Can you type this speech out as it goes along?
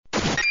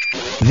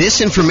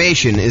This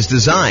information is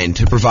designed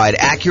to provide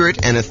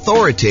accurate and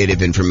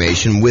authoritative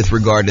information with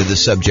regard to the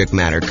subject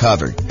matter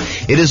covered.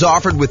 It is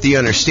offered with the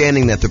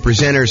understanding that the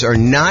presenters are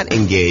not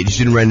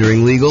engaged in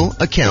rendering legal,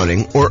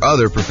 accounting, or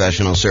other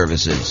professional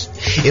services.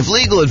 If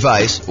legal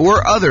advice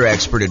or other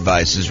expert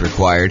advice is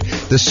required,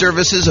 the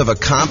services of a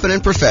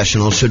competent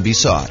professional should be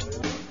sought.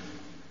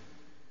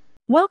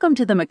 Welcome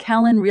to the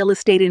McAllen Real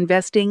Estate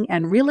Investing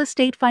and Real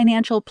Estate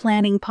Financial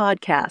Planning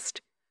Podcast.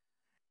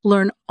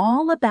 Learn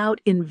all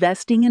about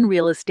investing in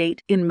real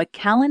estate in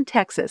McAllen,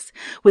 Texas,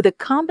 with a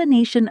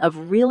combination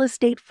of real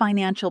estate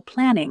financial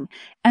planning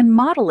and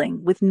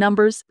modeling with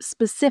numbers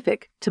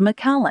specific to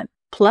McAllen,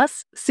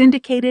 plus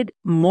syndicated,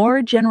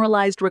 more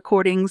generalized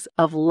recordings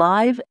of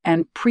live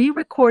and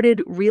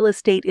pre-recorded real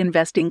estate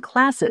investing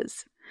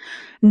classes.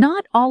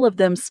 Not all of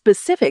them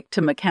specific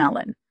to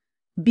McAllen.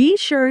 Be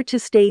sure to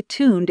stay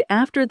tuned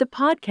after the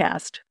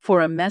podcast for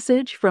a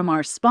message from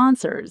our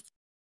sponsors.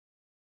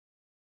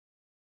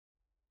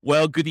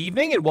 Well, good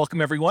evening and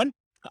welcome everyone.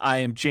 I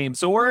am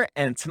James Orr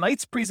and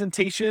tonight's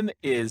presentation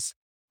is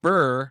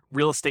BRRRR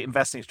Real Estate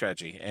Investing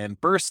Strategy. And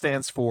BRRRR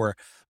stands for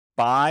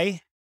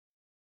Buy,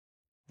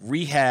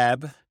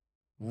 Rehab,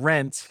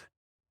 Rent,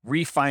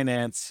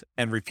 Refinance,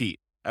 and Repeat.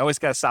 I always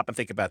got to stop and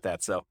think about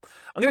that. So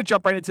I'm going to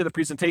jump right into the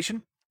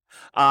presentation.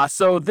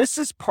 So this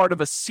is part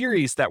of a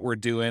series that we're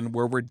doing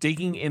where we're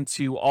digging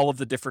into all of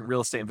the different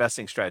real estate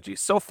investing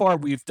strategies. So far,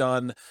 we've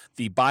done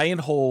the buy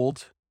and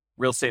hold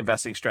real estate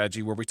investing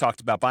strategy where we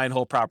talked about buy and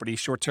hold property,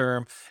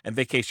 short-term and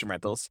vacation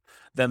rentals.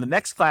 Then the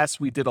next class,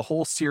 we did a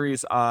whole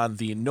series on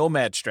the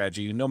nomad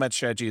strategy. Nomad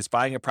strategy is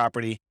buying a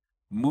property,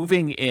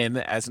 moving in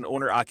as an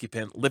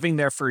owner-occupant, living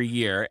there for a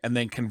year, and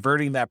then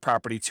converting that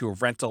property to a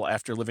rental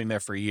after living there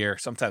for a year,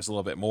 sometimes a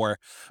little bit more.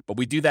 But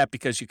we do that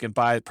because you can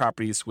buy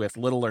properties with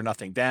little or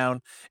nothing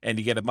down, and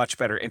you get a much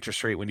better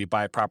interest rate when you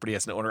buy a property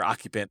as an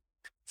owner-occupant.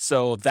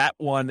 So that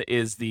one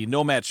is the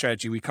nomad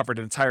strategy. We covered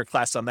an entire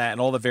class on that and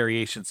all the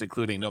variations,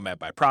 including nomad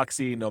by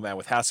proxy, nomad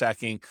with house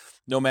hacking,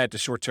 nomad to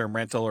short-term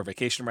rental or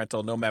vacation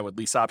rental, nomad with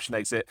lease option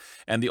exit,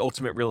 and the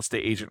ultimate real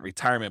estate agent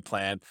retirement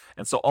plan.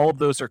 And so all of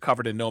those are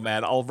covered in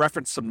nomad. I'll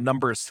reference some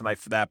numbers tonight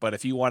for that, but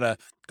if you want to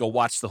go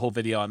watch the whole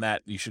video on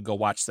that, you should go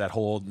watch that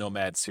whole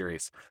nomad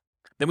series.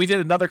 Then we did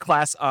another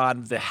class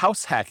on the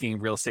house hacking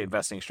real estate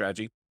investing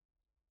strategy.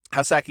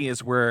 House hacking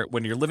is where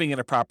when you're living in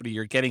a property,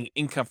 you're getting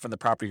income from the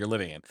property you're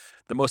living in.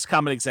 The most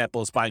common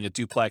example is buying a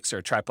duplex or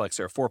a triplex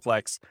or a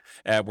fourplex,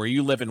 where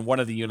you live in one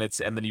of the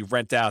units and then you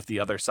rent out the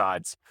other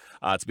sides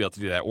to be able to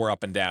do that, or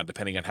up and down,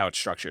 depending on how it's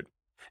structured.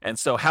 And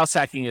so house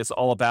hacking is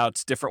all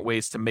about different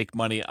ways to make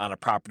money on a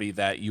property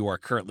that you are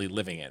currently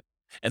living in.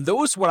 And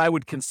those what I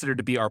would consider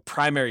to be our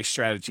primary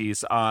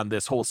strategies on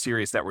this whole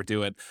series that we're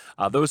doing.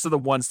 Those are the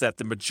ones that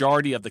the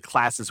majority of the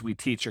classes we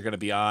teach are going to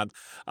be on,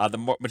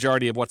 the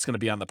majority of what's going to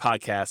be on the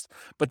podcast.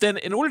 But then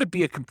in order to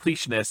be a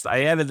completionist,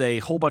 I added a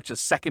whole bunch of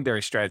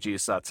secondary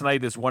strategies.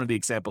 Tonight is one of the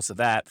examples of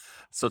that.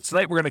 So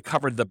tonight we're going to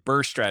cover the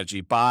BRRRR strategy: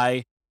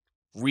 buy,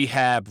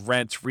 rehab,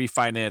 rent,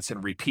 refinance,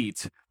 and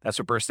repeat. That's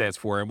what BRRRR stands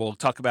for. And we'll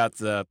talk about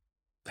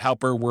how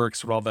BRRRR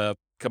works, what all the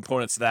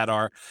components of that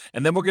are.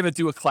 And then we're going to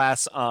do a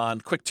class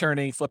on quick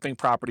turning, flipping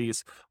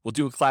properties. We'll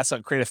do a class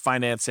on creative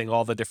financing,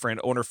 all the different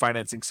owner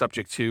financing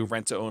subject to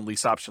rent to own,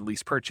 lease option,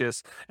 lease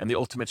purchase, and the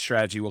ultimate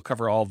strategy. We'll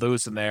cover all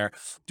those in there.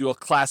 Do a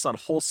class on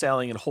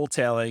wholesaling and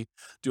wholetailing,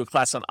 do a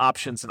class on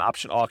options and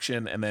option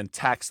auction, and then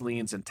tax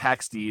liens and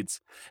tax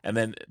deeds. And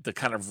then to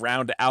kind of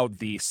round out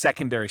the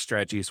secondary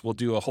strategies, we'll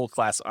do a whole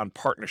class on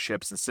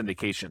partnerships and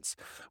syndications,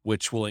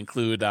 which will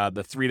include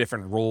the three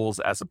different roles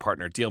as a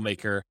partner: deal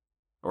maker,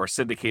 or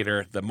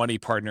syndicator, the money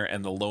partner,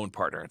 and the loan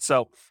partner. And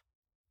so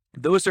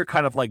those are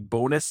kind of like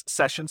bonus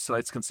sessions. So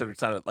it's considered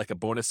kind of like a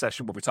bonus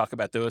session where we talk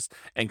about those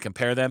and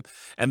compare them.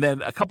 And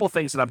then a couple of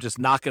things that I'm just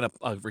not going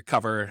to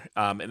recover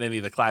in any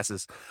of the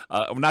classes.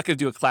 I'm not going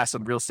to do a class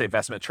on real estate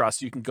investment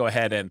trust. You can go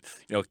ahead and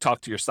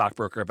talk to your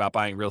stockbroker about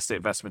buying real estate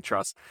investment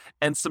trust.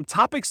 And some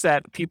topics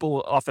that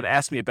people often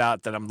ask me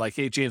about that I'm like,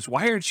 hey, James,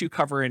 why aren't you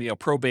covering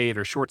probate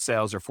or short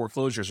sales or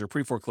foreclosures or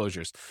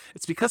pre-foreclosures?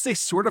 It's because they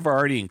sort of are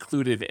already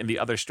included in the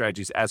other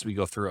strategies as we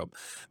go through them.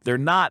 They're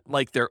not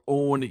like their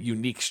own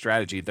unique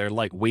strategy. They're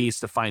like ways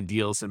to find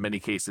deals in many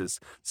cases.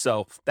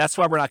 So that's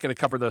why we're not going to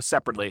cover those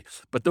separately.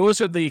 But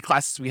those are the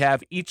classes we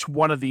have. Each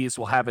one of these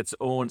will have its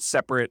own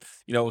separate,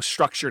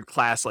 structured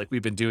class like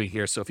we've been doing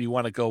here. So if you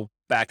want to go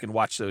back and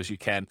watch those, you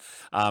can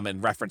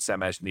and reference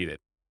them as needed.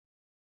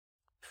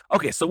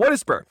 Okay, so what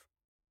is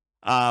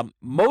BRRRR?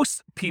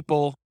 Most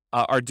people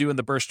are doing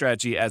the BRRRR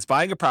strategy as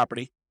buying a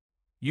property,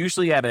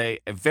 usually at a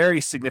very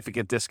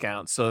significant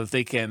discount so that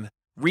they can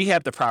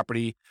rehab the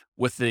property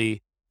with the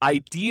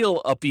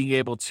ideal of being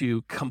able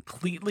to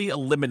completely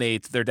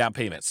eliminate their down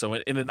payment. So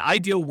in an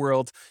ideal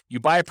world, you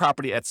buy a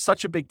property at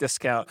such a big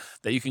discount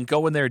that you can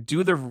go in there,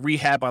 do the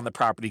rehab on the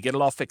property, get it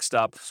all fixed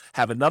up,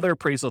 have another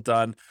appraisal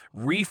done,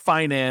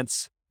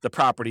 refinance the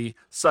property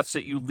such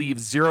that you leave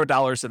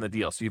 $0 in the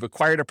deal. So you've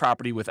acquired a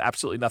property with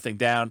absolutely nothing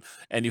down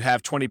and you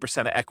have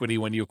 20% of equity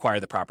when you acquire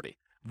the property.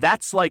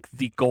 That's like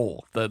the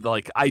goal, the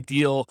like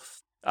ideal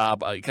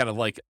kind of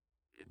like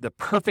the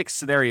perfect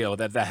scenario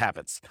that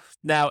happens.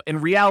 Now,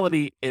 in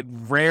reality, it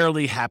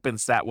rarely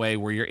happens that way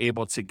where you're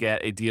able to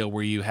get a deal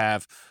where you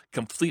have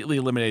completely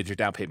eliminated your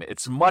down payment.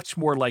 It's much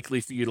more likely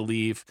for you to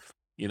leave,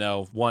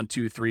 1,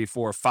 2, 3,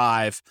 4,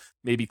 5,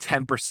 maybe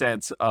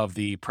 10% of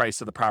the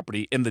price of the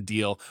property in the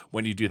deal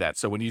when you do that.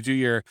 So when you do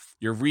your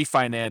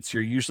refinance,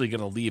 you're usually going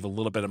to leave a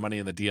little bit of money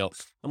in the deal,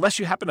 unless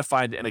you happen to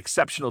find an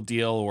exceptional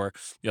deal, or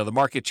the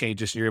market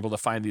changes and you're able to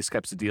find these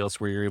types of deals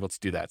where you're able to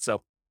do that.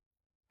 So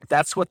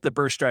that's what the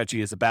BRRRR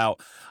strategy is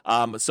about.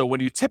 So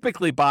when you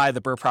typically buy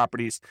the BRRRR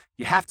properties,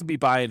 you have to be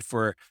buying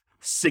for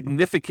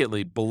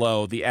significantly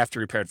below the after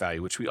repaired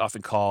value, which we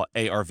often call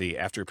ARV,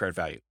 after repaired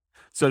value.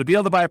 So to be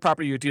able to buy a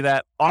property, you do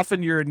that.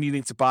 Often you're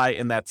needing to buy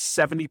in that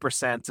 70%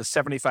 to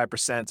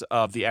 75%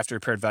 of the after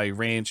repaired value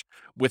range.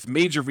 With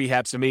major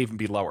rehabs, it may even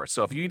be lower.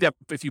 So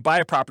if you buy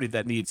a property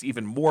that needs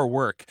even more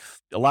work,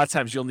 a lot of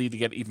times you'll need to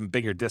get even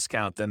bigger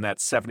discount than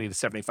that 70 to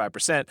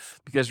 75%,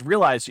 because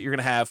realize that you're going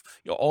to have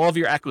all of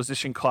your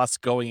acquisition costs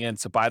going in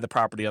to buy the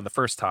property on the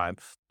first time.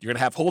 You're going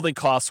to have holding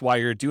costs while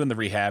you're doing the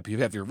rehab. You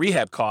have your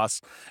rehab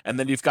costs, and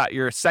then you've got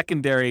your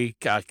secondary,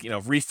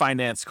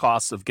 refinance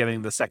costs of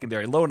getting the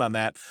secondary loan on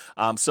that.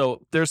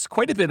 So there's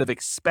quite a bit of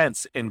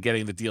expense in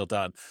getting the deal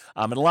done.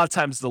 And a lot of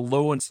times the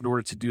loans, in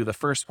order to do the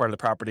first part of the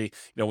property,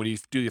 when you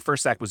do your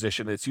first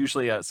acquisition, it's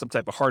usually some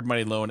type of hard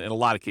money loan in a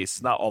lot of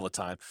cases, not all the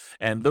time.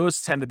 And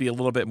those tend to be a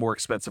little bit more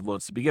expensive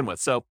loans to begin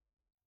with. So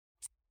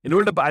in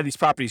order to buy these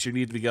properties, you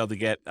need to be able to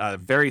get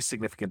very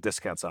significant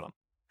discounts on them.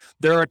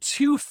 There are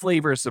two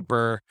flavors of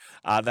BRRRR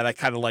that I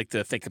kind of like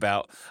to think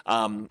about.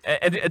 And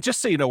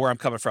just so you know where I'm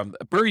coming from,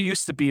 BRRRR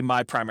used to be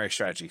my primary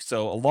strategy.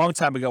 So a long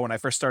time ago, when I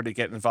first started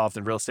getting involved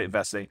in real estate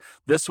investing,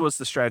 this was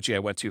the strategy I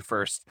went to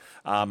first.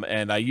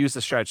 And I used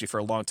the strategy for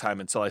a long time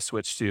until I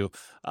switched to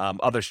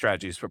other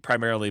strategies, but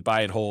primarily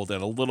buy and hold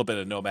and a little bit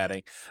of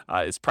nomading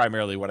is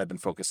primarily what I've been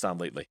focused on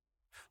lately.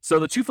 So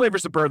the two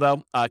flavors of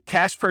BRRRR, though,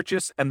 cash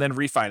purchase and then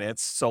refinance.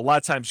 So a lot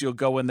of times you'll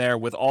go in there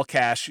with all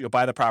cash, you'll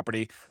buy the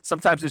property.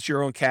 Sometimes it's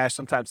your own cash,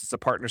 sometimes it's a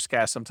partner's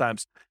cash,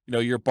 sometimes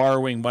you're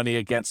borrowing money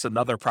against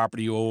another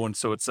property you own.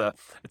 So it's a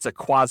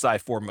quasi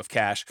form of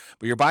cash,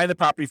 but you're buying the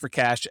property for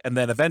cash, and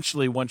then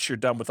eventually, once you're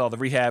done with all the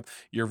rehab,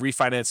 you're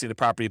refinancing the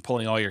property,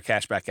 pulling all your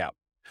cash back out.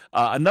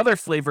 Another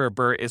flavor of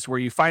BRRRR is where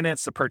you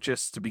finance the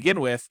purchase to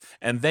begin with,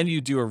 and then you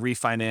do a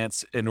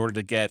refinance in order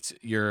to get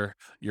your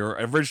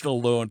original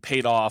loan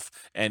paid off,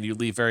 and you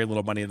leave very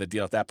little money in the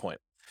deal at that point.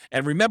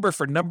 And remember,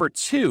 for number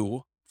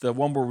two, the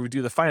one where we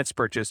do the finance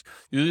purchase,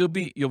 you'll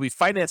be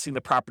financing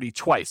the property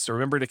twice. So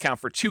remember to account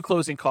for two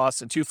closing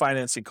costs and two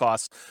financing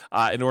costs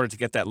in order to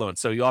get that loan.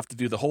 So you'll have to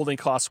do the holding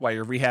costs while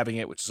you're rehabbing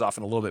it, which is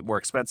often a little bit more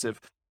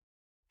expensive,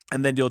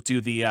 and then you'll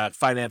do the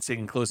financing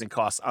and closing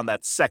costs on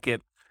that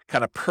second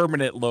kind of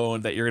permanent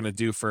loan that you're going to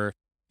do for,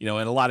 in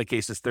a lot of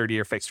cases,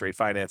 30-year fixed rate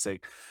financing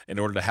in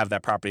order to have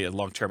that property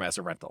long-term as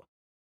a rental.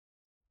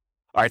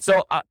 All right,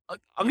 so I'm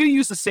going to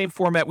use the same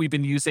format we've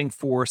been using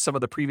for some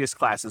of the previous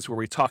classes where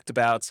we talked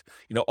about,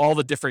 all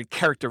the different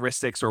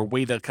characteristics or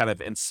way to kind of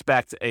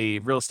inspect a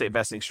real estate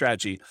investing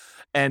strategy.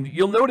 And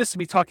you'll notice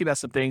me talking about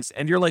some things,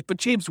 and you're like, but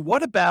James,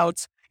 what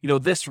about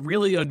this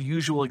really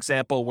unusual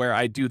example where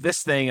I do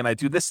this thing and I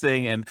do this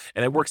thing and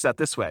it works out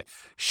this way?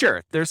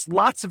 Sure, there's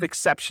lots of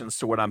exceptions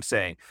to what I'm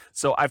saying.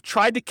 So I've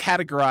tried to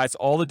categorize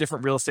all the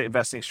different real estate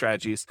investing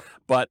strategies,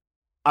 but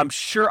I'm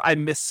sure I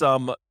missed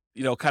some,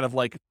 kind of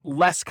like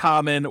less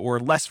common or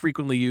less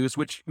frequently used,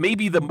 which may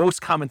be the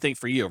most common thing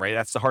for you, right?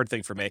 That's the hard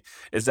thing for me,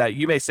 is that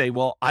you may say,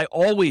 well, I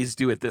always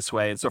do it this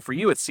way. And so for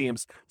you, it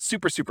seems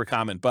super, super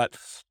common. But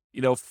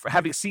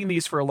having seen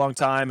these for a long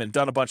time and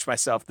done a bunch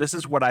myself, this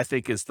is what I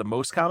think is the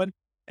most common.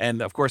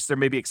 And of course, there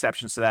may be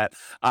exceptions to that.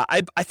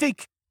 I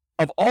think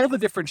of all the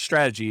different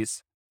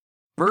strategies,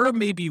 BRRRR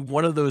may be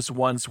one of those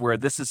ones where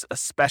this is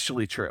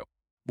especially true,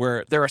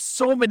 where there are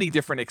so many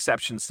different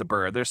exceptions to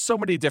BRRRR. There's so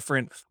many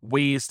different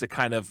ways to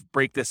kind of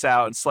break this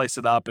out and slice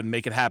it up and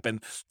make it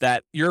happen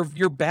that you're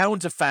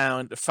bound to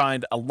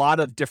find a lot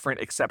of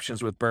different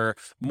exceptions with BRRRR,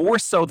 more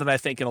so than I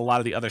think in a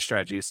lot of the other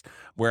strategies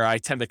where I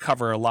tend to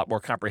cover a lot more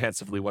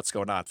comprehensively what's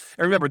going on.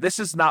 And remember, this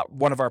is not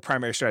one of our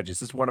primary strategies.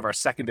 This is one of our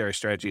secondary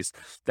strategies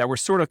that we're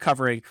sort of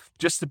covering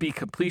just to be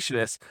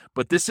completionists,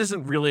 but this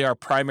isn't really our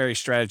primary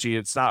strategy.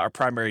 It's not our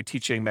primary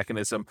teaching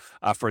mechanism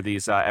for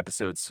these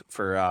episodes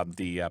for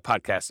the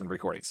podcast and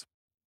recordings.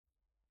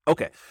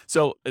 Okay,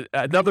 so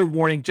another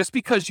warning, just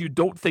because you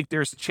don't think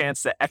there's a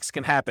chance that X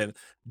can happen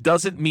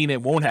doesn't mean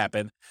it won't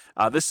happen.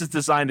 This is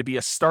designed to be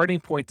a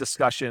starting point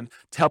discussion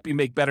to help you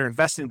make better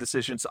investing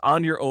decisions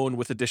on your own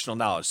with additional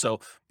knowledge. So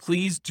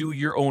please do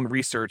your own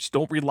research.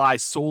 Don't rely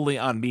solely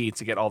on me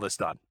to get all this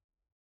done.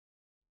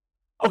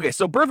 Okay,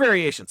 so BRRRR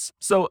variations.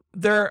 So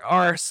there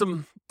are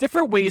some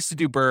different ways to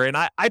do BRRRR,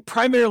 and I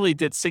primarily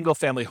did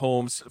single-family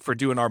homes for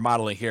doing our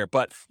modeling here,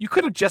 but you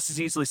could have just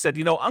as easily said,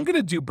 I'm going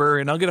to do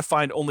BRRRR, and I'm going to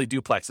find only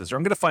duplexes, or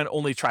I'm going to find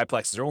only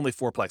triplexes, or only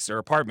fourplexes, or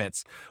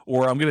apartments,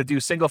 or I'm going to do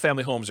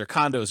single-family homes, or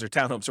condos, or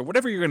townhomes, or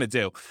whatever you're going to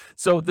do.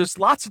 So there's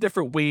lots of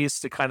different ways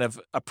to kind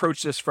of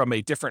approach this from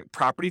a different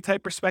property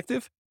type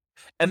perspective.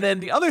 And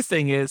then the other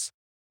thing is,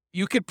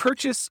 you could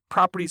purchase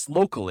properties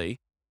locally.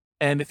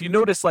 And if you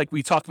notice, like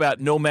we talk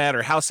about nomad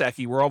or house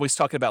hacking, we're always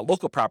talking about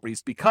local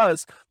properties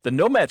because the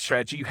nomad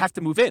strategy, you have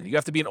to move in. You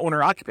have to be an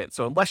owner occupant.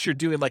 So unless you're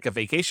doing like a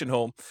vacation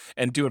home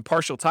and doing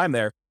partial time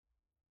there,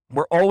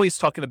 we're always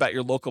talking about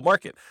your local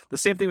market. The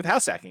same thing with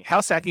house hacking.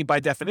 House hacking, by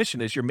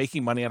definition, is you're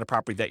making money on a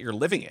property that you're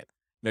living in.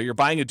 You're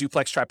buying a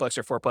duplex, triplex,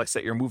 or fourplex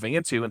that you're moving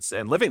into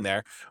and living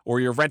there, or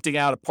you're renting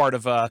out a part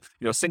of a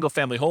single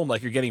family home,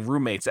 like you're getting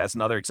roommates, as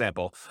another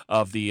example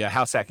of the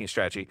house hacking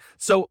strategy.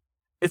 So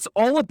it's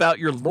all about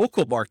your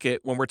local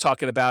market when we're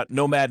talking about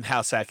nomad and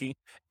house hacking.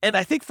 And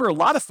I think for a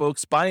lot of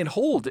folks, buy and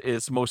hold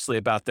is mostly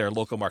about their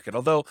local market,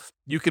 although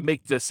you could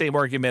make the same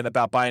argument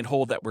about buy and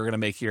hold that we're going to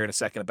make here in a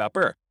second about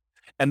BRRRR.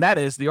 And that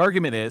is, the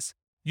argument is,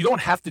 you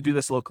don't have to do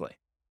this locally.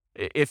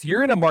 If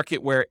you're in a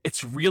market where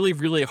it's really,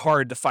 really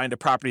hard to find a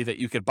property that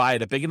you could buy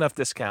at a big enough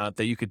discount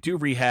that you could do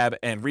rehab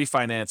and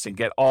refinance and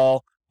get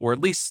all, or at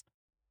least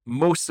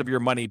most of your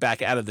money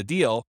back out of the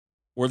deal,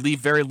 or leave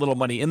very little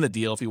money in the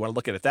deal, if you want to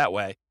look at it that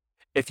way.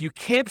 If you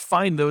can't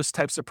find those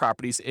types of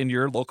properties in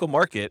your local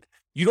market,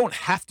 you don't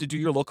have to do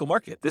your local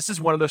market. This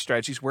is one of those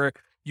strategies where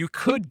you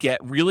could get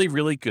really,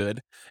 really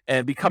good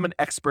and become an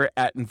expert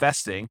at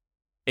investing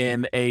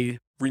in a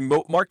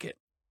remote market.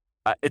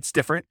 It's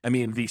different. I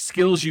mean, the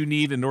skills you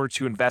need in order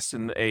to invest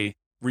in a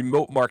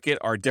remote market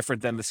are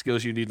different than the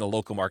skills you need in a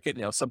local market.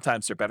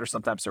 Sometimes they're better,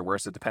 sometimes they're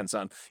worse. It depends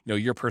on,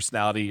 your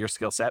personality, your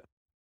skill set.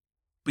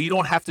 But you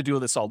don't have to do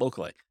this all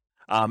locally.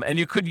 And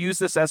you could use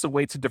this as a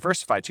way to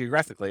diversify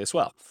geographically as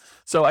well.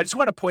 So I just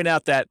want to point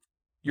out that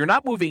you're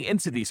not moving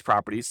into these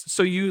properties.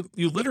 So you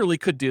literally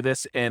could do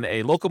this in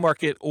a local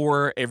market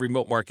or a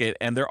remote market.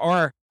 And there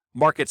are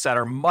markets that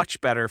are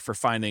much better for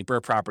finding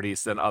BRRRR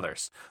properties than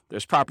others.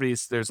 There's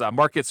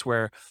markets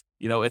where,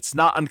 it's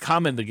not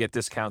uncommon to get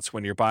discounts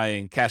when you're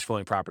buying cash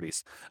flowing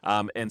properties.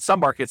 In some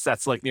markets,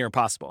 that's like near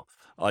impossible.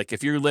 Like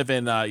if you live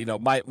in,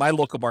 my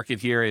local market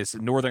here is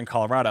northern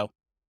Colorado.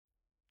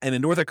 And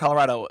in northern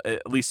Colorado,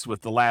 at least with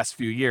the last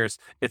few years,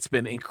 it's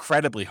been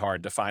incredibly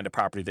hard to find a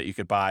property that you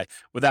could buy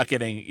without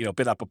getting,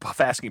 bid up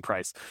above asking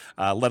price,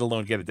 let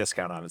alone get a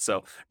discount on it.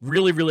 So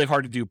really, really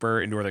hard to do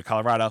BRRRR in northern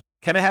Colorado.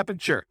 Can it happen?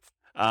 Sure.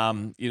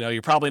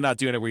 You're probably not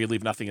doing it where you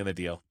leave nothing in the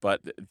deal, but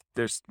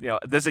there's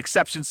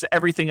exceptions to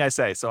everything I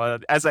say. So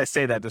as I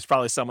say that, there's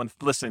probably someone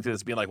listening to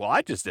this being like, well,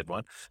 I just did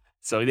one.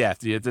 So yeah,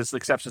 there's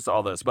exceptions to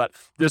all those, but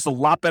there's a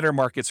lot better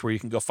markets where you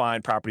can go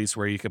find properties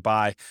where you could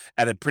buy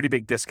at a pretty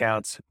big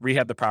discount,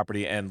 rehab the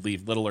property, and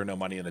leave little or no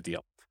money in the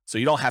deal. So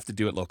you don't have to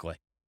do it locally.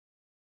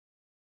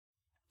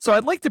 So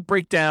I'd like to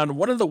break down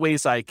one of the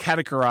ways I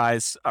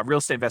categorize real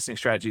estate investing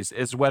strategies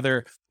is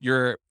whether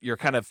you're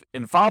kind of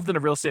involved in a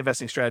real estate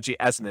investing strategy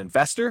as an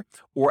investor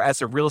or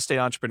as a real estate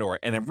entrepreneur.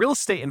 And a real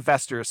estate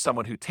investor is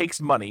someone who takes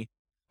money,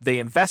 they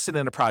invest it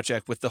in a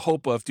project with the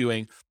hope of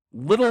doing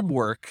little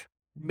work,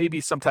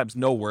 maybe sometimes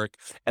no work,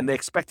 and they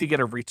expect to get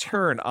a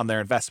return on their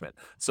investment.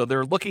 So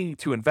they're looking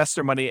to invest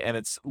their money, and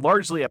it's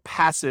largely a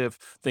passive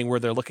thing where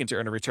they're looking to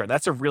earn a return.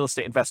 That's a real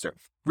estate investor.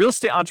 Real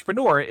estate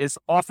entrepreneur is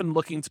often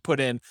looking to put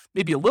in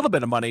maybe a little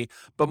bit of money,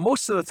 but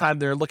most of the time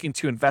they're looking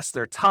to invest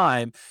their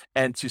time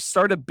and to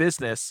start a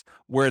business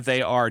where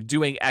they are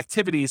doing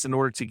activities in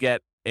order to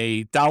get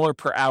a dollar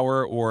per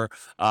hour or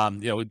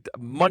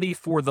money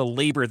for the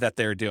labor that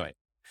they're doing.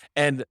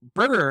 And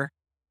BRRRR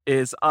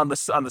is on the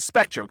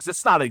spectrum, because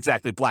it's not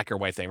exactly black or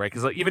white thing, right?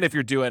 Because even if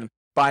you're doing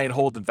buy and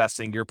hold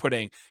investing, you're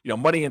putting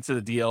money into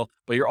the deal,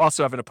 but you're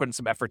also having to put in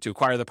some effort to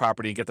acquire the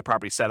property and get the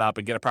property set up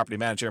and get a property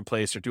manager in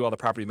place or do all the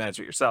property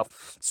management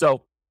yourself.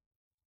 So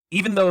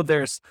even though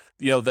there's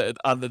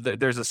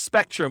there's a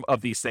spectrum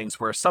of these things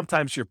where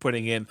sometimes you're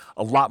putting in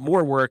a lot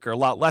more work or a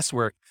lot less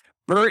work,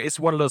 BRRRR is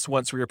one of those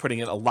ones where you're putting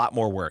in a lot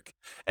more work.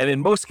 And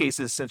in most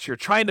cases, since you're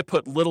trying to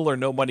put little or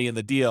no money in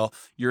the deal,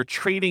 you're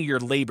trading your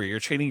labor,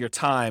 you're trading your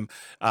time,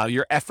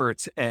 your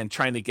efforts, and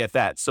trying to get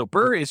that. So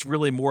BRRRR is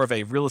really more of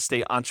a real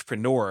estate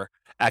entrepreneur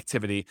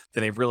activity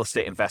than a real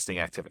estate investing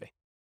activity.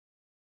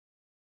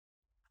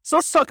 So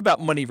let's talk about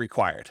money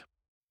required.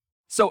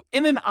 So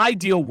in an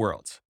ideal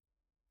world,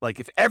 like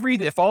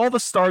if all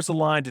the stars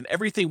aligned and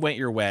everything went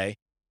your way,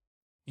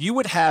 you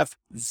would have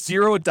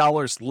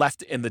 $0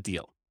 left in the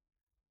deal.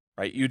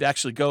 Right? You'd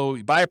actually go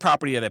buy a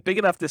property at a big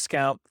enough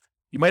discount.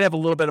 You might have a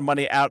little bit of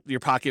money out of your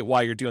pocket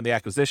while you're doing the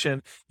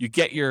acquisition. You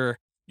get your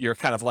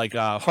kind of like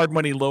a hard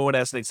money loan,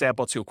 as an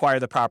example, to acquire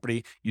the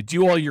property. You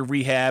do all your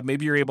rehab.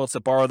 Maybe you're able to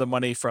borrow the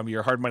money from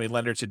your hard money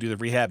lender to do the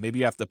rehab. Maybe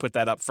you have to put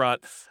that up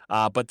front.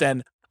 But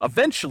then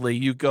eventually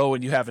you go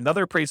and you have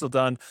another appraisal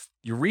done.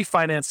 You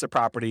refinance the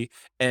property.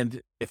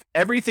 And if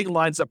everything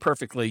lines up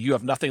perfectly, you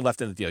have nothing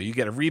left in the deal. You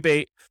get a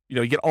rebate.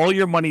 You get all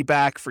your money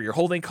back for your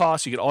holding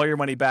costs. You get all your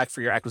money back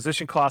for your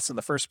acquisition costs in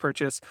the first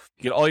purchase.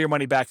 You get all your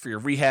money back for your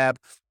rehab.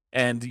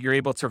 And you're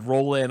able to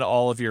roll in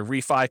all of your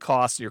refi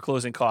costs, your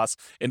closing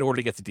costs in order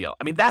to get the deal.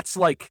 I mean, that's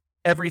like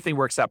everything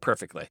works out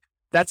perfectly.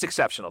 That's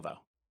exceptional, though.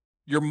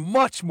 You're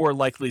much more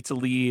likely to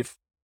leave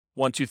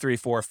 1, 2, 3,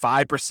 4,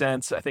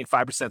 5%. I think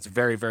 5% is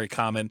very, very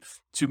common,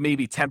 to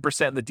maybe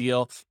 10% in the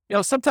deal.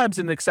 Sometimes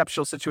in an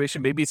exceptional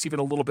situation, maybe it's even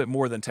a little bit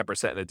more than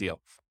 10% in a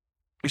deal.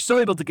 You're still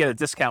able to get a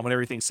discount when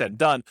everything's said and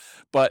done,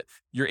 but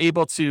you're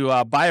able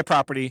to buy a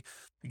property,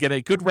 get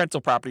a good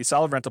rental property,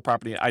 solid rental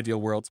property in ideal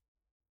world,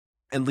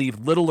 and leave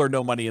little or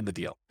no money in the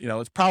deal.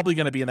 It's probably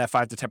going to be in that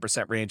 5 to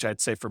 10% range,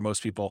 I'd say, for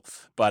most people.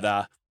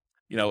 But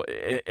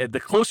the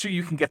closer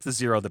you can get to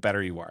zero, the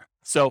better you are.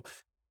 So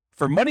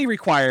for money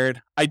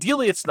required,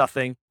 ideally it's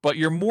nothing, but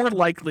you're more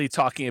likely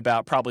talking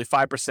about probably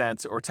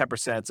 5% or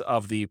 10%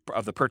 of the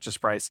purchase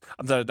price,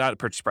 not the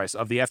purchase price,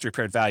 of the after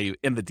repaired value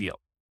in the deal.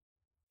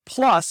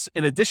 Plus,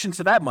 in addition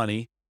to that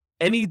money,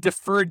 any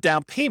deferred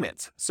down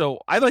payment. So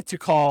I like to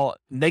call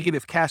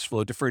negative cash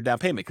flow deferred down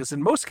payment, because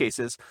in most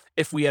cases,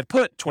 if we had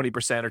put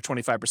 20% or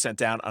 25%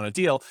 down on a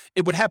deal,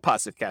 it would have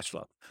positive cash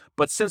flow.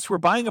 But since we're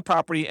buying a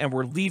property and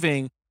we're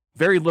leaving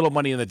very little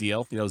money in the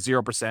deal,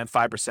 0%,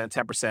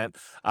 5%,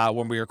 10%,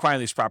 when we're acquiring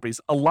these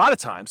properties, a lot of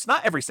times,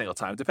 not every single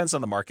time, depends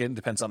on the market and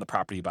depends on the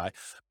property you buy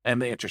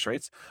and the interest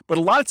rates, but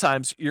a lot of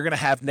times you're going to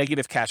have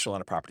negative cash flow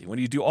on a property. When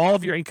you do all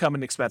of your income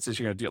and expenses,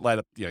 you're going to light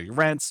up your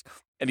rents,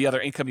 any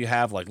other income you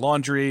have, like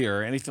laundry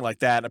or anything like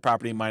that in a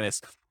property, minus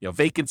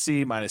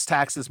vacancy, minus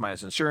taxes,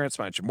 minus insurance,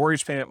 minus your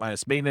mortgage payment,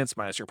 minus maintenance,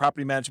 minus your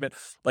property management.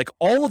 Like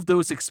all of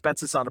those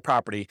expenses on a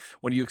property,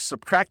 when you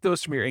subtract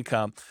those from your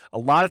income, a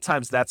lot of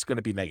times that's going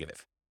to be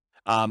negative.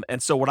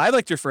 And so what I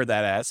like to refer to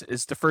that as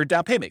is deferred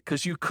down payment,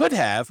 because you could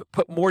have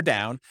put more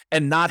down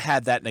and not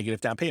had that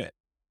negative down payment,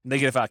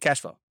 negative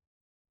cash flow.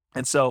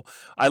 And so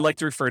I like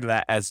to refer to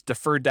that as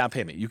deferred down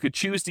payment. You could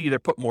choose to either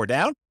put more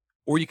down,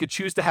 or you could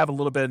choose to have a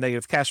little bit of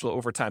negative cash flow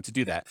over time to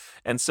do that.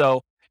 And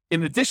so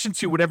in addition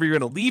to whatever you're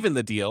going to leave in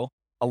the deal,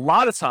 a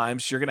lot of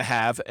times you're going to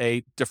have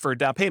a deferred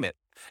down payment.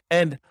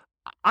 And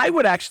I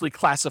would actually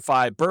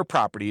classify BRRRR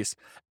properties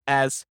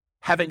as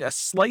having a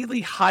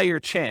slightly higher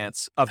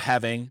chance of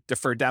having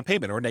deferred down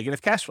payment or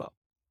negative cash flow.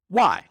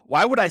 Why?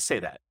 Why would I say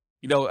that?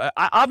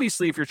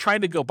 Obviously, if you're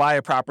trying to go buy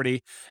a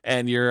property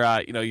and you're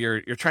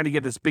trying to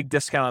get this big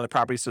discount on the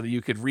property so that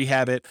you could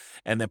rehab it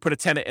and then put a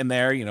tenant in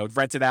there,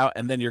 rent it out,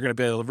 and then you're going to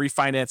be able to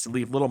refinance and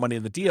leave little money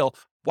in the deal,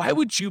 why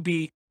would you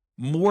be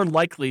more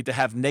likely to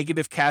have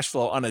negative cash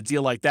flow on a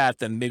deal like that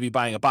than maybe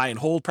buying a buy and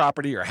hold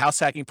property or a house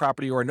hacking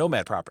property or a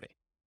nomad property?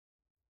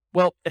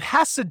 Well, it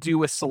has to do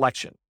with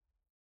selection.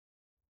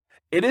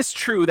 It is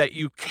true that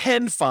you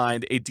can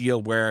find a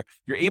deal where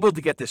you're able to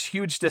get this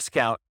huge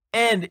discount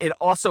and it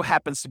also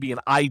happens to be an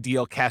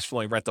ideal cash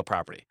flowing rental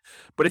property.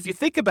 But if you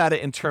think about it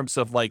in terms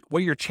of like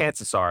what your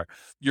chances are,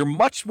 you're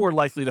much more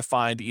likely to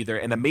find either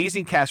an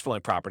amazing cash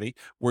flowing property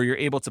where you're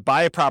able to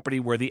buy a property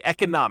where the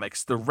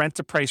economics, the rent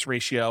to price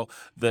ratio,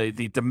 the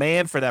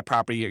demand for that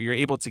property, you're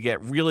able to get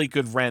really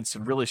good rents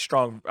and really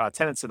strong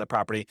tenants in the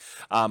property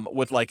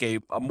with like a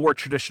more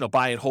traditional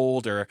buy and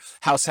hold or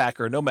house hack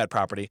or nomad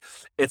property.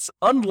 It's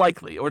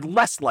unlikely or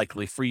less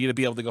likely for you to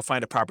be able to go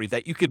find a property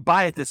that you could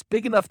buy at this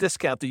big enough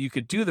discount that you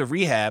could do the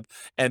rehab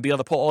and be able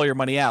to pull all your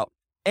money out.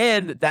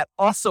 And that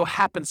also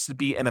happens to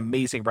be an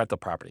amazing rental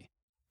property.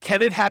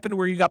 Can it happen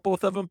where you got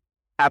both of them?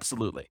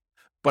 Absolutely.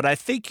 But I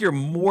think you're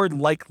more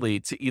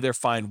likely to either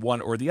find one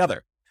or the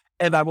other.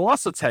 And I will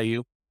also tell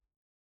you,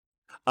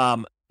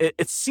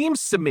 it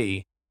seems to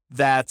me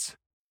that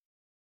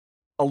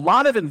a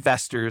lot of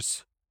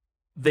investors,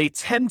 they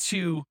tend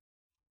to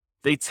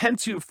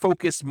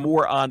focus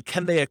more on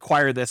can they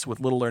acquire this with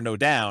little or no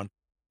down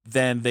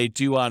than they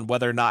do on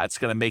whether or not it's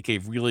going to make a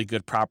really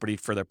good property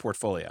for their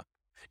portfolio.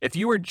 If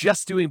you are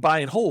just doing buy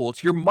and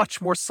hold, you're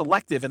much more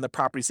selective in the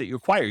properties that you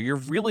acquire. You're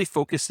really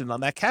focused in on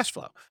that cash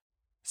flow.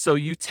 So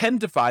you tend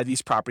to buy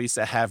these properties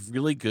that have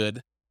really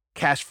good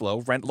cash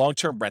flow,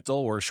 long-term rental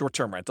or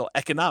short-term rental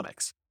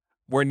economics.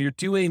 When you're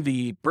doing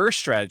the BRRRR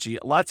strategy,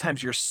 a lot of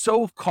times you're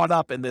so caught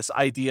up in this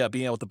idea of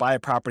being able to buy a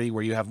property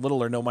where you have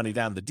little or no money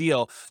down the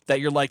deal that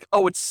you're like,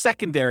 oh, it's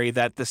secondary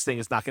that this thing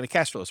is not going to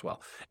cash flow as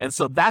well. And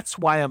so that's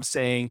why I'm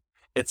saying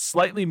it's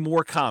slightly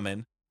more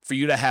common for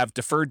you to have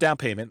deferred down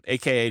payment,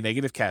 aka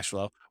negative cash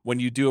flow, when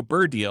you do a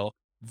BRRRR deal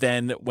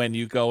than when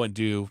you go and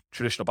do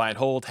traditional buy and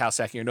hold, house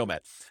hacking, or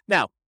nomad.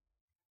 Now,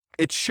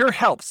 it sure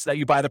helps that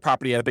you buy the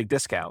property at a big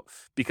discount,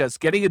 because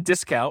getting a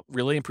discount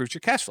really improves your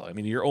cash flow. I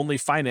mean, you're only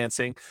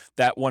financing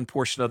that one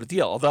portion of the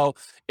deal. Although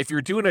if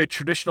you're doing a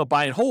traditional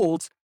buy and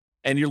hold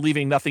and you're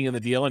leaving nothing in the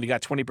deal and you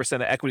got 20%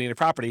 of equity in your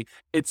property,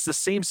 it's the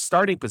same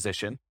starting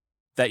position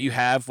that you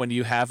have when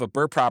you have a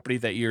BRRRR property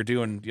that you're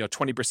doing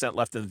 20%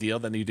 left in the deal,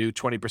 then you do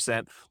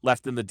 20%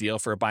 left in the deal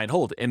for a buy and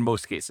hold in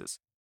most cases.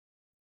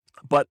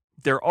 But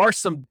there are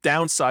some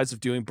downsides of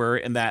doing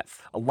BRRRR in that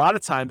a lot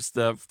of times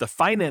the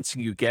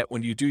financing you get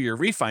when you do your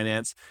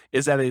refinance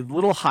is at a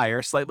little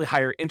higher, slightly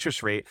higher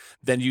interest rate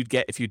than you'd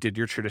get if you did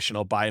your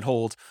traditional buy and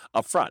hold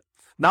up front.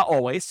 Not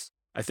always.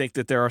 I think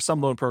that there are some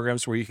loan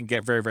programs where you can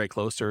get very, very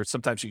close, or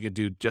sometimes you can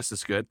do just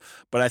as good.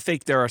 But I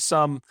think there are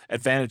some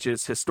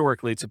advantages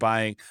historically to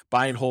buying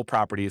buy and hold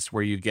properties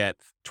where you get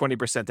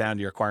 20% down,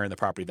 you're acquiring the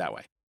property that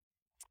way.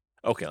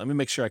 Okay, let me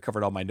make sure I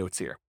covered all my notes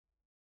here.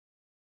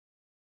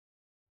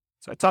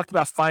 So I talked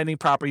about finding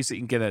properties that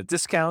you can get at a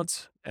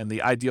discount, and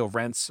the ideal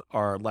rents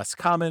are less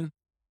common.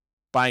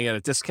 Buying at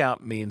a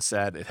discount means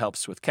that it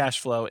helps with cash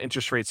flow.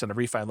 Interest rates on the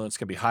refi loans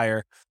can be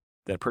higher.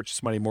 than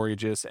purchase money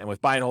mortgages. And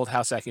with buy and hold,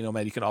 house hacking,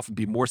 nomad, you can often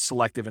be more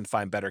selective and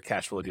find better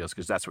cash flow deals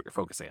because that's what you're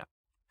focusing on.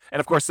 And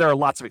of course, there are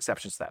lots of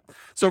exceptions to that.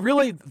 So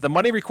really, the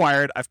money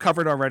required, I've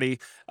covered already.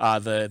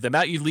 The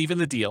amount you leave in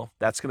the deal,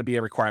 that's going to be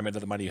a requirement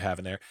of the money you have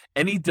in there.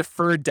 Any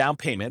deferred down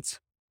payments,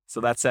 so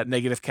that's that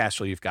negative cash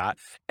flow you've got.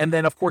 And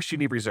then, of course, you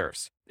need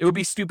reserves. It would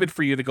be stupid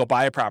for you to go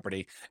buy a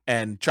property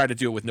and try to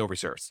do it with no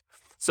reserves.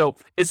 So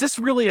is this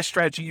really a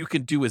strategy you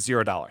can do with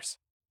 $0?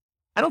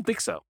 I don't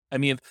think so. I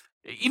mean,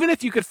 even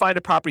if you could find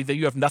a property that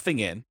you have nothing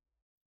in,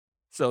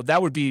 so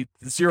that would be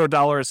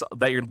 $0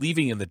 that you're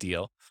leaving in the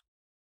deal.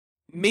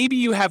 Maybe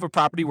you have a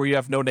property where you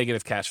have no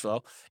negative cash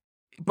flow,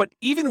 but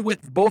even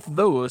with both of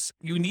those,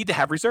 you need to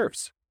have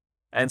reserves.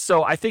 And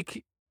so I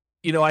think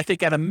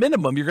at a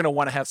minimum, you're going to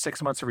want to have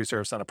 6 months of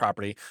reserves on a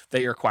property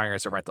that you're acquiring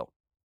as a rental.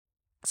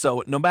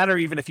 So no matter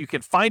even if you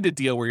can find a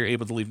deal where you're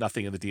able to leave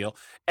nothing in the deal,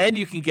 and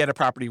you can get a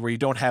property where you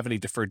don't have any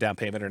deferred down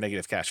payment or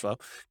negative cash flow,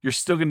 you're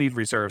still going to need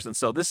reserves. And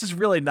so this is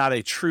really not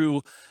a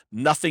true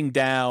nothing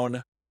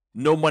down,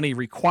 no money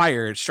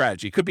required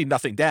strategy. It could be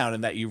nothing down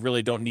in that you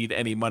really don't need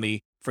any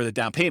money for the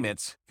down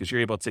payments because you're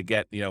able to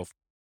get,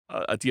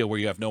 a deal where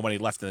you have no money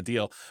left in the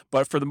deal.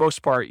 But for the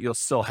most part, you'll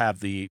still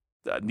have the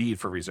need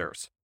for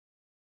reserves.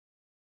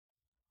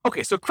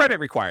 Okay, so credit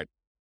required.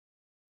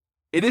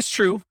 It is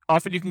true.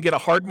 Often you can get a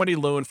hard money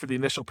loan for the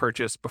initial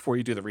purchase before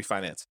you do the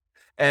refinance.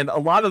 And a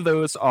lot of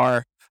those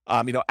are,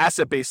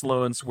 asset-based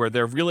loans where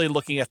they're really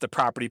looking at the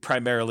property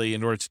primarily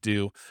in order to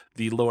do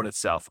the loan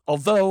itself.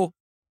 Although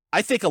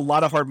I think a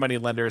lot of hard money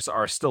lenders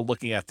are still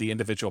looking at the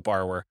individual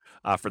borrower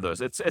for those.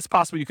 It's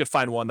possible you could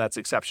find one that's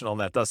exceptional and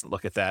that doesn't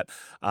look at that.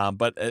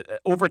 But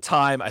over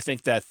time, I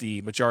think that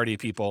the majority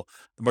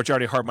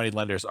of hard money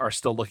lenders are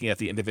still looking at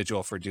the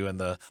individual for doing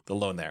the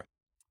loan there.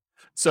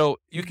 So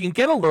you can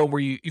get a loan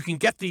where you can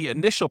get the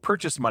initial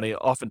purchase money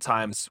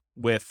oftentimes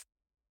with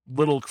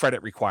little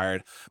credit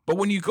required. But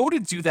when you go to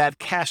do that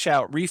cash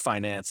out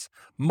refinance,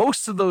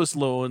 most of those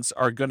loans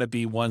are going to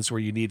be ones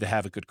where you need to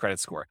have a good credit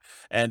score.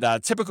 And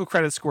typical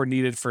credit score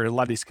needed for a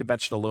lot of these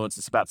conventional loans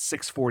is about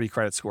 640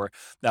 credit score.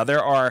 Now,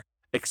 there are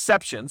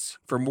exceptions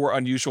for more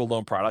unusual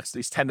loan products.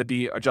 These tend to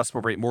be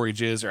adjustable rate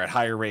mortgages or at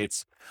higher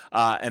rates,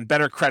 and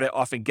better credit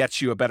often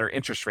gets you a better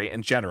interest rate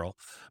in general.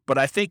 But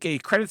I think a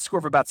credit score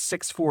of about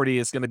 640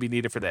 is going to be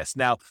needed for this.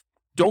 Now,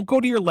 don't go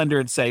to your lender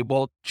and say,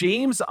 well,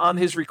 James on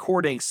his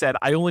recording said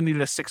I only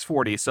needed a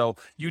 640, so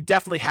you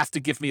definitely have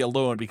to give me a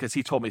loan because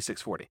he told me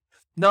 640.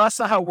 No, that's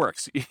not how it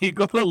works. You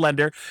go to the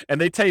lender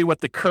and they tell you what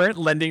the current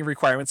lending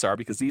requirements are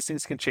because these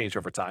things can change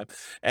over time.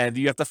 And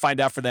you have to find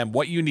out for them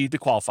what you need to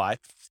qualify.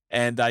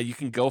 And you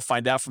can go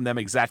find out from them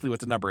exactly what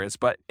the number is.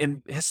 But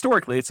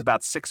historically, it's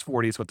about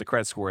 640 is what the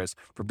credit score is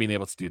for being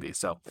able to do these.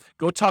 So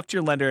go talk to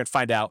your lender and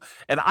find out.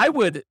 And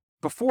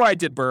before I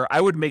did BRRRR, I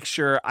would make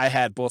sure I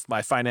had both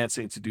my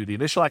financing to do the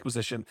initial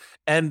acquisition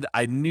and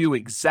I knew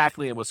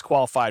exactly and was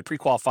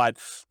pre-qualified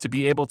to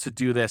be able to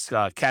do this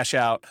cash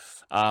out,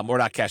 or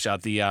not cash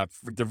out, the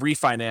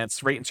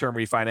refinance, rate and term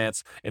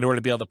refinance in order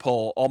to be able to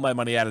pull all my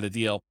money out of the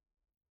deal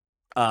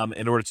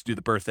in order to do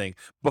the BRRRR thing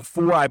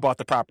before I bought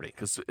the property.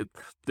 Because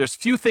there's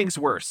few things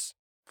worse.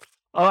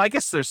 I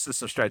guess there's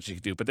some strategy you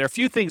can do, but there are a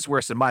few things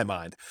worse in my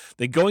mind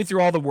than going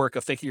through all the work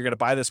of thinking you're going to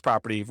buy this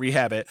property,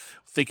 rehab it,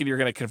 thinking you're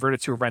going to convert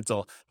it to a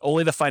rental,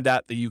 only to find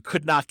out that you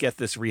could not get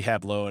this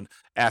rehab loan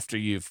after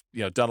you've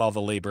done all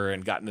the labor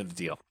and gotten in the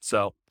deal.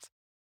 So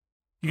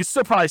you can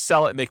still probably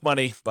sell it and make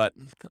money, but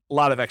a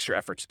lot of extra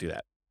effort to do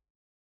that.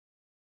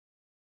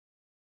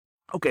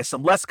 Okay,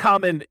 some less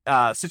common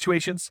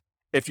situations.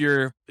 If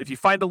you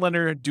find a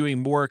lender doing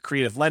more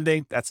creative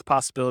lending, that's a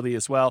possibility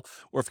as well.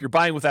 Or if you're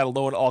buying without a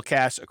loan, all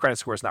cash, a credit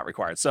score is not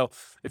required. So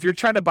if you're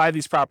trying to buy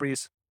these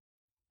properties,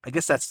 I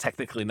guess that's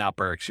technically not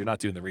BRRRR because you're not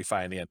doing the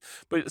refi in the end.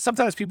 But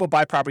sometimes people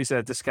buy properties at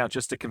a discount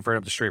just to convert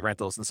them to straight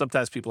rentals. And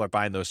sometimes people are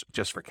buying those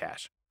just for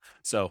cash.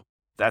 So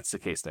that's the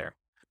case there.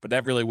 But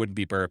that really wouldn't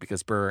be BRRRR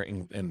because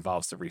BRRRR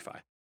involves the refi.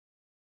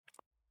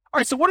 All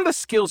right, so what are the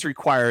skills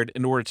required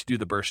in order to do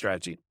the BRRRR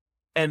strategy?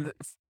 And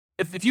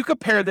if you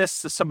compare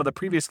this to some of the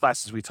previous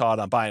classes we taught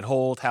on buy and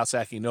hold, house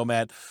hacking,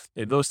 nomad,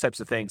 those types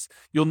of things,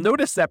 you'll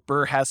notice that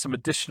BRRRR has some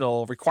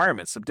additional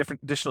requirements, some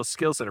different additional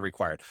skills that are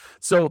required.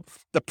 So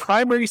the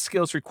primary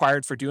skills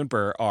required for doing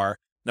BRRRR are,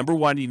 number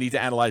one, you need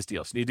to analyze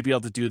deals. You need to be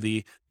able to do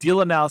the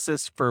deal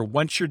analysis for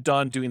once you're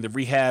done doing the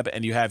rehab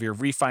and you have your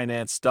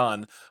refinance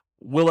done,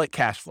 will it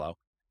cash flow?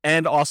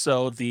 And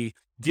also the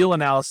deal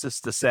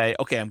analysis to say,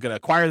 okay, I'm going to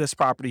acquire this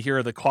property. Here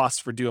are the costs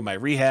for doing my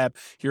rehab.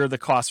 Here are the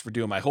costs for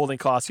doing my holding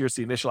costs. Here's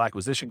the initial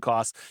acquisition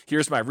costs.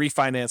 Here's my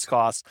refinance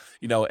costs,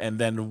 and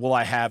then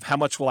how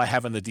much will I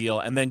have in the deal?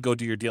 And then go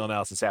do your deal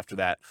analysis after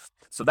that.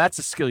 So that's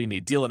a skill you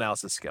need, deal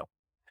analysis skill.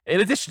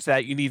 In addition to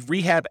that, you need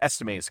rehab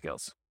estimating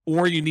skills,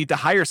 or you need to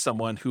hire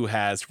someone who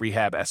has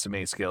rehab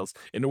estimating skills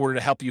in order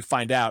to help you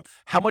find out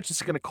how much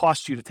it's going to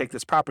cost you to take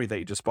this property that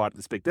you just bought at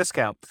this big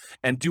discount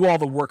and do all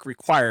the work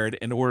required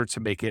in order to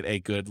make it a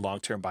good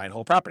long-term buy and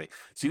hold property.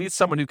 So you need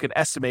someone who can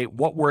estimate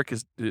what work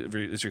is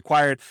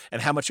required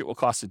and how much it will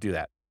cost to do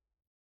that.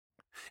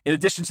 In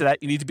addition to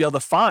that, you need to be able to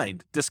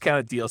find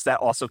discounted deals that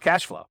also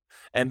cash flow.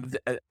 And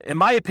in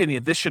my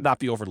opinion, this should not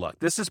be overlooked.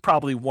 This is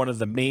probably one of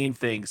the main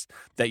things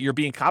that you're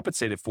being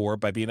compensated for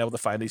by being able to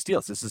find these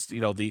deals. This is,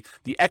 the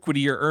equity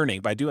you're earning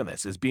by doing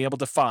this, is being able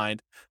to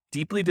find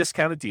deeply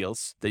discounted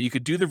deals that you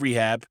could do the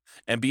rehab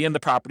and be in the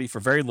property for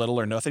very little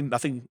or nothing,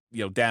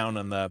 down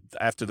on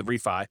after the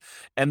refi,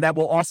 and that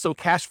will also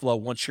cash flow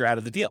once you're out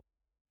of the deal.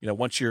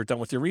 Once you're done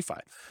with your refi.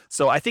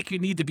 So I think you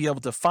need to be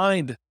able to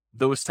find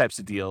those types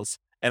of deals,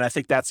 and I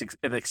think that's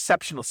an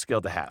exceptional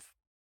skill to have.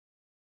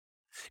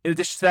 In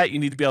addition to that, you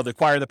need to be able to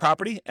acquire the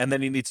property, and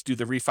then you need to do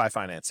the refi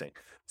financing.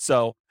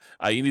 So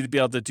you need to be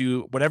able to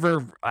do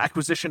whatever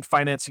acquisition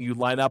financing you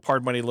line up,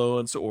 hard money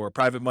loans or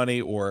private money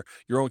or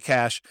your own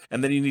cash,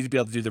 and then you need to be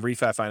able to do the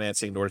refi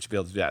financing in order to be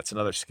able to do that. It's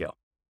another skill.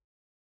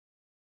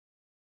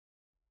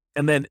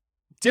 And then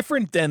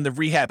different than the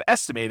rehab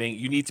estimating,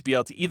 you need to be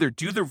able to either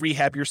do the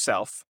rehab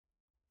yourself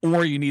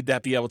or you need to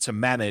be able to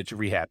manage a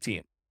rehab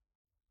team.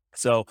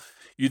 So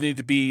you need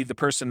to be the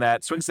person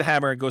that swings the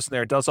hammer and goes in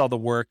there, does all the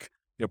work,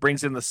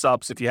 brings in the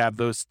subs if you have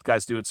those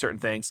guys doing certain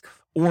things,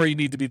 or you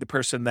need to be the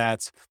person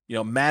that,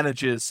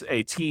 manages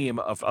a team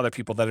of other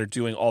people that are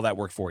doing all that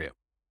work for you.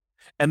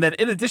 And then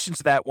in addition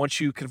to that,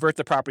 once you convert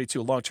the property to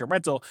a long-term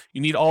rental,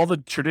 you need all the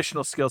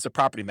traditional skills of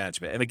property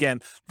management. And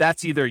again,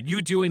 that's either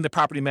you doing the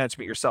property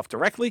management yourself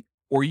directly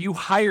or you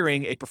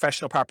hiring a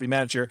professional property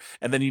manager,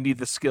 and then you need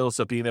the skills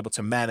of being able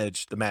to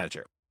manage the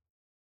manager.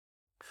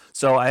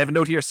 So I have a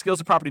note here, skills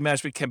of property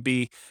management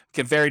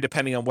can vary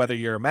depending on whether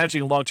you're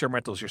managing long-term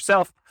rentals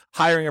yourself,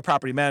 hiring a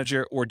property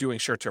manager, or doing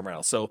short-term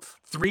rentals. So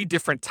 3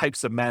 different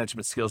types of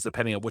management skills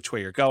depending on which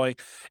way you're going.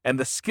 And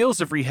the skills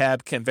of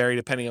rehab can vary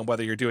depending on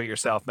whether you're doing it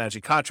yourself,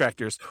 managing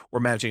contractors, or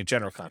managing a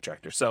general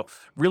contractor. So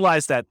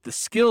realize that the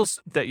skills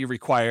that you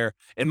require,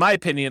 in my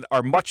opinion,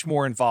 are much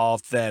more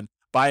involved than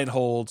buy and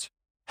hold,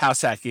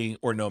 house hacking,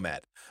 or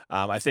nomad.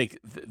 I think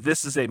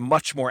this is a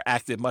much more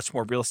active, much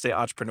more real estate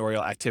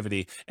entrepreneurial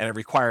activity, and it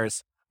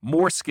requires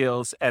more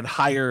skills and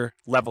higher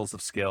levels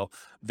of skill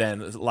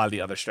than a lot of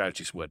the other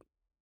strategies would.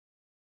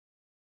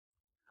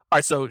 All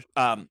right, so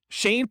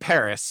Shane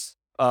Paris,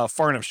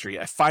 Farnham Street,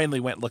 I finally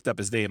went and looked up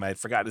his name. I had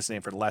forgotten his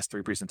name for the last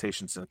 3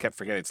 presentations and kept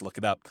forgetting to look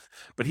it up.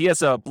 But he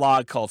has a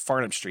blog called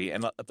Farnham Street,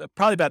 and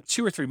probably about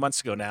 2 or 3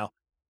 months ago now,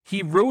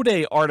 he wrote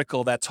an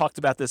article that talked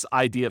about this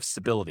idea of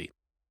stability.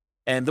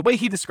 And the way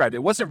he described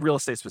it wasn't real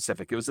estate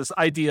specific. It was this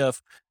idea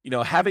of,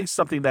 having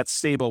something that's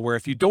stable where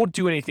if you don't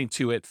do anything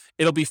to it,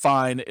 it'll be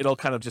fine. It'll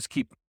kind of just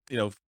keep,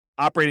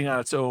 operating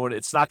on its own.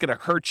 It's not going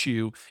to hurt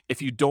you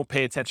if you don't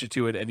pay attention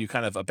to it and you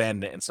kind of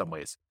abandon it in some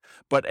ways.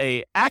 But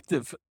a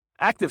active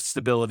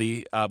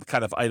stability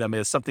kind of item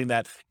is something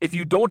that if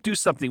you don't do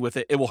something with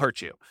it, it will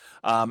hurt you.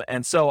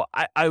 And so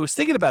I was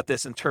thinking about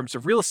this in terms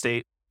of real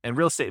estate and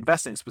real estate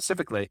investing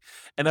specifically.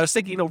 And I was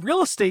thinking,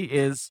 real estate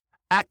is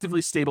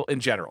actively stable in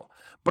general.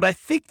 But I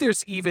think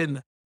there's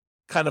even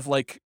kind of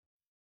like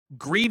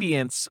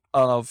gradients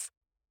of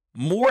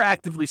more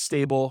actively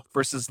stable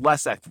versus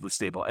less actively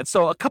stable. And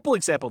so a couple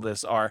examples of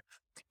this are,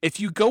 if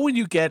you go and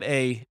you get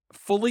a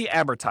fully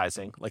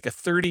amortizing, like a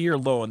 30-year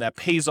loan that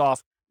pays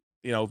off,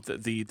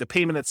 the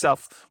payment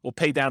itself will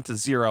pay down to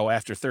 0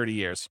 after 30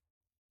 years.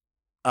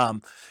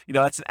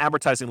 That's an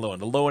amortizing loan.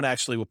 The loan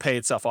actually will pay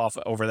itself off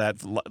over that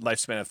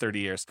lifespan of 30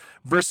 years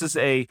versus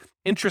a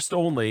interest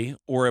only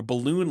or a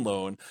balloon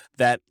loan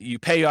that you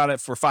pay on it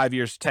for 5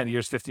 years, 10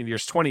 years, 15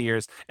 years, 20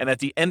 years. And at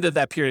the end of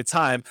that period of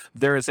time,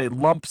 there is a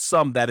lump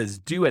sum that is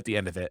due at the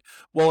end of it.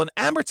 Well, an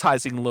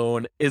amortizing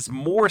loan is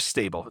more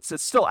stable.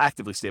 It's still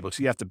actively stable,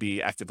 so you have to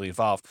be actively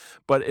involved,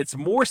 but it's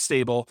more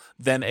stable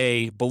than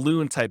a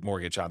balloon type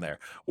mortgage on there.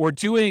 Or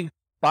doing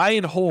buy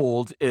and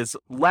hold is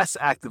less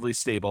actively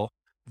stable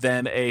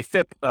than a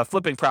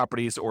flipping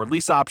properties or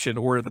lease option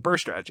or the BRRRR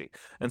strategy.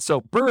 And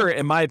so BRRRR,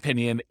 in my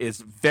opinion,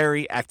 is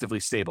very actively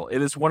stable.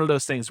 It is one of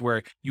those things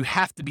where you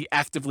have to be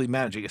actively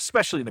managing,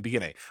 especially in the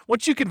beginning.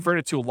 Once you convert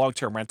it to a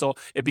long-term rental,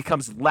 it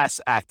becomes less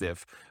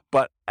active.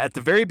 But at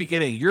the very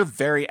beginning, you're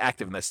very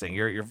active in this thing.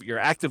 You're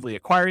actively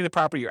acquiring the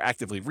property, you're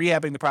actively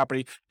rehabbing the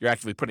property, you're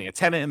actively putting a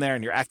tenant in there,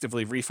 and you're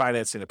actively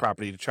refinancing the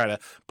property to try to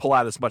pull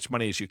out as much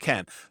money as you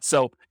can.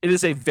 So it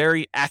is a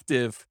very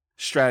active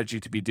strategy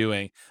to be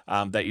doing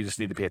that you just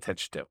need to pay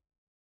attention to.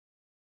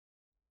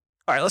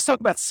 All right, let's talk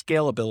about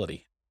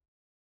scalability.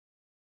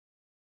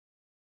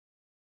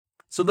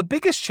 So the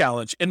biggest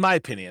challenge, in my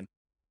opinion,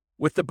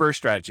 with the BRRRR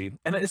strategy,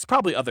 and it's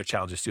probably other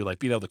challenges too, like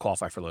being able to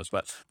qualify for loans,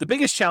 but the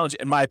biggest challenge,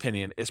 in my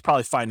opinion, is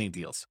probably finding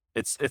deals.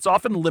 It's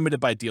often limited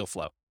by deal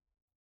flow.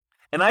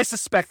 And I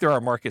suspect there are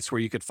markets where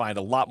you could find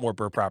a lot more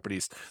BRRRR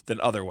properties than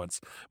other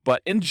ones.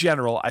 But in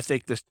general, I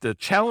think the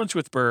challenge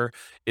with BRRRR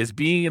is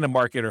being in a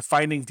market or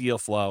finding deal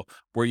flow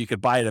where you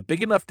could buy at a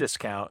big enough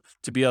discount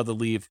to be able to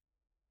leave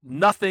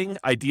nothing,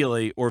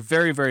 ideally, or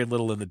very, very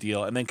little in the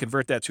deal, and then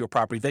convert that to a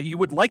property that you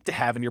would like to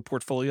have in your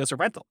portfolio as a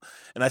rental.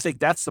 And I think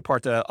that's the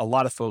part that a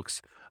lot of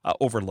folks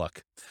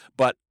overlook.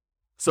 But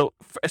So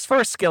as far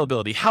as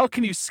scalability, how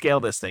can you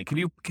scale this thing? Can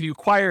you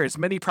acquire as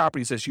many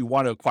properties as you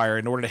want to acquire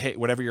in order to hit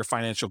whatever your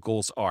financial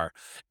goals are?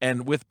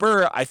 And with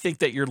BRRRR, I think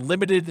that you're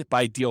limited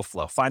by deal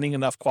flow, finding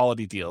enough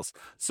quality deals.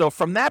 So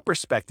from that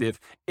perspective,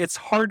 it's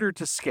harder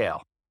to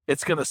scale.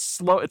 It's going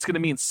to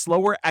mean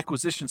slower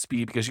acquisition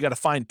speed because you got to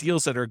find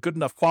deals that are good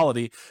enough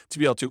quality to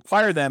be able to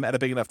acquire them at a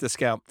big enough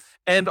discount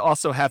and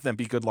also have them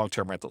be good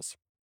long-term rentals.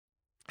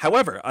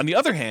 However, on the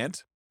other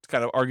hand, to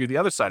kind of argue the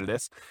other side of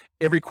this,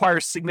 it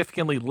requires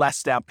significantly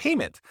less down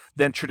payment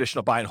than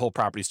traditional buy and hold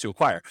properties to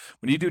acquire.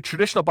 When you do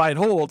traditional buy and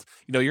hold,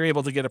 you're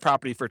able to get a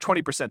property for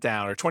 20%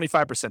 down or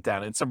 25%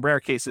 down. In some rare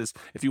cases,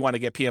 if you want to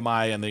get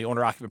PMI and the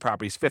owner occupant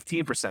properties,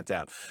 15%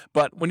 down.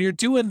 But when you're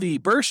doing the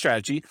BRRRR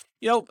strategy,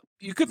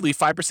 you could leave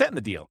 5% in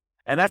the deal.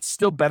 And that's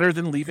still better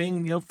than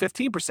leaving,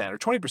 15% or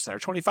 20% or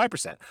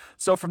 25%.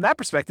 So from that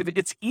perspective,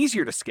 it's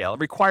easier to scale. It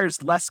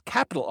requires less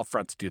capital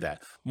upfront to do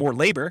that. More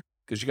labor,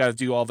 because you got to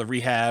do all the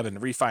rehab and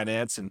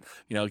refinance and,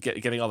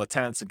 getting all the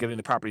tenants and getting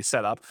the property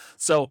set up.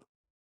 So,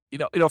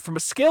 from a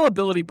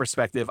scalability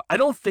perspective, I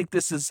don't think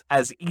this is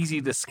as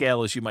easy to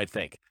scale as you might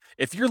think.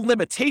 If your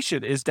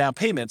limitation is down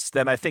payments,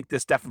 then I think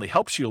this definitely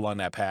helps you along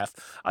that path.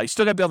 You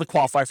still got to be able to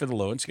qualify for the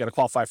loans. You got to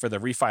qualify for the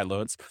refi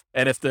loans.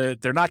 And if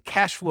they're not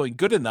cash flowing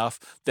good enough,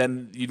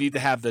 then you need to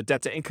have the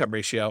debt to income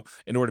ratio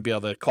in order to be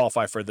able to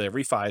qualify for the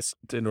refis,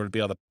 in order to be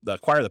able to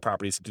acquire the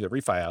properties and do the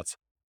refi outs.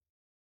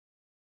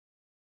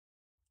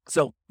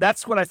 So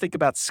that's what I think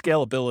about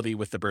scalability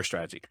with the BRRRR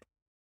strategy.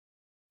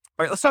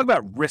 All right, let's talk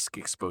about risk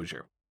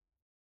exposure.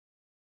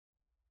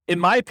 In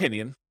my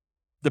opinion,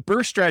 the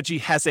BRRRR strategy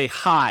has a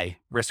high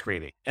risk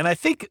rating. And I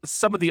think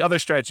some of the other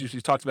strategies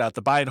we talked about,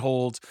 the buy and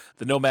hold,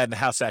 the nomad and the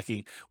house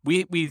hacking,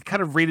 we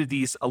kind of rated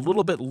these a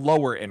little bit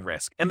lower in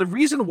risk. And the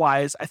reason why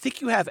is I think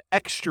you have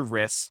extra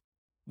risks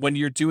when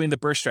you're doing the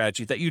BRRRR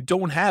strategy that you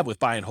don't have with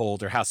buy and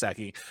hold or house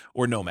hacking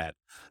or nomad.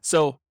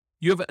 So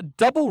you have a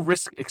double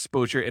risk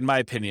exposure, in my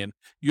opinion.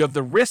 You have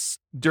the risks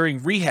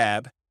during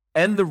rehab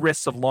and the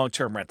risks of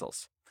long-term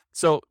rentals.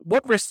 So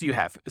what risks do you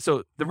have?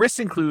 So the risks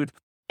include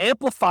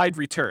amplified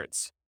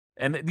returns,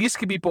 and these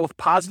can be both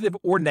positive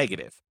or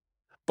negative.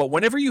 But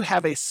whenever you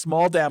have a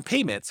small down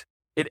payment,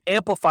 it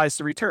amplifies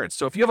the returns.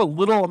 So if you have a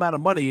little amount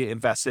of money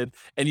invested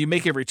and you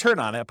make a return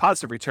on it, a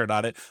positive return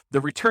on it,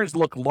 the returns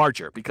look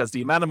larger because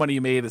the amount of money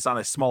you made is on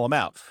a small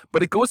amount.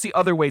 But it goes the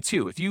other way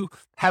too. If you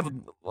have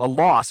a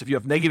loss, if you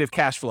have negative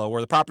cash flow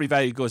or the property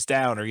value goes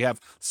down or you have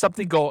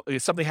something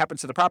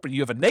happens to the property,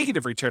 you have a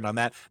negative return on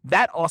that,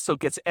 that also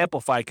gets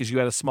amplified because you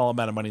had a small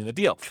amount of money in the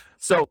deal.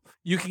 So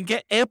you can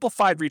get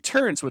amplified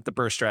returns with the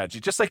BRRRR strategy,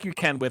 just like you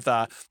can with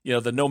the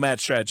nomad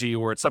strategy,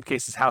 or in some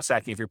cases house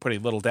hacking if you're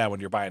putting little down when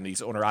you're buying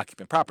these owner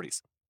occupant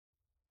properties.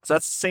 So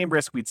that's the same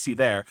risk we'd see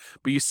there,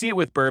 but you see it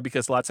with BRRRR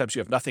because a lot of times you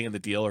have nothing in the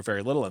deal or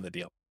very little in the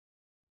deal.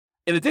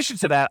 In addition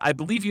to that, I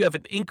believe you have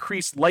an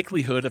increased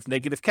likelihood of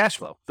negative cash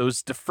flow,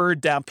 those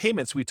deferred down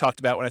payments we talked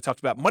about when I talked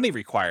about money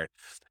required.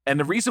 And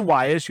the reason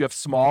why is you have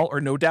small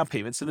or no down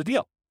payments in the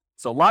deal.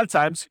 So a lot of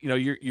times,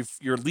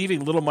 you're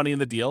leaving little money in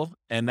the deal,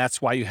 and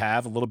that's why you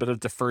have a little bit of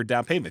deferred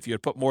down payment. If you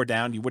had put more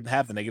down, you wouldn't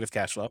have the negative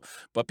cash flow.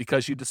 But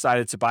because you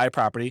decided to buy a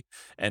property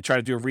and try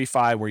to do a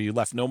refi where you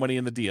left no money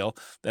in the deal,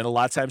 then a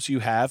lot of times you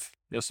have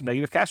some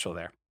negative cash flow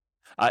there.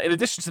 In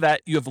addition to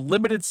that, you have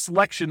limited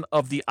selection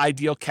of the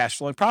ideal cash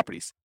flowing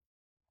properties.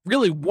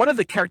 Really, one of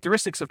the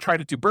characteristics of trying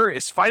to do BRRRR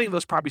is finding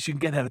those properties you can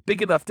get at a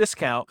big enough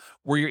discount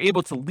where you're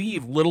able to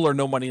leave little or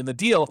no money in the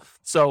deal.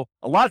 So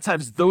a lot of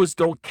times those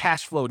don't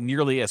cash flow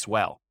nearly as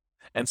well.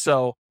 And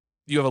so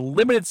you have a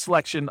limited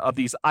selection of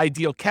these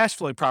ideal cash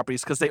flowing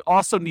properties because they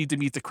also need to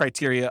meet the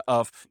criteria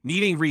of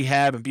needing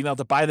rehab and being able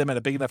to buy them at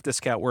a big enough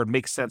discount where it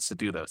makes sense to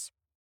do those.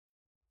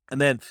 And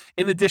then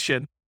in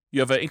addition, you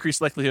have an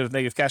increased likelihood of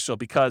negative cash flow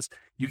because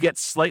you get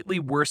slightly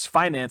worse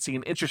financing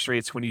and interest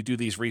rates when you do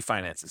these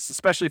refinances,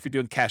 especially if you're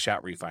doing cash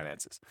out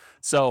refinances.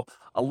 So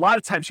a lot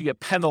of times you get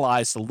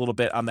penalized a little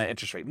bit on that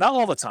interest rate. Not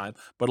all the time,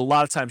 but a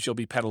lot of times you'll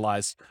be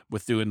penalized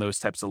with doing those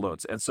types of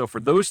loans. And so for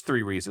those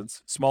three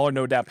reasons, smaller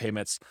no down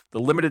payments, the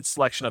limited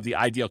selection of the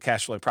ideal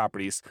cash flowing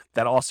properties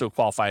that also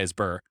qualify as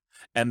BRRRR,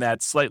 and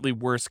that slightly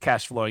worse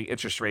cash flowing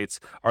interest rates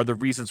are the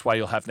reasons why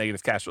you'll have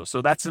negative cash flow.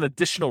 So that's an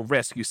additional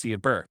risk you see in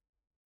BRRRR.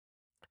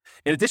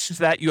 In addition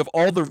to that, you have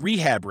all the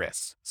rehab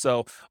risks.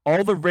 So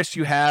all the risks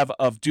you have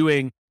of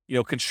doing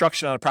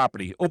construction on a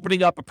property,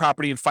 opening up a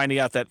property and finding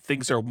out that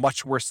things are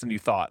much worse than you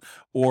thought,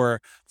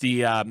 or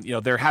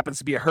there happens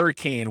to be a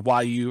hurricane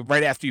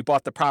right after you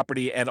bought the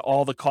property and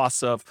all the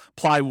costs of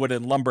plywood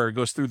and lumber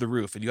goes through the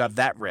roof and you have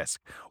that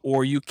risk,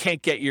 or you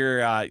can't get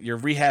your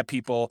rehab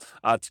people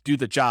to do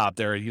the job.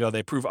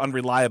 They prove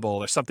unreliable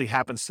or something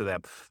happens to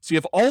them. So you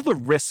have all the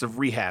risks of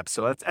rehab.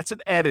 So that's an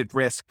added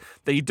risk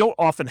that you don't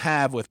often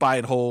have with buy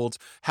and hold,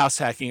 house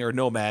hacking, or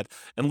nomad,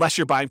 unless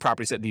you're buying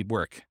properties that need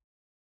work.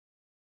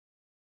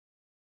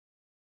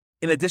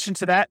 In addition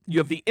to that, you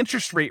have the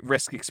interest rate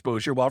risk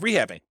exposure while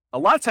rehabbing. a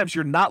lot of times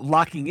you're not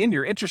locking in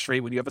your interest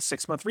rate when you have a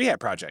 6-month rehab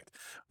project.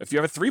 If you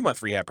have a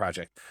 3-month rehab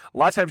project, a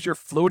lot of times you're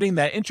floating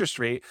that interest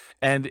rate.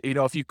 And,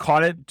 if you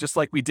caught it, just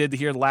like we did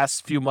here the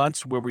last few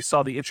months where we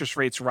saw the interest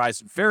rates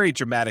rise very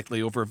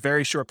dramatically over a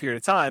very short period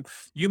of time,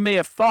 you may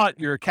have thought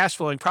your cash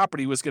flowing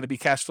property was going to be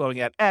cash flowing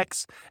at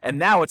X. And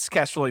now it's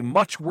cash flowing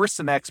much worse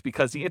than X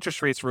because the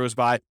interest rates rose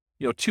by,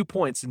 2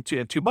 points in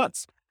 2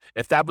 months.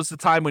 If that was the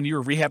time when you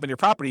were rehabbing your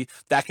property,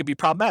 that could be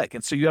problematic.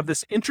 And so you have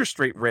this interest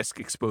rate risk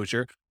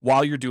exposure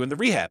while you're doing the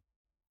rehab.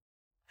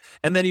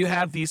 And then you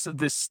have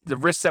the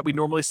risks that we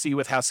normally see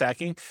with house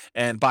hacking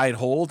and buy and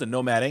hold and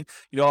nomading,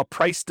 a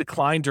price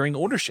decline during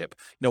ownership.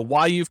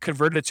 While you've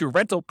converted it to a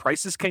rental,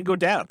 prices can go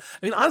down.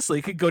 I mean, honestly,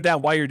 it could go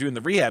down while you're doing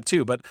the rehab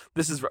too, but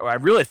I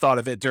really thought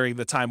of it during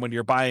the time when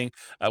you're buying,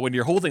 when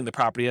you're holding the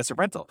property as a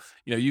rental.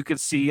 You could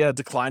see a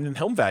decline in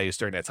home values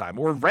during that time,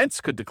 or rents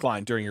could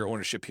decline during your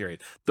ownership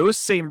period. Those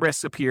same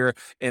risks appear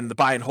in the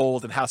buy and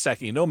hold and house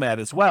hacking and nomad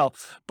as well,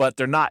 but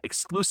they're not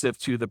exclusive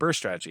to the BRRRR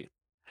strategy.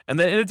 And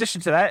then in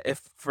addition to that,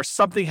 if for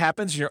something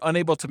happens and you're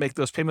unable to make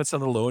those payments on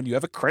the loan, you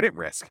have a credit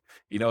risk.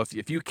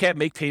 If you can't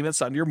make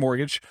payments on your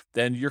mortgage,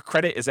 then your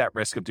credit is at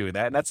risk of doing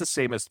that. And that's the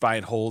same as buy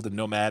and hold and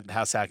nomad and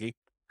house hacking.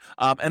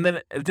 And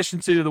then in addition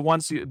to the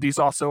ones, these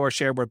also are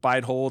shared with buy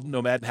and hold,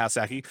 nomad, and house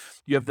hacking.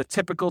 You have the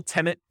typical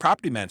tenant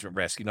property management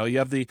risk. You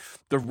have the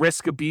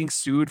risk of being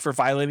sued for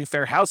violating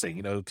fair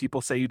housing.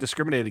 People say you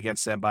discriminate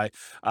against them by,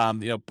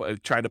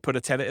 trying to put a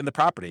tenant in the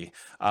property,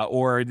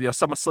 or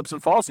someone slips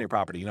and falls in your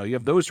property. You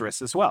have those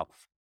risks as well.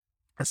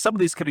 And some of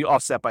these can be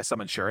offset by some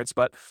insurance,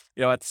 but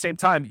at the same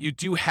time, you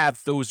do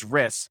have those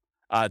risks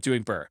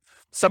doing BRRRR.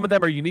 Some of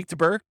them are unique to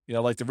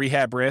BRRRR, like the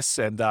rehab risks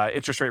and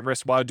interest rate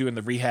risks while doing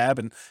the rehab,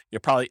 and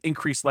probably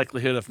increased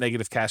likelihood of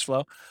negative cash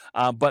flow.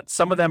 But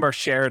some of them are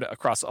shared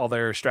across all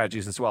their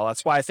strategies as well.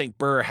 That's why I think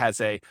BRRRR has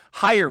a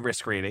higher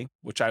risk rating,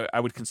 which I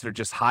would consider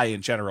just high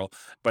in general,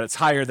 but it's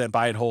higher than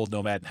buy and hold,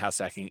 nomad, and house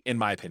hacking, in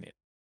my opinion.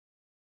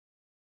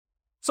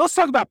 So let's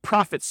talk about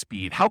profit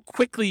speed, how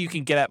quickly you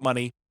can get at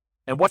money,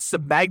 and what's the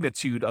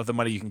magnitude of the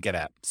money you can get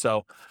at.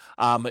 So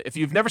if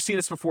you've never seen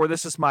this before,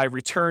 this is my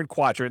return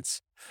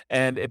quadrants.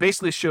 And it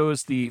basically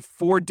shows the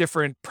 4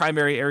 different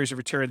primary areas of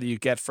return that you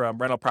get from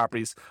rental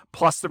properties,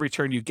 plus the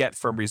return you get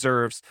from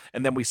reserves,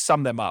 and then we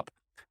sum them up.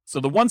 So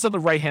the ones on the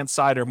right-hand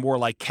side are more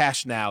like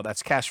cash now.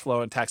 That's cash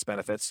flow and tax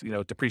benefits,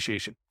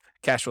 depreciation,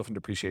 cash flow from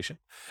depreciation.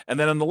 And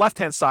then on the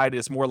left-hand side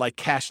is more like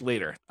cash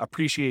later,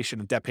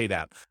 appreciation and debt pay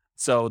down.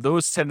 So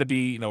those tend to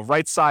be,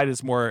 right side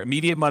is more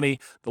immediate money.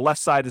 The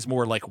left side is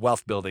more like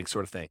wealth building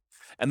sort of thing.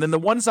 And then the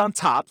ones on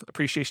top,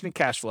 appreciation and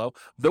cash flow,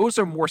 those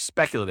are more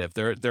speculative.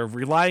 They're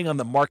relying on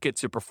the market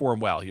to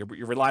perform well. You're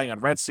relying on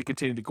rents to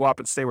continue to go up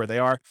and stay where they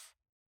are,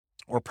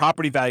 or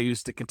property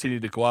values to continue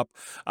to go up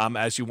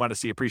as you want to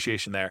see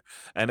appreciation there.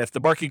 And if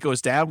the market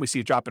goes down, we see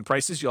a drop in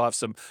prices, you'll have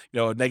some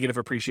negative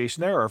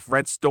appreciation there. Or if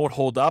rents don't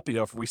hold up,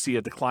 if we see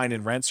a decline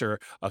in rents or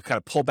a kind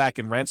of pullback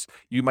in rents,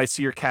 you might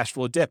see your cash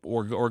flow dip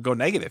or go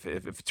negative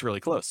if it's really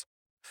close.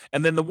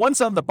 And then the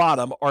ones on the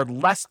bottom are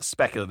less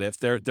speculative.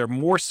 They're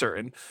more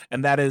certain,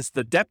 and that is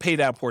the debt pay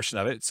down portion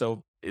of it.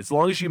 So as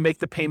long as you make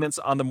the payments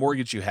on the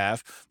mortgage you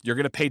have, you're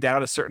going to pay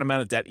down a certain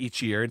amount of debt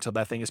each year until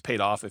that thing is paid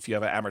off if you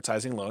have an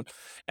amortizing loan.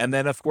 And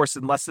then, of course,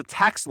 unless the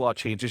tax law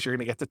changes, you're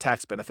going to get the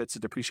tax benefits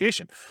of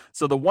depreciation.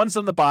 So the ones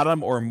on the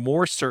bottom are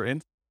more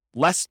certain,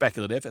 less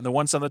speculative, and the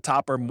ones on the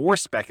top are more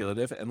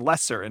speculative and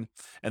less certain.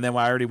 And then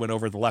I already went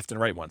over the left and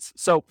right ones.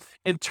 So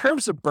in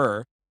terms of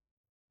BRRRR,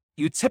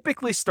 you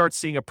typically start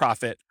seeing a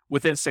profit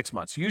within 6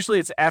 months. Usually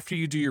it's after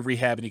you do your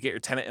rehab and you get your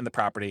tenant in the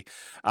property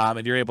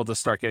and you're able to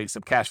start getting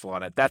some cash flow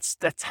on it. That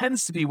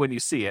tends to be when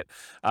you see it,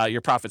 your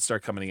profits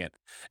start coming in.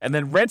 And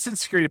then rents and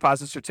security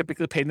deposits are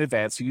typically paid in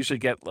advance. You usually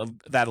get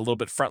that a little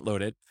bit front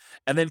loaded.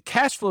 And then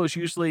cash flow is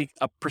usually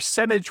a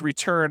percentage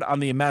return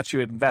on the amount you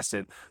had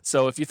invested.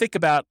 So if you think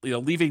about,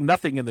 leaving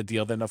nothing in the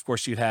deal, then of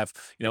course you'd have,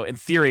 in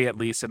theory at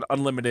least, an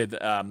unlimited,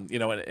 an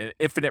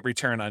infinite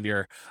return on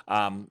your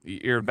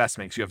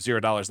investments. You have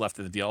 $0 left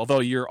in the deal,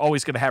 although you're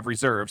always going to have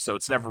reserves. So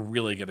it's never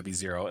really going to be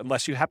zero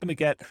unless you happen to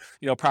get,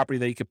 property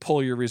that you could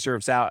pull your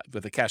reserves out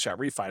with a cash out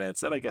refinance.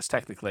 Then I guess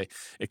technically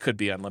it could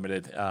be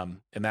unlimited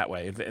in that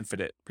way,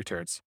 infinite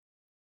returns.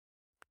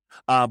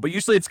 But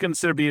usually it's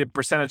considered to be a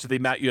percentage of the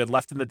amount you had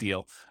left in the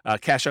deal,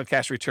 cash on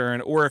cash return,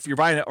 or if you're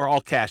buying it or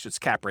all cash, it's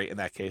cap rate in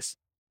that case.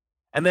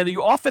 And then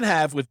you often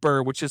have with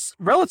BRRRR, which is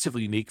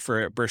relatively unique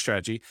for a BRRRR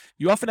strategy,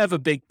 you often have a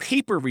big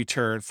paper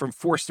return from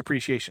forced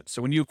appreciation.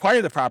 So when you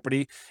acquire the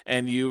property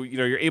and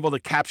you're able to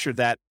capture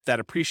that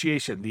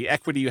appreciation, the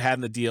equity you had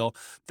in the deal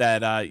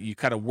that you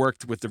kind of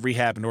worked with the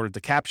rehab in order to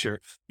capture,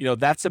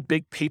 that's a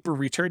big paper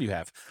return you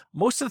have.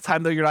 Most of the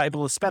time, though, you're not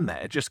able to spend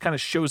that. It just kind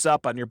of shows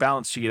up on your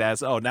balance sheet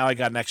as, oh, now I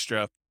got an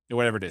extra,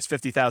 whatever it is,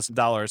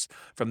 $50,000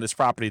 from this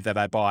property that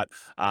I bought,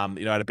 at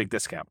a big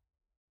discount.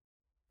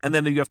 And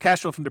then you have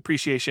cash flow from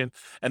depreciation,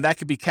 and that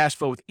could be cash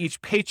flow with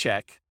each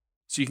paycheck.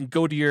 So you can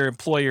go to your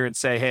employer and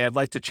say, hey, I'd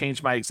like to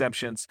change my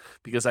exemptions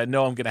because I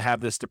know I'm going to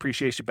have this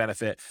depreciation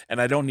benefit and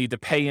I don't need to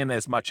pay in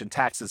as much in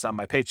taxes on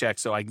my paycheck.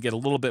 So I can get a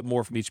little bit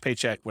more from each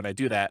paycheck when I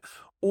do that.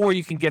 or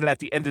you can get it at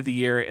the end of the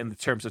year in the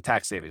terms of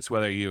tax savings,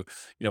 whether you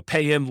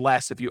pay him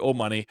less if you owe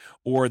money,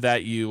 or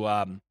that you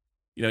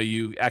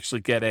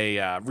actually get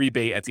a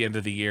rebate at the end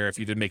of the year if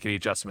you didn't make any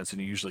adjustments,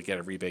 and you usually get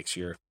a rebate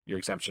because your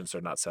exemptions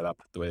are not set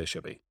up the way they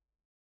should be.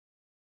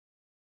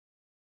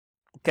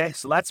 Okay,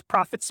 so that's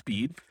profit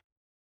speed.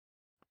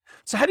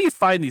 So how do you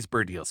find these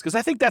BRRRR deals? Because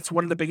I think that's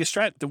one of the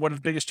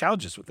biggest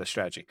challenges with this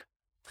strategy.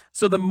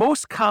 So the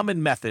most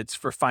common methods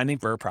for finding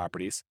BRRRR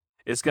properties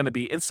is going to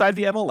be inside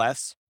the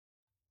MLS,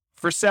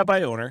 for sale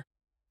by owner,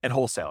 and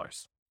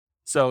wholesalers.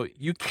 So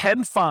you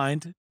can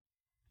find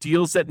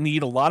deals that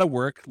need a lot of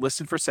work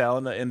listed for sale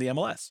in the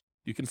MLS.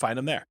 You can find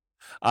them there.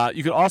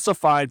 You can also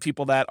find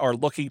people that are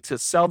looking to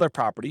sell their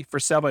property for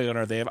sale by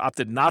owner. They have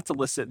opted not to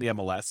list it in the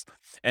MLS.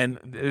 And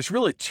there's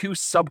really two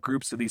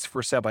subgroups of these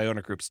for sale by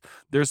owner groups.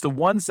 There's the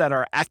ones that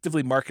are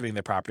actively marketing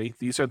their property.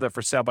 These are the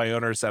for sale by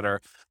owners that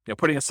are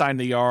putting a sign in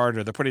the yard,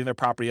 or they're putting their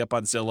property up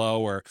on Zillow,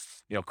 or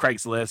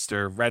Craigslist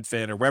or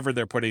Redfin, or wherever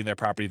they're putting their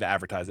property to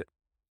advertise it.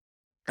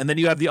 And then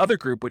you have the other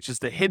group, which is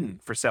the hidden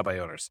for sale by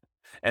owners.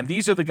 And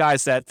these are the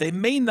guys that they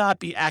may not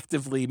be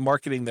actively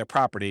marketing their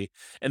property,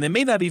 and they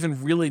may not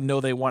even really know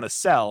they want to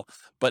sell,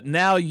 but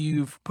now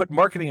you've put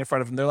marketing in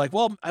front of them. They're like,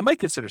 well, I might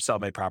consider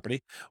selling my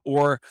property.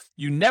 Or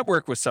you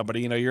network with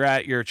somebody, you're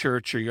at your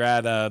church, or you're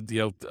at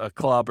a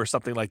club or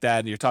something like that,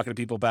 and you're talking to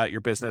people about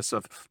your business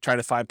of trying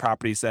to find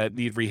properties that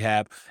need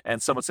rehab.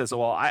 And someone says,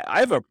 well, I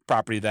have a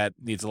property that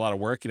needs a lot of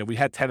work. We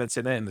had tenants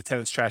in it, and the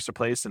tenants trashed the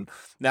place, and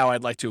now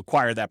I'd like to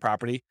acquire that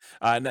property.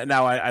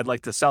 Now I'd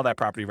like to sell that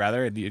property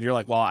rather. And you're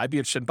like, well, I'd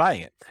be interested in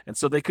buying it. And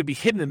so they could be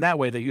hidden in that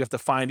way, that you have to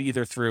find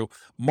either through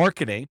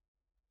marketing,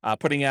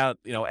 putting out,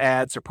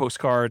 ads or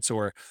postcards,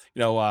 or,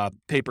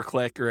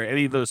 pay-per-click, or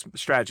any of those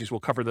strategies. We'll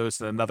cover those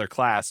in another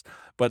class,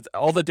 but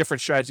all the different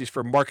strategies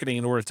for marketing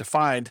in order to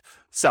find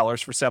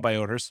sellers for sale by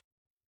owners,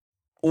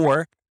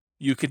 or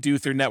you could do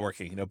through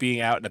networking,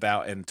 being out and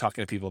about and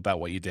talking to people about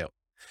what you do.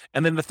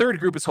 And then the third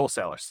group is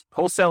wholesalers.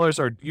 Wholesalers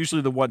are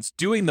usually the ones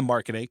doing the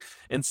marketing.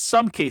 In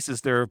some cases,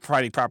 they're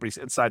providing properties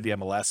inside the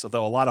MLS,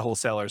 although a lot of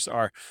wholesalers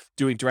are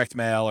doing direct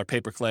mail or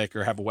pay-per-click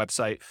or have a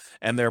website,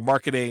 and they're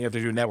marketing, or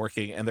they're doing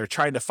networking, and they're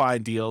trying to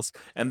find deals,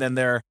 and then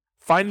they're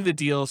finding the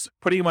deals,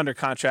 putting them under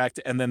contract,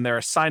 and then they're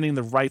assigning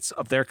the rights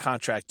of their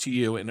contract to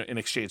you in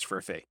exchange for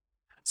a fee.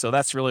 So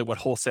that's really what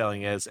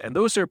wholesaling is. And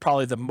those are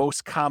probably the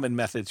most common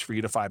methods for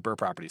you to find BRRRR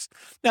properties.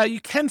 Now, you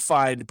can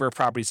find BRRRR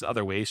properties in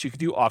other ways. You could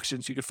do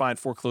auctions. You could find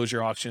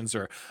foreclosure auctions,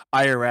 or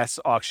IRS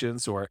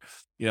auctions, or,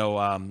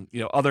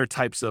 other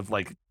types of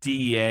like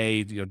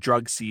DEA,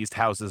 drug seized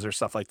houses or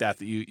stuff like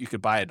that you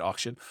could buy at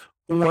auction.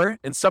 Or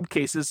in some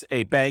cases,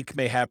 a bank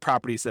may have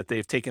properties that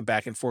they've taken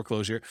back in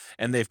foreclosure,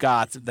 and they've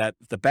got that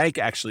the bank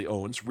actually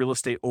owns, real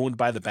estate owned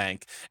by the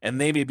bank,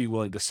 and they may be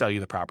willing to sell you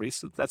the property.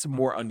 So that's a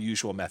more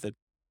unusual method.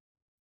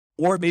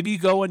 Or maybe you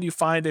go and you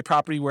find a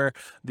property where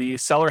the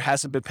seller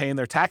hasn't been paying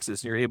their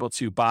taxes, and you're able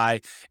to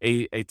buy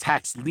a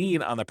tax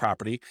lien on the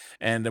property.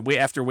 And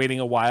after waiting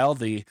a while,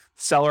 the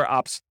seller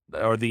opts,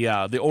 or the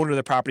owner of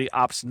the property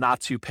opts not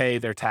to pay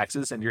their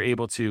taxes, and you're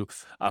able to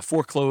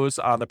foreclose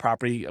on the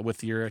property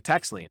with your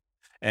tax lien,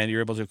 and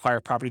you're able to acquire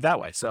property that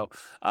way. So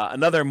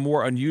another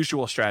more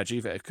unusual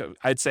strategy,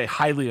 I'd say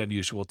highly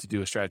unusual to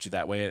do a strategy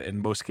that way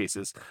in most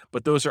cases,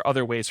 but those are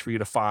other ways for you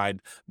to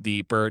find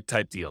the BRRRR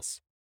type deals.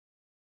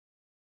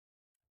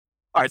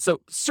 All right,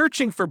 so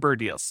searching for BRRRR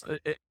deals,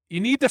 you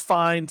need to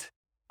find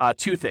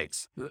two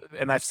things.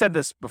 And I've said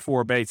this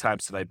before many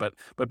times today, but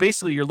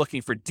basically you're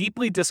looking for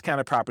deeply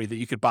discounted property that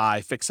you could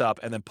buy, fix up,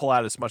 and then pull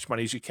out as much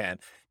money as you can,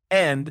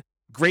 and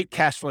great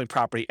cash flowing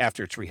property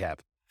after it's rehab.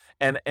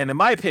 And in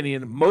my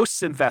opinion,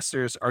 most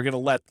investors are going to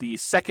let the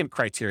second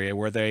criteria,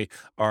 where they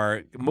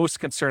are most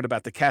concerned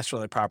about the cash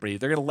flowing property,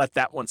 they're going to let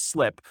that one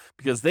slip,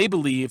 because they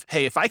believe,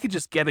 hey, if I could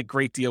just get a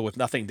great deal with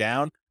nothing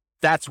down,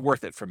 that's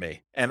worth it for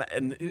me. And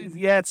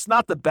yeah, it's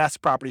not the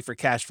best property for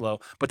cash flow,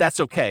 but that's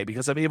okay,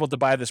 because I'm able to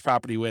buy this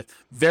property with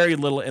very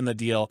little in the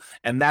deal,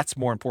 and that's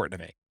more important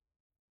to me.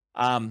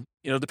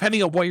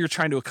 Depending on what you're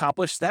trying to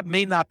accomplish, that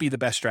may not be the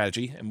best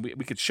strategy, and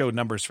we could show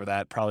numbers for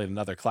that probably in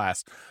another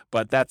class,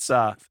 but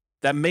that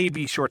may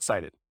be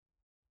short-sighted.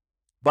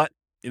 But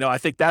I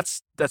think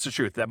that's the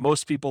truth, that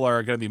most people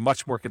are going to be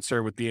much more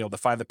concerned with being able to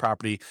find the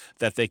property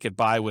that they could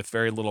buy with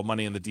very little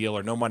money in the deal,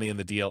 or no money in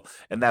the deal,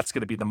 and that's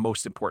going to be the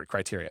most important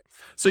criteria.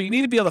 So you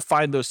need to be able to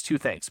find those two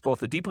things,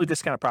 both a deeply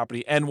discounted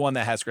property and one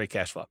that has great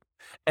cash flow.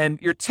 And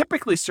you're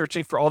typically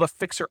searching for all the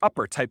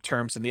fixer-upper type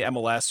terms in the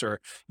MLS,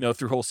 or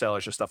through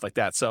wholesalers or stuff like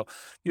that. So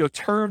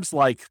terms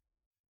like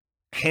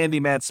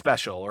handyman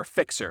special, or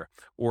fixer,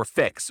 or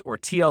fix, or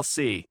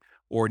TLC,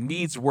 or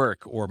needs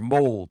work, or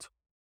mold,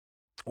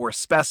 or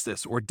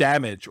asbestos, or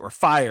damage, or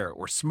fire,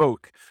 or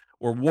smoke,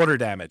 or water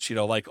damage,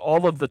 like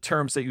all of the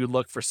terms that you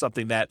look for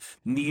something that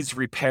needs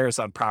repairs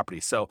on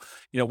property. So,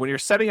 when you're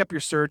setting up your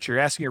search, you're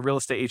asking your real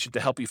estate agent to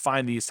help you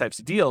find these types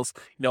of deals,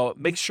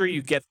 make sure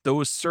you get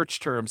those search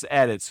terms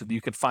added so that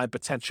you can find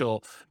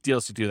potential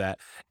deals to do that.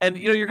 And,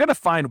 you're going to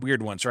find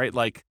weird ones, right?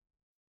 Like,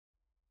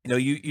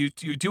 you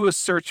do a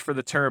search for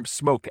the term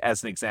smoke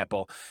as an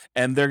example,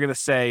 and they're going to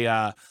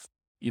say,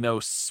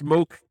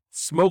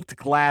 smoked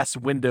glass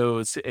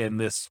windows in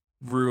this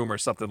room or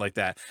something like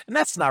that. And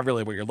that's not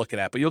really what you're looking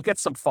at, but you'll get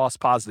some false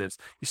positives.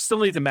 You still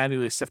need to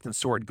manually sift and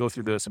sort and go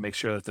through those and make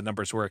sure that the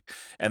numbers work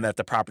and that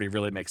the property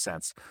really makes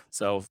sense.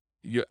 So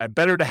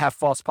better to have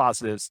false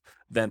positives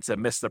than to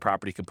miss the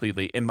property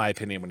completely, in my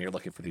opinion, when you're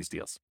looking for these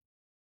deals.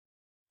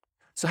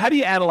 So how do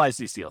you analyze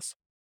these deals?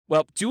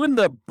 Well, doing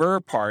the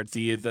BRRRR part,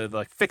 the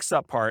like fix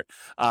up part,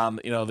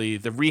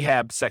 the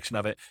rehab section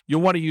of it,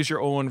 you'll want to use your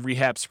own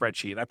rehab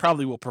spreadsheet. I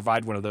probably will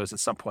provide one of those at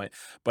some point,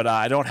 but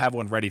I don't have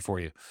one ready for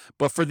you.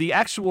 But for the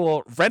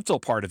actual rental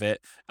part of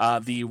it,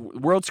 the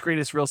world's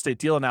greatest real estate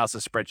deal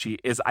analysis spreadsheet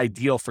is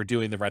ideal for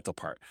doing the rental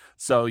part.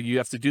 So you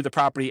have to do the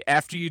property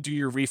after you do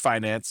your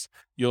refinance.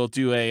 You'll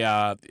do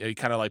a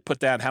kind of like put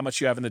down how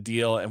much you have in the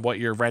deal and what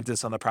your rent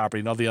is on the property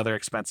and all the other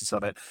expenses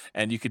of it,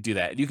 and you could do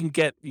that. You can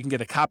get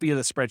a copy of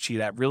the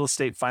spreadsheet at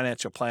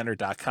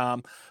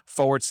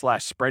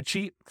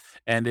realestatefinancialplanner.com/spreadsheet,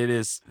 and it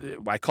is,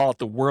 I call it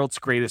the world's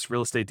greatest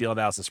real estate deal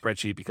analysis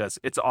spreadsheet because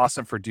it's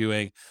awesome for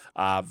doing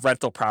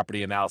rental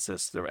property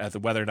analysis as to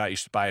whether or not you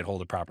should buy and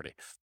hold a property.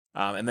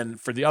 And then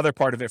for the other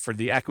part of it, for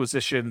the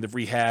acquisition, the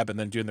rehab, and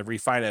then doing the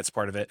refinance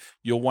part of it,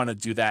 you'll want to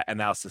do that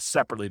analysis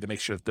separately to make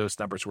sure that those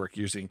numbers work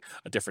using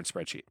a different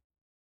spreadsheet.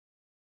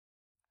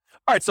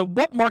 All right, so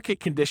what market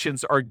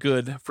conditions are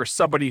good for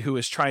somebody who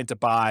is trying to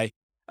buy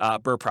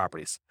BRRRR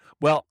properties?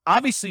 Well,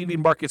 obviously you need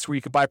markets where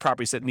you can buy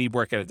properties that need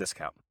work at a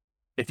discount.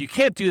 If you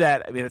can't do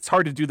that, I mean, it's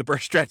hard to do the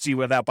BRRRR strategy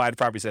without buying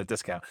properties at a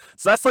discount.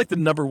 So that's like the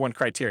number one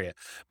criteria.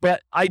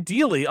 But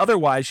ideally,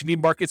 otherwise, you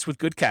need markets with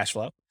good cash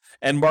flow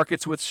and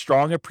markets with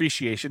strong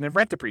appreciation and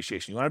rent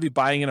appreciation. You want to be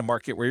buying in a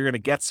market where you're going to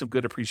get some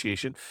good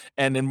appreciation,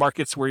 and in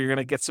markets where you're going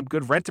to get some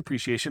good rent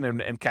appreciation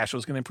and cash flow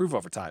is going to improve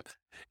over time.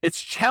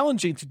 It's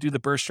challenging to do the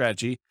BRRRR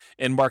strategy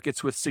in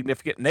markets with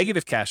significant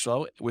negative cash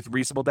flow with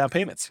reasonable down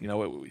payments.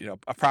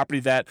 A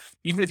property that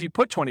even if you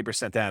put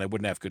 20% down, it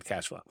wouldn't have good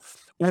cash flow.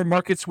 Or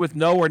markets with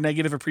no or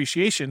negative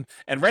appreciation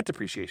and rent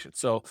appreciation.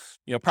 So,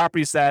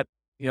 properties that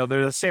they're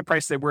the same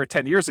price they were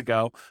 10 years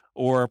ago,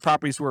 or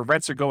properties where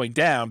rents are going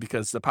down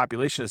because the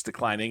population is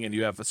declining and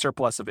you have a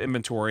surplus of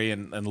inventory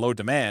and low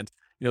demand.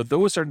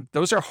 Those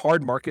are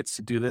hard markets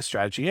to do this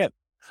strategy in.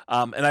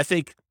 And I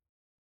think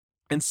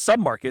in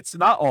some markets,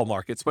 not all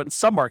markets, but in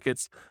some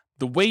markets,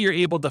 the way you're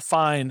able to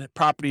find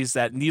properties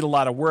that need a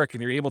lot of work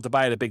and you're able to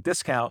buy at a big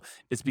discount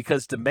is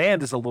because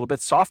demand is a little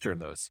bit softer in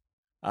those.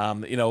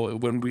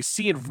 When we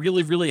see in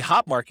really, really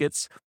hot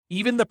markets,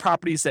 even the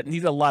properties that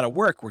need a lot of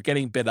work were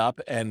getting bid up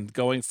and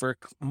going for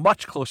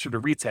much closer to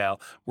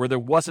retail, where there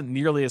wasn't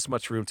nearly as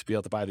much room to be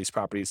able to buy these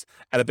properties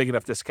at a big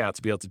enough discount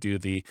to be able to do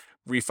the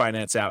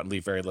refinance out and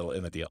leave very little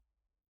in the deal.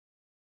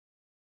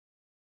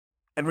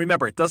 And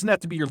remember, it doesn't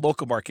have to be your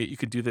local market. You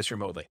can do this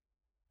remotely,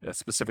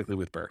 specifically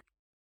with BRRRR.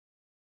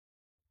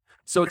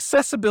 So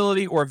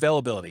accessibility or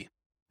availability.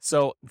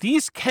 So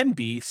these can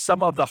be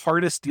some of the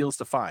hardest deals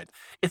to find.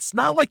 It's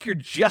not like you're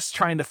just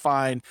trying to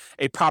find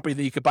a property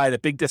that you could buy at a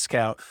big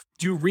discount,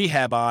 do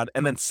rehab on,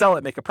 and then sell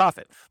it, make a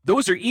profit.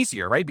 Those are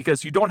easier, right?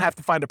 Because you don't have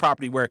to find a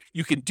property where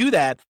you can do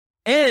that.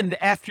 And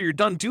after you're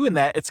done doing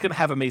that, it's going to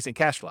have amazing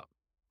cash flow.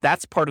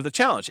 That's part of the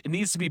challenge. It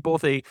needs to be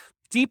both a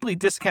deeply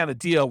discounted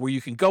deal where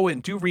you can go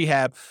in, do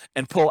rehab,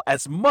 and pull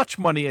as much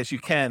money as you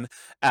can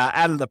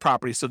out of the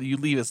property so that you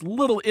leave as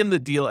little in the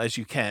deal as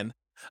you can.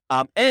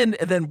 And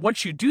then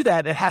once you do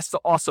that, it has to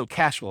also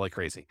cash flow like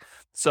crazy.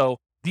 So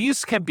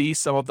these can be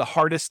some of the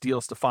hardest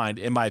deals to find,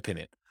 in my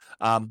opinion.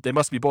 They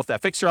must be both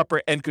that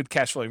fixer-upper and good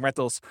cash flowing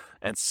rentals.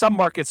 And some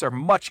markets are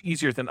much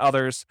easier than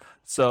others.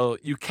 So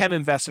you can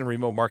invest in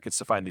remote markets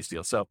to find these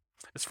deals. So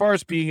as far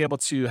as being able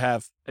to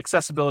have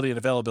accessibility and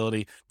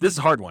availability, this is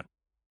a hard one.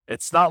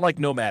 It's not like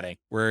nomading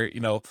where,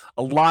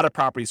 a lot of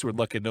properties would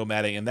look at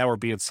nomading and now we're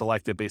being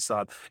selected based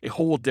on a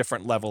whole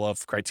different level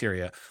of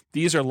criteria.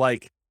 These are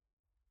like,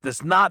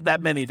 there's not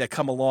that many that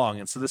come along,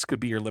 and so this could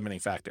be your limiting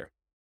factor.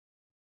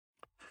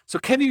 So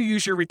can you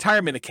use your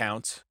retirement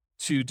account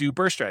to do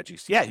BRRRR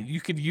strategies? Yeah, you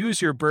could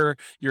use your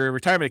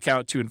retirement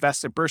account to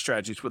invest in BRRRR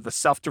strategies with a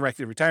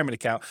self-directed retirement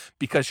account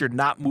because you're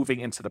not moving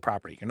into the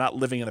property. You're not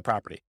living in the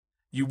property.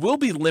 You will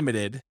be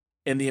limited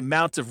in the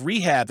amount of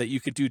rehab that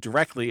you could do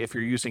directly if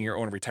you're using your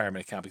own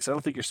retirement account, because I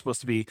don't think you're supposed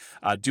to be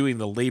doing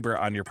the labor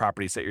on your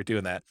properties that you're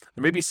doing that.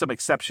 There may be some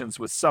exceptions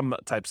with some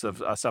types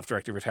of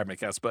self-directed retirement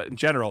accounts, but in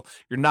general,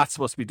 you're not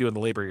supposed to be doing the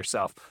labor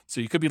yourself.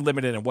 So you could be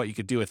limited in what you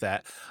could do with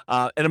that.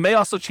 And it may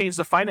also change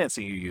the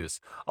financing you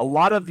use. A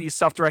lot of these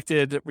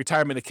self-directed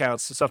retirement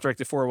accounts,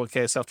 self-directed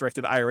 401k,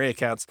 self-directed IRA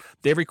accounts,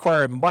 they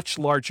require a much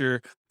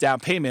larger down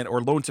payment or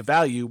loan to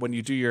value when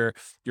you do your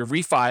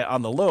refi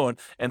on the loan.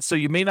 And so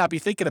you may not be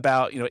thinking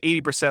about,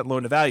 80%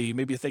 loan to value. You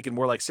may be thinking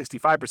more like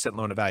 65%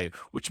 loan to value,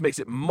 which makes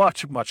it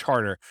much, much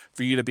harder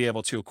for you to be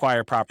able to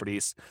acquire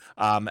properties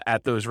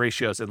at those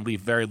ratios and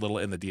leave very little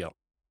in the deal.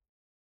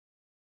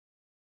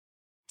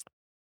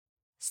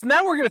 So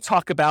now we're going to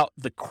talk about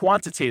the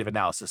quantitative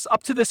analysis.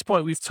 Up to this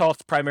point, we've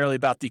talked primarily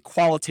about the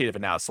qualitative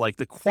analysis, like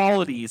the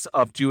qualities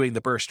of doing the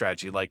BRRRR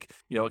strategy, like,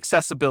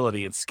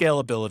 accessibility and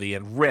scalability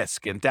and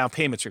risk and down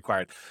payments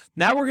required.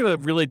 Now we're going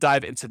to really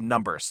dive into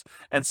numbers.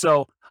 And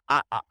so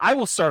I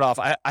will start off.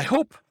 I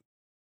hope,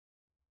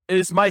 it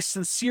is my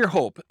sincere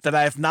hope that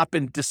I have not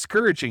been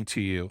discouraging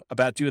to you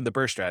about doing the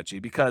BRRRR strategy,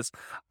 because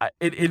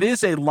it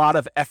is a lot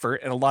of effort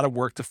and a lot of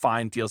work to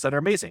find deals that are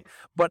amazing.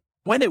 But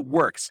when it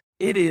works,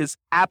 it is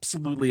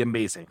absolutely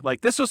amazing.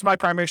 Like, this was my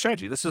primary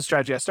strategy. This is the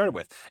strategy I started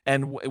with.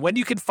 And when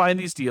you can find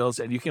these deals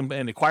and you can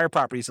acquire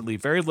properties and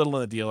leave very little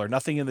in the deal or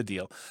nothing in the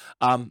deal,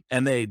 and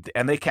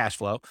they cash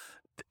flow,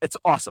 it's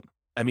awesome.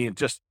 I mean,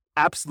 just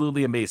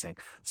absolutely amazing.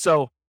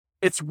 So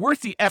it's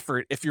worth the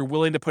effort if you're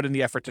willing to put in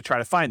the effort to try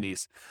to find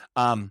these.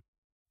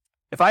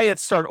 If I had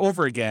to start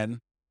over again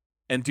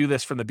and do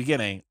this from the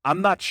beginning,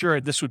 I'm not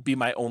sure this would be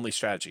my only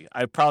strategy.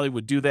 I probably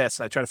would do this,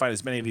 and I try to find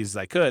as many of these as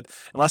I could,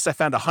 unless I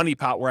found a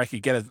honeypot where I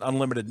could get an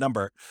unlimited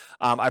number.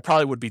 I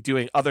probably would be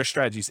doing other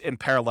strategies in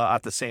parallel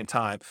at the same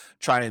time,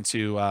 trying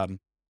to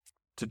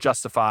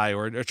justify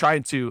or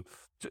trying to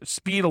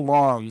speed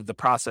along the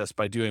process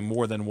by doing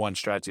more than one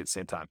strategy at the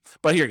same time.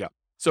 But here you go.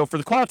 So for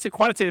the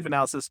quantitative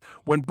analysis,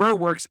 when BRRRR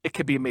works, it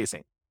can be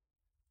amazing.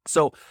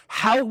 So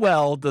how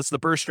well does the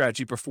BRRRR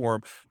strategy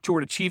perform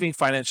toward achieving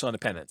financial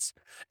independence?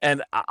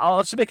 And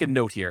I'll just make a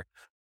note here.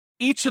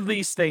 Each of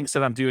these things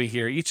that I'm doing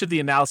here, each of the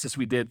analysis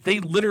we did, they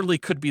literally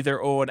could be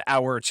their own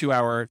hour or 2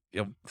 hour,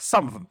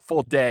 some of them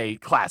full day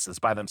classes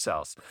by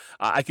themselves.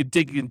 I could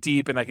dig in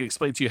deep and I could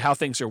explain to you how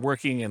things are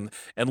working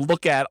and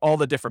look at all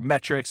the different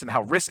metrics and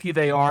how risky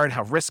they are and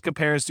how risk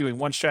compares doing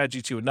one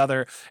strategy to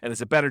another. And is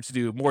it better to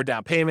do more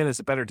down payment? Is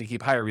it better to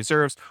keep higher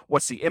reserves?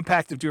 What's the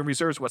impact of doing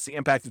reserves? What's the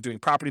impact of doing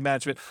property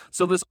management?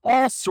 So there's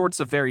all sorts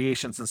of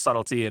variations and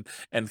subtlety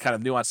and kind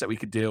of nuance that we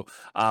could do,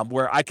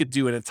 where I could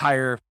do an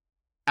entire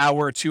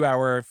hour, 2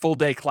 hour, full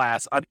day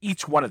class on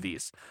each one of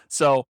these.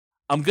 So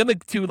I'm going to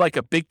do like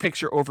a big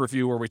picture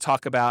overview where we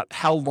talk about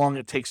how long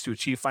it takes to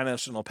achieve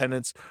financial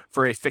independence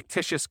for a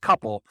fictitious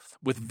couple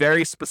with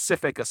very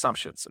specific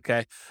assumptions.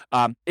 Okay.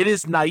 It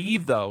is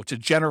naive, though, to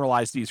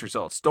generalize these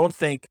results. Don't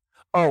think,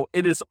 oh,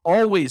 it is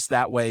always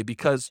that way,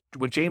 because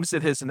when James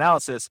did his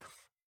analysis,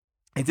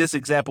 in this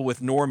example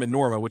with Norm and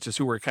Norma, which is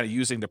who we're kind of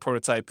using to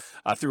prototype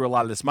through a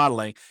lot of this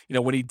modeling,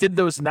 when he did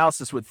those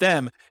analysis with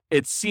them,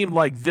 it seemed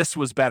like this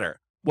was better.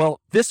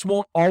 Well, this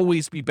won't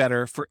always be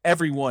better for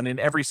everyone in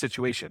every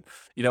situation.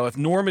 If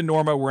Norm and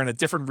Norma were in a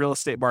different real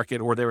estate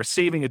market, or they were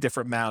saving a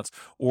different amount,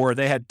 or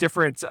they had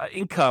different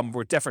income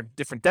or different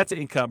debt to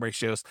income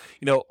ratios,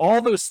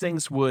 all those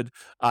things would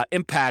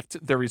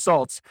impact their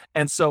results.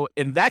 And so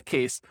in that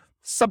case,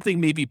 something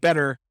may be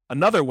better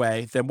another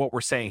way than what we're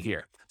saying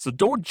here. So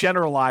don't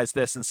generalize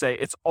this and say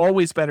it's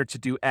always better to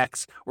do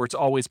X or it's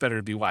always better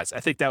to do Y. I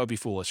think that would be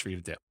foolish for you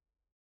to do.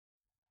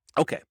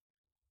 Okay.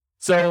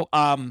 So,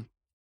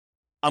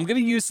 I'm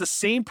going to use the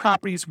same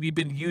properties we've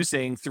been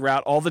using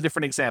throughout all the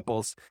different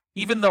examples,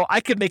 even though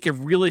I could make a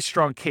really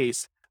strong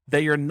case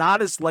that you're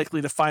not as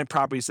likely to find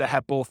properties that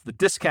have both the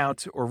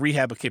discount or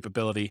rehab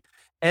capability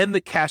and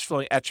the cash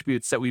flowing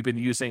attributes that we've been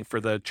using for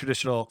the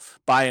traditional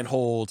buy and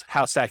hold,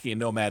 house hacking,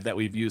 and nomad that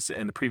we've used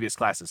in the previous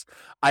classes.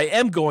 I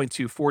am going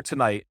to, for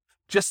tonight,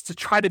 just to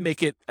try to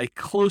make it a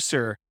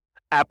closer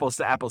apples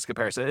to apples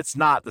comparison. It's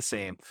not the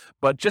same,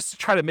 but just to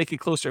try to make it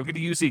closer, I'm going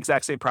to use the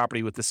exact same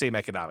property with the same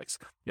economics,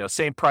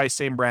 same price,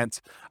 same rent,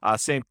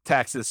 same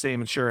taxes, same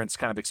insurance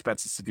kind of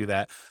expenses to do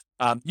that.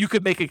 You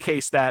could make a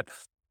case that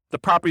the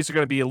properties are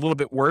going to be a little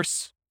bit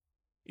worse.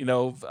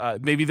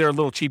 Maybe they're a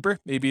little cheaper.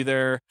 Maybe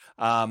they're,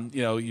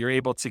 you're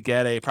able to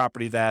get a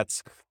property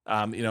that's,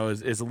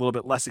 is a little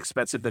bit less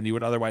expensive than you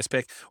would otherwise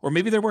pick, or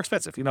maybe they're more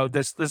expensive.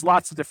 There's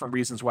lots of different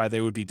reasons why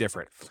they would be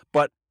different,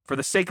 but for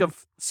the sake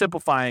of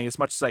simplifying as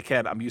much as I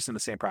can, I'm using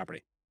the same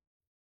property.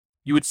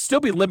 You would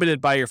still be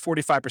limited by your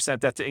 45%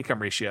 debt to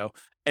income ratio,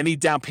 any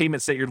down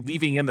payments that you're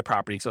leaving in the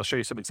property. So I'll show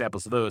you some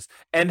examples of those,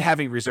 and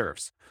having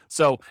reserves.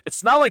 So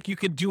it's not like you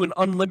can do an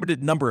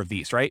unlimited number of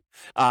these, right?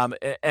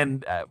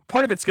 And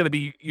part of it's going to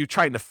be you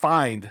trying to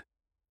find,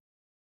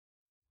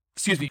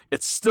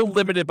 it's still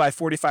limited by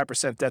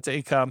 45% debt to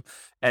income,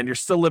 and you're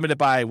still limited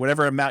by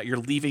whatever amount you're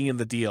leaving in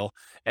the deal,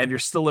 and you're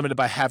still limited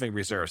by having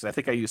reserves. I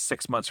think I use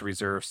 6 months of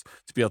reserves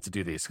to be able to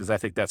do these, because I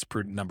think that's a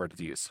prudent number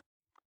to use.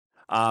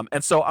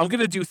 And so I'm going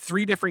to do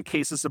 3 different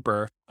cases of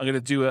BRRRR. I'm going to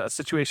do a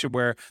situation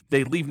where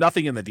they leave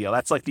nothing in the deal.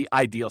 That's like the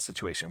ideal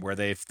situation where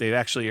they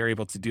actually are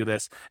able to do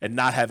this and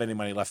not have any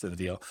money left in the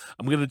deal.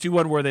 I'm going to do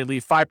one where they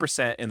leave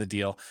 5% in the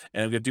deal,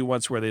 and I'm going to do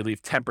ones where they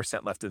leave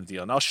 10% left in the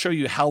deal. And I'll show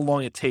you how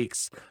long it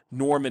takes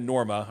Norm and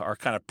Norma, our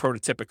kind of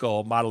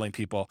prototypical modeling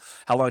people,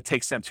 how long it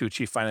takes them to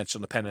achieve financial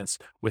independence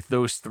with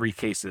those 3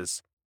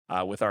 cases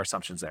with our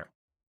assumptions there.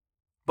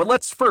 But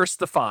let's first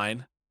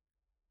define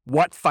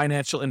what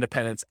financial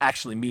independence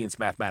actually means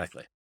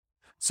mathematically.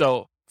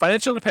 So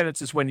financial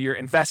independence is when your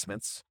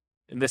investments,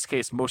 in this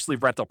case, mostly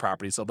rental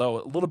properties, although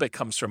a little bit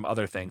comes from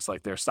other things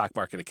like their stock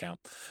market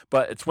account,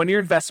 but it's when your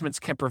investments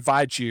can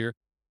provide you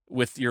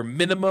with your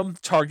minimum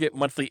target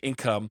monthly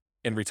income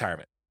in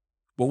retirement.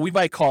 What we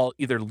might call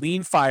either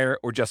lean fire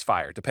or just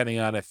fire, depending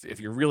on if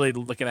you're really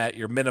looking at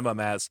your minimum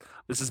as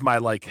this is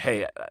my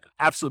hey,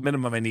 absolute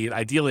minimum I need.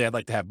 Ideally, I'd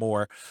like to have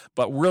more,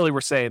 but really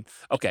we're saying,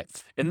 okay,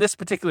 in this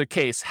particular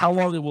case, how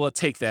long will it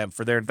take them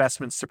for their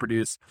investments to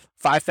produce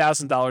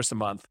 $5,000 a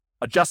month,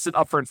 adjusted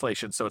up for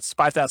inflation? So it's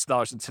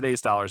 $5,000 in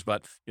today's dollars,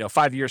 but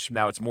 5 years from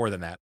now, it's more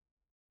than that.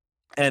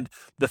 And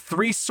the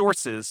three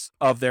sources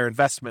of their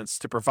investments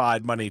to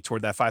provide money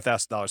toward that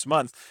 $5,000 a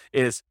month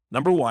is,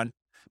 number one,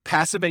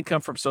 passive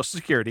income from Social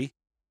Security,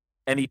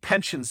 any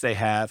pensions they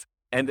have,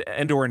 and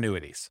or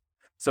annuities.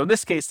 So in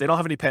this case, they don't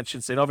have any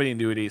pensions, they don't have any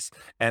annuities,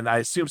 and I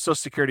assume Social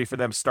Security for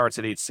them starts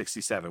at age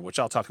 67, which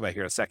I'll talk about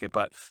here in a second,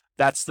 but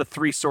that's the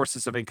three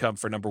sources of income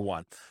for number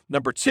one.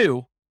 Number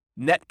two,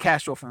 net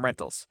cash flow from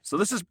rentals. So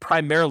this is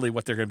primarily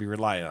what they're going to be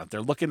relying on.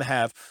 They're looking to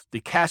have the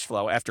cash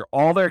flow after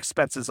all their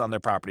expenses on their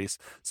properties.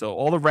 So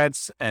all the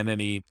rents and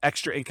any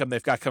extra income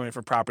they've got coming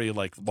from property,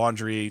 like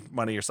laundry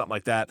money or something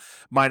like that,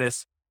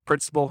 minus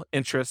principal,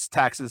 interest,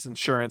 taxes,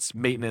 insurance,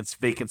 maintenance,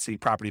 vacancy,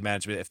 property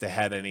management, if they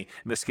had any.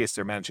 In this case,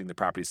 they're managing the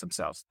properties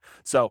themselves.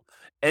 So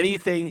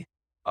anything,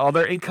 all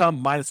their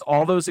income minus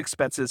all those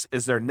expenses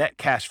is their net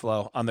cash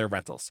flow on their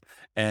rentals.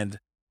 And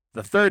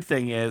the third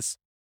thing is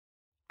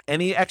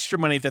any extra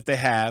money that they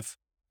have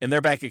in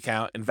their bank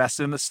account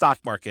invested in the stock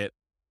market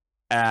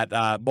at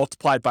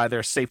multiplied by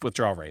their safe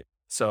withdrawal rate.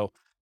 So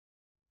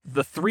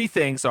the three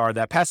things are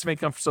that passive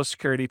income for Social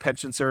Security,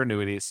 pensions, or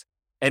annuities,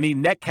 any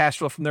net cash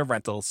flow from their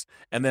rentals,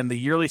 and then the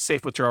yearly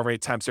safe withdrawal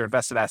rate times their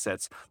invested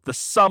assets. The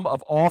sum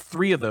of all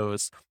three of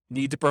those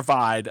need to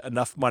provide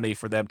enough money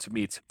for them to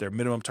meet their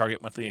minimum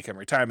target monthly income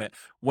retirement.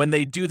 When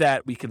they do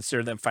that, we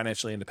consider them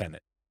financially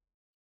independent.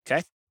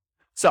 Okay?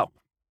 So,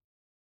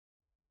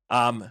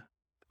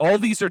 all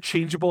these are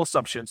changeable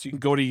assumptions. You can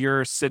go to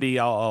your city.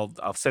 I'll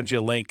send you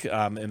a link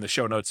in the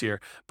show notes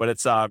here, but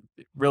it's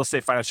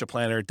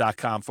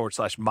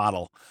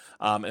realestatefinancialplanner.com/model.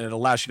 And it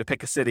allows you to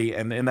pick a city.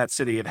 And in that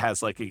city, it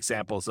has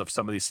examples of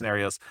some of these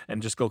scenarios,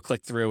 and just go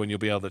click through and you'll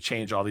be able to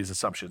change all these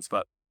assumptions.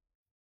 But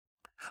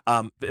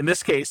in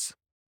this case,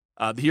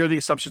 here are the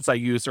assumptions I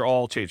use. They're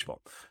all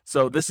changeable.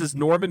 So this is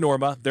Norm and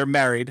Norma. They're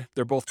married.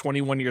 They're both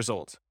 21 years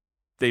old.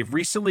 They've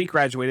recently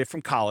graduated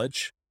from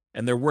college,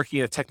 and they're working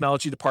in a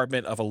technology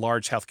department of a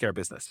large healthcare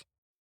business.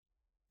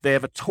 They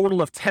have a total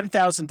of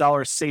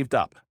 $10,000 saved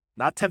up,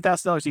 not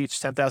 $10,000 each,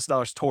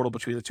 $10,000 total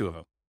between the two of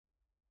them.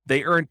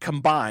 They earn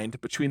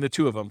combined between the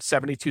two of them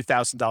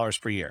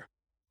 $72,000 per year.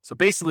 So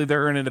basically,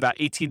 they're earning about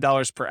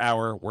 $18 per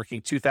hour,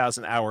 working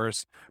 2,000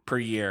 hours per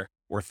year,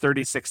 or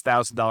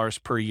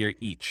 $36,000 per year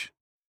each.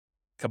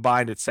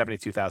 Combined, it's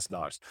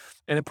 $72,000.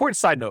 An important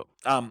side note,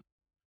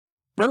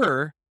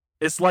 BRRRR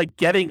is like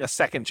getting a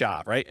second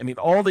job, right? I mean,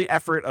 all the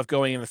effort of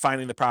going in and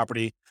finding the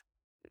property,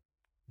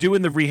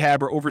 doing the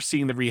rehab or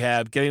overseeing the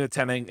rehab, getting the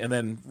tenant, and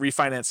then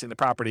refinancing the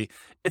property,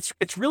 it's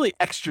really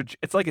extra.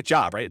 It's like a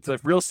job, right? It's like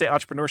real estate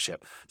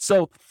entrepreneurship.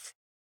 So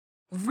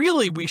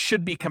really, we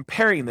should be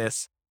comparing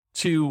this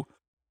to,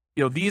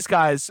 these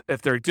guys,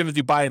 if they're going to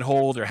do buy and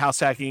hold or house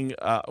hacking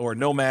or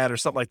nomad or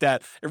something like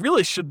that, it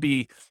really should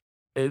be,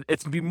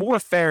 it's be more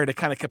fair to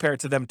kind of compare it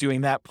to them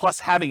doing that, plus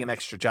having an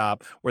extra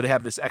job where they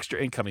have this extra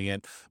income coming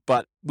in.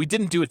 But we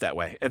didn't do it that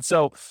way. And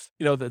so,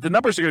 the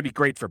numbers are going to be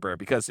great for BRRRR,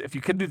 because if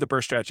you can do the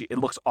BRRRR strategy, it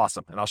looks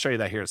awesome. And I'll show you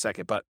that here in a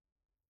second. But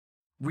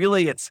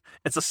really, it's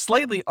a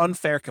slightly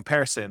unfair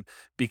comparison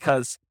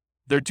because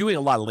they're doing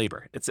a lot of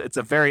labor. It's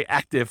a very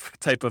active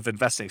type of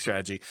investing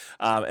strategy.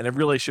 And it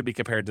really should be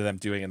compared to them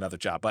doing another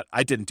job. But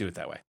I didn't do it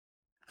that way.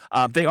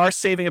 They are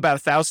saving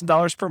about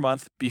 $1,000 per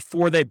month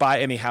before they buy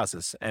any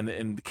houses. And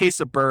in the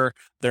case of BRRRR,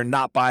 they're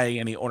not buying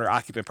any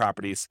owner-occupant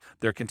properties.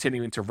 They're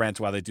continuing to rent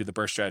while they do the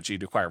BRRRR strategy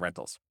to acquire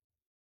rentals.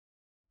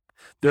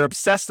 They're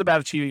obsessed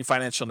about achieving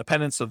financial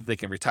independence so that they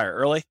can retire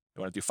early.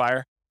 They want to do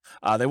FIRE.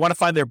 They want to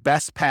find their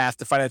best path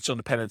to financial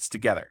independence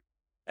together.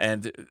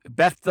 And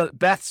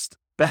best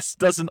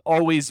doesn't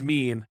always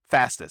mean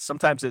fastest.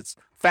 Sometimes it's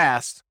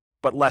fast,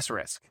 but less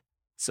risk.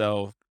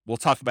 So we'll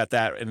talk about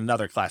that in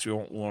another class. We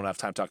won't have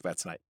time to talk about it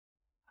tonight.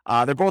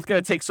 They're both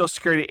going to take Social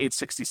Security at age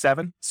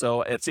 67.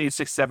 So at age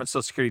 67,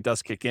 Social Security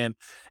does kick in.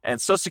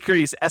 And Social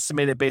Security is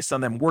estimated based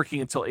on them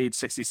working until age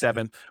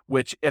 67,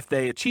 which if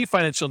they achieve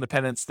financial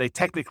independence, they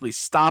technically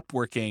stop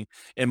working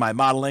in my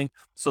modeling.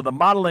 So the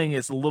modeling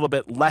is a little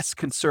bit less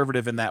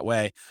conservative in that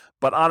way.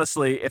 But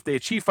honestly, if they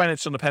achieve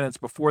financial independence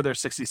before they're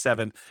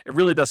 67, it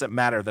really doesn't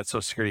matter that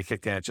Social Security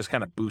kicked in. It just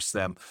kind of boosts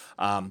them.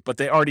 But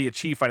they already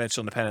achieved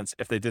financial independence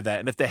if they did that.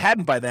 And if they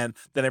hadn't by then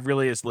it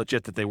really is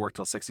legit that they worked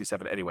till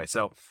 67 anyway.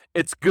 So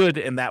it's good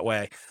in that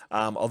way.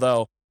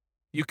 Although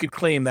you could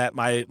claim that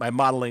my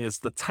modeling is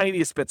the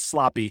tiniest bit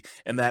sloppy,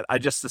 and that I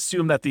just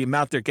assume that the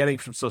amount they're getting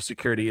from Social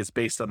Security is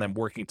based on them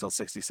working till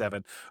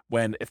 67,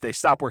 when if they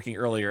stop working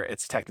earlier,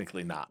 it's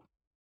technically not.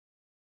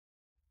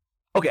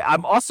 Okay,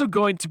 I'm also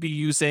going to be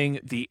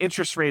using the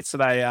interest rates that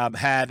I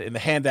had in the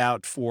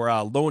handout for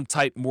loan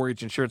type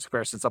mortgage insurance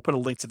comparisons. I'll put a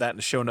link to that in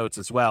the show notes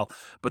as well.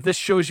 But this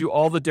shows you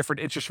all the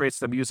different interest rates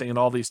that I'm using in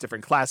all these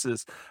different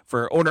classes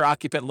for owner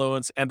occupant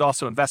loans and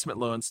also investment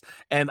loans.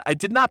 And I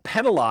did not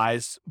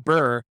penalize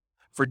BRRRR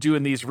for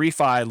doing these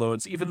refi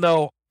loans, even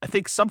though I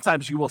think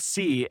sometimes you will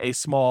see a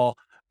small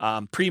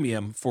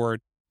premium for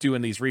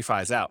doing these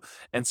refis out.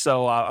 And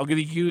so I'm going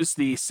to use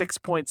the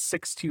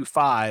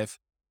 6.625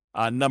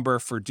 number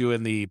for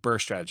doing the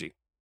BRRRR strategy.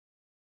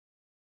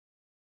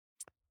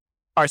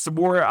 All right, some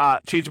more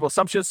changeable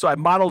assumptions. So I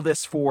modeled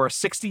this for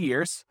 60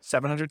 years,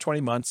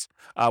 720 months.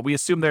 We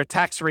assume their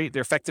tax rate,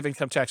 their effective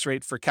income tax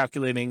rate for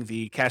calculating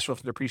the cash flow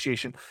from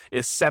depreciation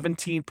is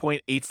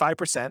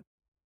 17.85%.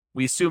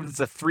 We assume it's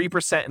a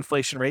 3%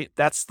 inflation rate.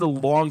 That's the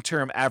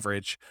long-term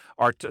average.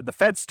 The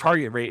Fed's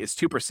target rate is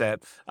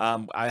 2%.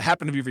 I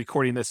happen to be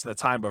recording this at a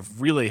time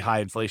of really high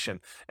inflation,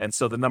 and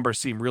so the numbers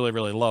seem really,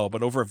 really low.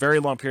 But over a very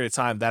long period of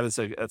time, that's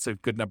a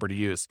good number to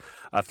use,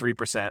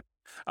 3%.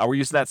 We're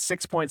using that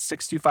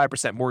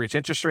 6.625% mortgage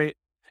interest rate.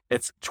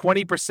 It's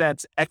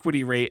 20%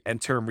 equity rate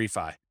and term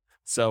refi.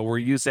 So we're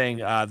using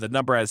the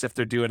number as if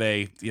they're doing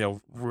a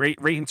rate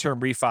and term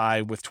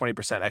refi with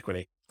 20%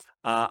 equity.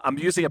 I'm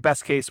using a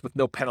best case with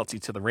no penalty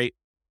to the rate.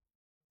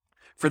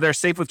 For their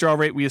safe withdrawal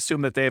rate, we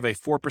assume that they have a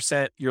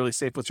 4% yearly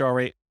safe withdrawal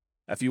rate.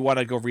 If you want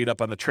to go read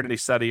up on the Trinity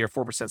study or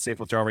 4% safe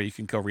withdrawal rate, you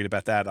can go read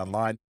about that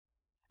online.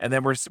 And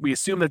then we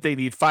assume that they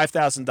need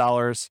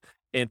 $5,000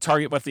 in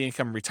target monthly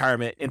income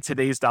retirement in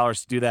today's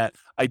dollars to do that.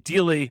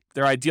 Ideally,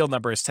 their ideal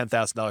number is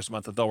 $10,000 a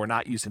month, although we're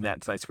not using that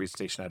in tonight's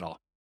presentation at all.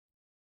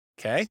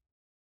 Okay.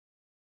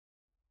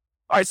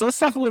 All right, so let's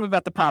talk a little bit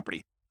about the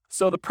property.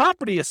 So the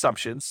property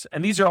assumptions,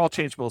 and these are all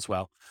changeable as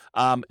well.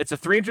 It's a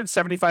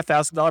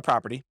 $375,000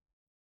 property,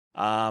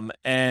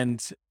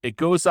 and it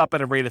goes up at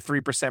a rate of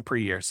 3% per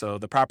year. So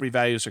the property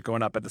values are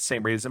going up at the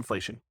same rate as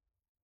inflation.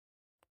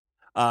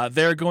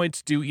 They're going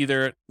to do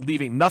either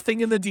leaving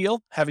nothing in the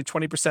deal, having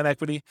 20%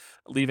 equity,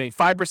 leaving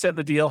 5% in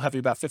the deal, having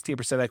about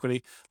 15%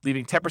 equity,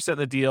 leaving 10% in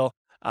the deal,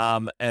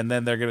 and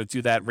then they're going to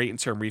do that rate and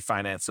term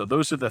refinance. So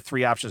those are the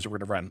three options we're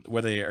going to run,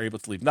 whether they are able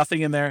to leave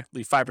nothing in there,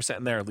 leave 5%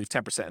 in there, or leave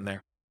 10% in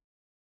there.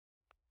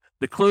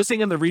 The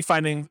closing and the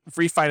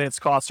refinance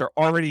costs are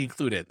already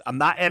included. I'm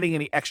not adding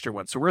any extra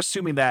ones. So we're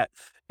assuming that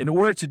in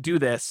order to do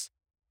this,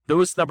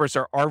 those numbers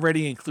are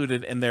already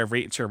included in their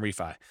rate and term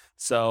refi.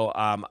 So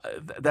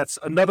that's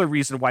another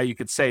reason why you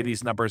could say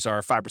these numbers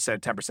are 5%,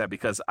 10%,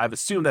 because I've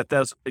assumed that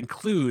those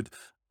include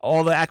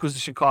all the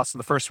acquisition costs in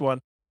the first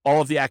one,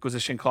 all of the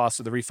acquisition costs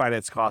or the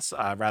refinance costs,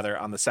 rather,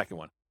 on the second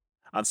one,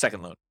 on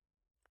second loan.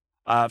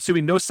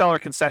 Assuming no seller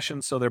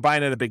concessions, so they're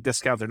buying at a big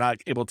discount. They're not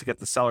able to get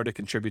the seller to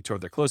contribute toward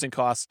their closing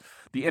costs.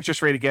 The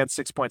interest rate, again,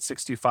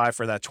 6.625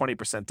 for that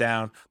 20%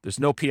 down. There's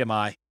no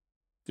PMI.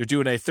 They're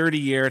doing a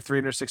 30-year,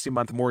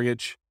 360-month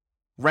mortgage.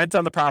 Rent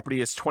on the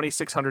property is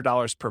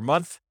 $2,600 per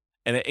month,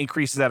 and it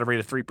increases at a rate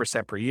of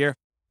 3% per year.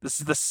 This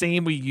is the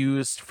same we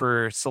used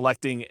for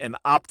selecting an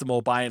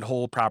optimal buy and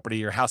hold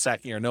property or house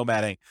hacking or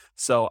nomading.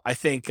 So I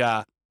think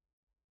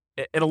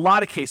in a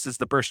lot of cases,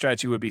 the BRRRR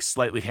strategy would be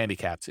slightly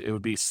handicapped. It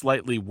would be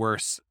slightly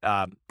worse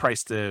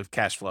price to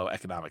cash flow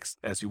economics,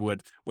 as you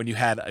would when you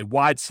had a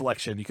wide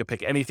selection. You could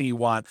pick anything you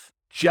want,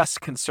 just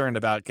concerned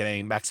about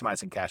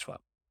maximizing cash flow.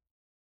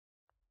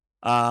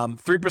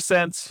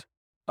 3%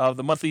 of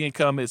the monthly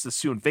income is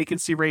assumed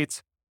vacancy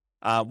rate,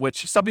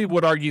 which some people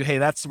would argue, hey,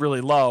 that's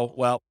really low.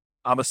 Well,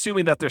 I'm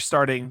assuming that they're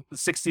starting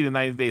 60 to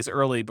 90 days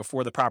early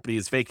before the property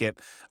is vacant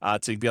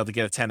to be able to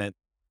get a tenant.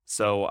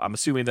 So I'm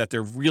assuming that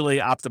they're really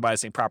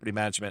optimizing property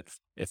management.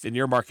 If in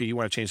your market you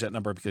want to change that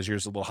number because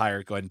yours is a little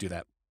higher, go ahead and do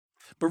that.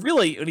 But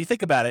really, when you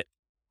think about it,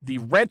 the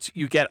rent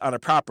you get on a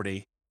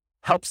property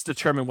helps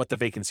determine what the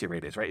vacancy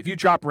rate is, right? If you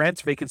drop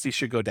rent, vacancy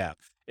should go down.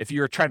 If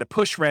you're trying to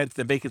push rent,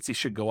 then vacancy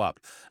should go up.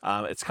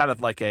 It's kind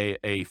of like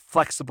a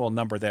flexible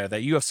number there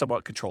that you have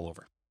somewhat control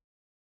over.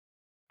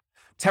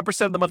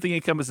 10% of the monthly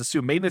income is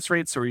assumed maintenance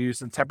rate. So we're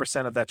using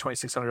 10% of that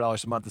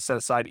 $2,600 a month to set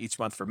aside each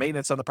month for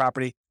maintenance on the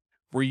property.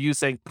 We're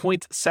using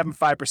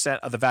 0.75%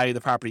 of the value of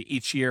the property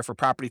each year for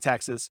property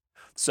taxes.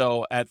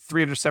 So at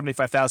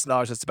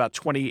 $375,000, that's about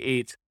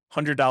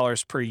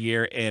 $2,800 per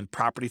year in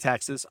property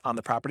taxes on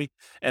the property.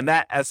 And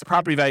that, as the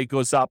property value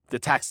goes up, the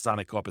taxes on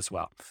it go up as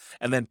well.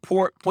 And then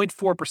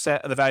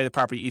 0.4% of the value of the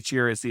property each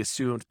year is the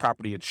assumed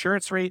property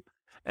insurance rate.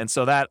 And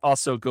so that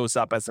also goes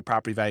up as the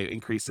property value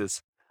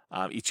increases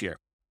each year.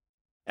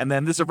 And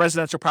then this is a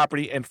residential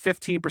property, and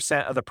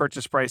 15% of the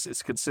purchase price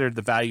is considered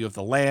the value of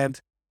the land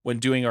when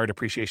doing our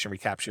depreciation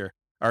recapture,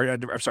 our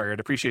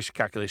depreciation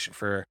calculation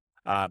for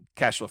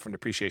cash flow from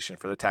depreciation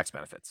for the tax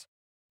benefits.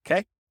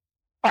 Okay?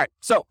 All right,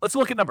 so let's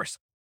look at numbers.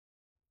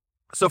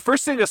 So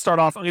first thing to start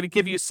off, I'm going to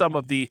give you some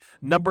of the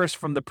numbers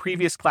from the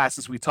previous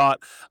classes we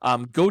taught.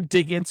 Go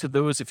dig into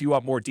those if you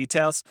want more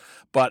details,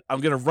 but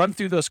I'm going to run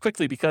through those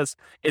quickly because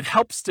it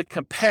helps to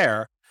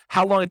compare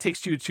how long it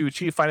takes you to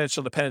achieve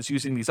financial independence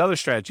using these other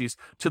strategies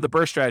to the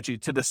BRRRR strategy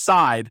to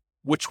decide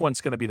which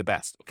one's going to be the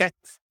best, okay?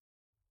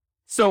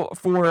 So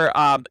for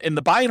in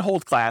the buy and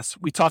hold class,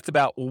 we talked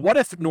about what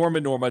if Norm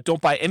and Norma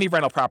don't buy any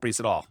rental properties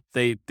at all?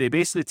 They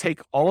basically take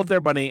all of their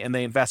money and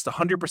they invest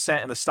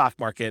 100% in the stock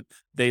market.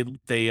 They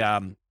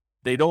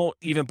don't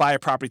even buy a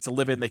property to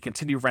live in. They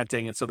continue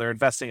renting, and so they're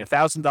investing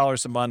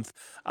 $1,000 a month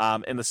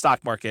in the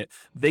stock market.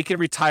 They can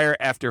retire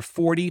after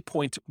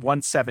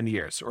 40.17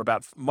 years, or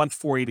about month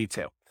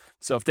 482.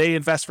 So if they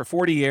invest for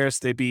 40 years,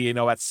 they'd be,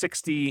 at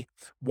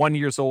 61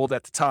 years old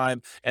at the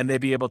time, and they'd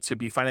be able to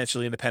be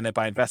financially independent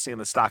by investing in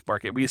the stock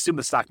market. We assume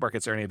the stock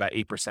market's earning about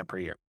 8% per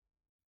year.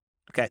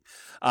 Okay.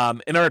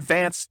 In our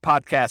advanced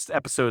podcast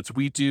episodes,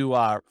 we do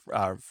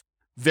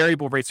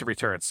variable rates of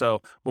return.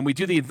 So when we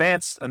do the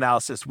advanced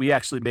analysis, we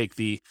actually make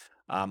the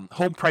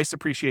home price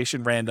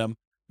appreciation random.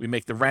 We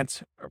make the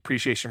rent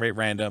appreciation rate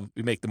random.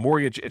 We make the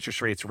mortgage interest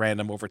rates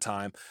random over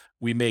time.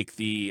 We make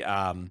the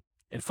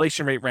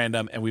inflation rate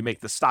random, and we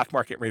make the stock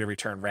market rate of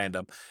return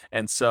random.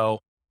 And so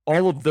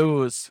all of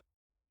those,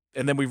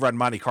 and then we run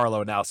Monte Carlo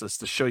analysis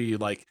to show you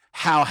like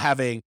how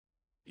having,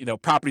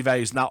 property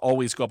values not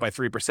always go up by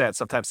 3%.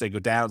 Sometimes they go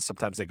down,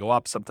 sometimes they go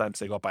up, sometimes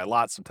they go up by a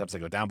lot, sometimes they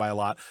go down by a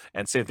lot.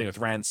 And same thing with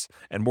rents,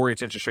 and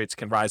mortgage interest rates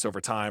can rise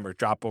over time or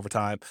drop over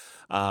time,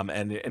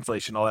 and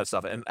inflation, all that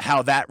stuff, and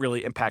how that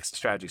really impacts the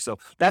strategy. So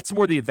that's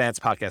more the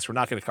advanced podcast. We're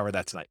not going to cover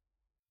that tonight.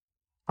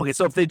 Okay,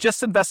 so if they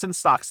just invest in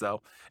stocks,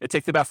 though, it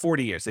takes about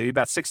 40 years. They'd be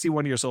about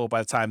 61 years old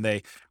by the time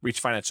they reach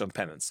financial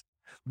independence.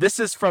 This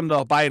is from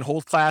the buy and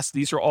hold class.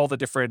 These are all the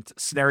different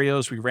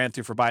scenarios we ran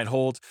through for buy and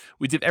hold.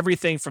 We did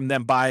everything from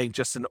them buying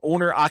just an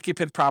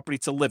owner-occupant property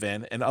to live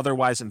in and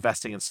otherwise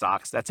investing in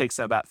stocks. That takes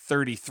them about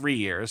 33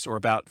 years, or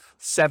about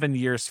 7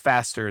 years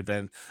faster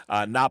than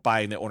not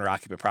buying the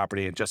owner-occupant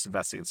property and just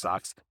investing in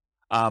stocks.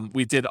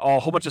 We did a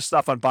whole bunch of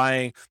stuff on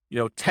buying,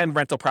 10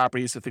 rental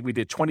properties. I think we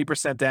did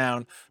 20%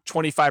 down,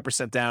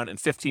 25% down, and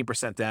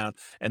 15% down.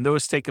 And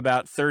those take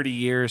about 30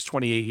 years,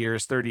 28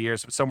 years, 30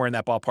 years, somewhere in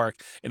that ballpark,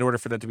 in order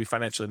for them to be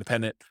financially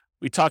independent.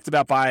 We talked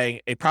about buying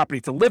a property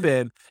to live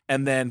in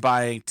and then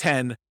buying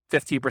 10,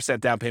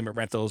 15% down payment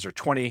rentals, or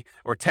 20%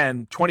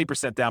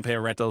 down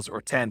payment rentals,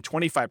 or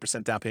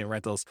 25% down payment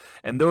rentals.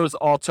 And those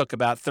all took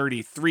about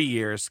 33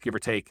 years, give or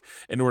take,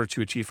 in order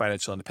to achieve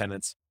financial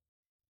independence.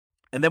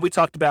 And then we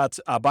talked about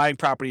buying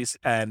properties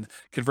and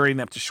converting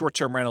them to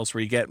short-term rentals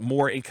where you get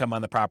more income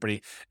on the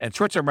property. And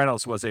short-term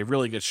rentals was a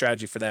really good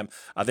strategy for them.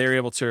 They were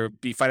able to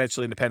be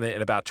financially independent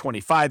in about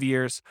 25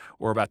 years,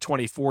 or about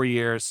 24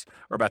 years,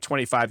 or about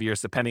 25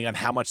 years, depending on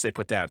how much they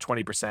put down,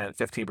 20%,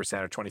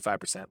 15%, or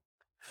 25%.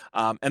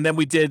 And then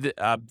we did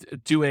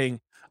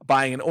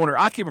buying an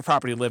owner-occupant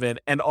property to live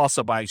in and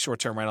also buying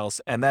short-term rentals.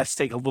 And that's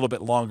take a little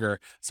bit longer.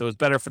 So it's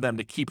better for them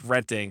to keep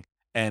renting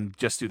and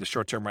just do the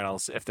short-term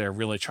rentals if they're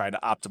really trying to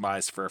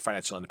optimize for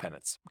financial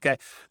independence. Okay,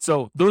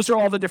 so those are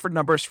all the different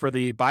numbers for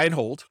the buy and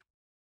hold.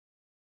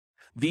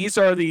 These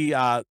are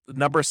the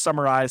numbers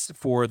summarized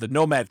for the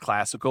Nomad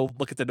class. So go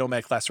look at the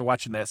Nomad class for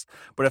watching this.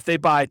 But if they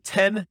buy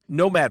 10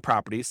 Nomad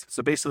properties,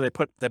 so basically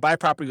they buy a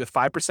property with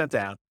 5%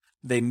 down,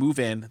 they move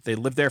in, they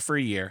live there for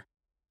a year,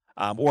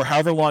 or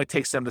however long it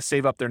takes them to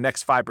save up their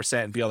next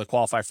 5% and be able to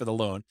qualify for the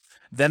loan.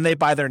 Then they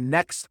buy their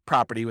next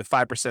property with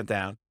 5%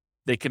 down.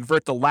 They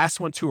convert the last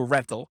one to a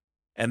rental,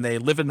 and they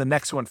live in the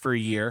next one for a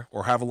year,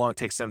 or however long it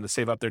takes them to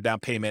save up their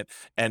down payment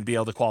and be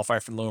able to qualify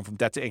for the loan from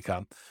debt to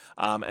income.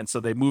 And so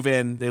they move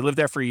in, they live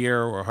there for a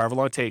year, or however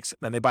long it takes.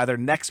 Then they buy their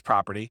next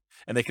property,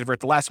 and they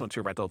convert the last one to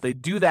a rental. They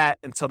do that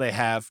until they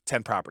have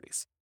 10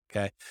 properties.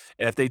 Okay.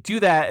 And if they do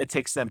that, it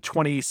takes them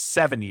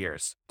 27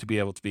 years to be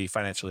able to be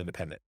financially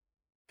independent.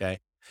 Okay.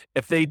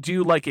 If they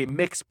do like a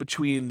mix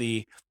between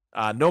the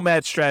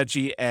Nomad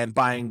strategy and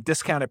buying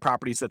discounted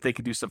properties that they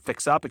can do some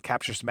fix up and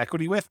capture some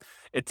equity with,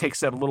 it takes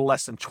them a little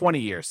less than 20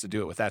 years to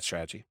do it with that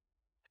strategy.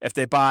 If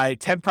they buy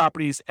 10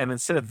 properties and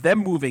instead of them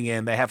moving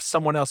in, they have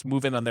someone else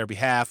move in on their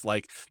behalf,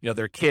 like,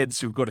 their kids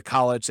who go to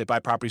college, they buy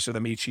properties for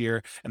them each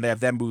year and they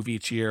have them move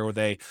each year, or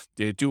they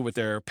do it with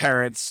their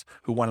parents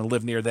who want to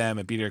live near them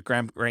and be their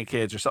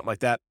grandkids or something like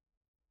that.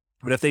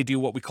 But if they do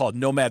what we call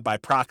Nomad by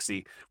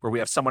proxy, where we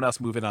have someone else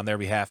move in on their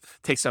behalf,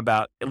 it takes them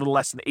about a little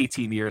less than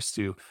 18 years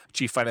to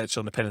achieve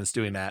financial independence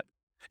doing that.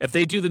 If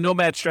they do the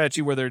Nomad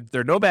strategy where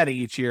they're nomading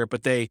each year,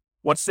 but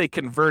once they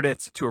convert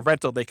it to a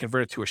rental, they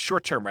convert it to a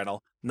short-term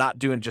rental, not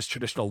doing just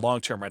traditional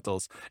long-term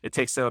rentals, it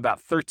takes them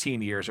about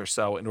 13 years or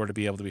so in order to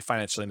be able to be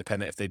financially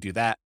independent if they do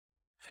that.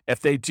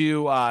 If they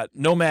do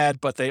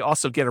Nomad, but they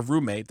also get a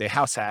roommate, they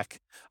house hack,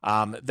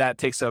 that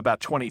takes them about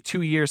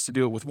 22 years to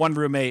do it with one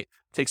roommate,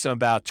 takes them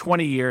about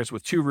 20 years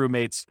with two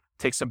roommates,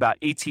 takes them about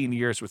 18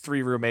 years with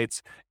three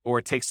roommates, or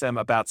it takes them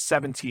about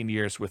 17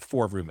 years with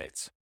four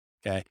roommates.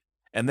 Okay.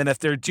 And then if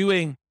they're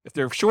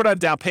short on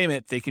down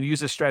payment, they can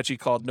use a strategy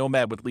called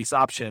Nomad with lease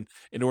option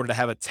in order to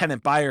have a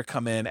tenant buyer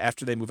come in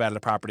after they move out of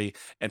the property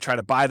and try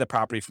to buy the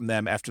property from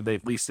them after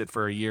they've leased it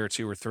for a year,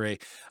 2 or 3.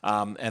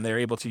 And they're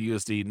able to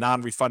use the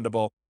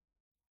non-refundable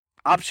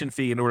option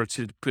fee in order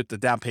to put the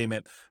down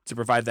payment to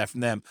provide that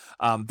from them.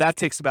 That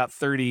takes about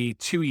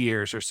 32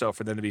 years or so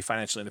for them to be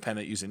financially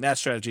independent using that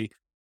strategy.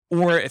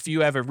 Or if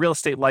you have a real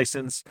estate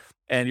license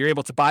and you're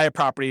able to buy a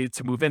property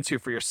to move into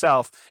for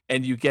yourself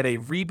and you get a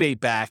rebate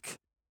back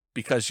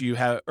because you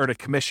have earned a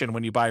commission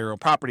when you buy your own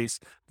properties,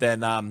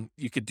 then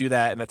you could do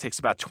that. And that takes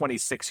about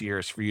 26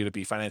 years for you to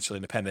be financially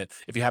independent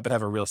if you happen to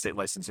have a real estate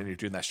license and you're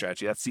doing that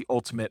strategy. That's the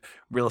ultimate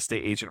real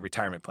estate agent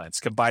retirement plan. It's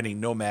combining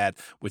Nomad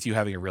with you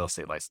having a real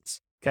estate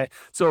license. Okay.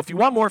 So if you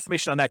want more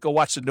information on that, go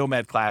watch the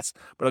Nomad class,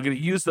 but I'm going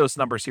to use those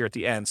numbers here at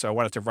the end. So I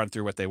wanted to run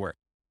through what they were.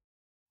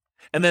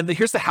 And then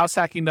here's the house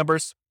hacking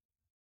numbers.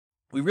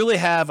 We really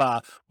have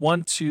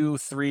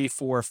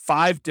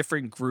 5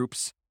 different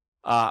groups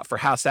for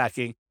house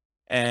hacking.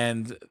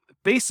 And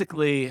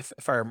basically,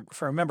 if I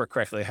remember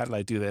correctly, how did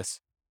I do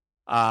this?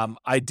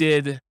 I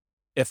did,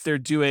 if they're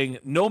doing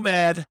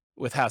Nomad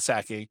with house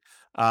hacking,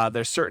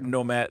 there's certain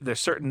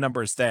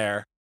numbers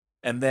there.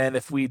 And then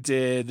if we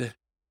did,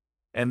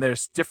 and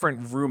there's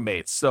different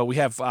roommates. So we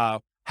have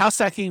house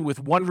hacking with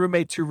 1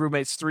 roommate, 2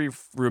 roommates, 3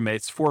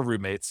 roommates, 4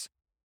 roommates.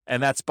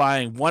 And that's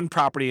buying one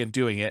property and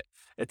doing it.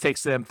 It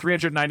takes them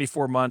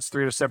 394 months,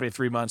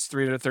 373 months,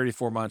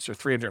 334 months, or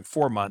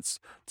 304 months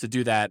to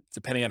do that,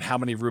 depending on how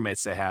many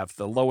roommates they have.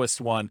 The lowest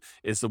one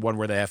is the one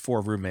where they have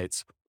 4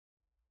 roommates.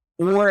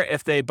 Or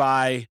if they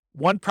buy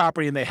one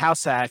property and they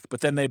house hack,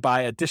 but then they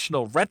buy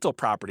additional rental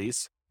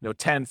properties,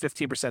 10,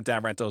 15%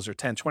 down rentals or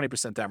 10,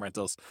 20% down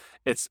rentals,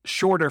 it's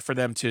shorter for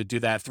them to do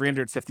that,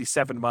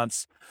 357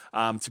 months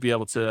to be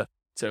able to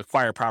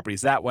acquire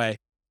properties that way.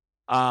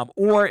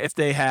 Or if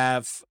they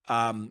have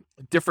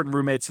different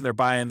roommates and they're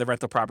buying the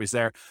rental properties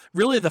there,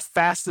 really the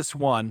fastest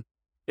one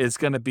is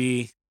going to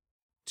be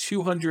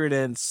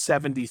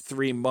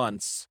 273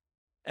 months.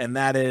 And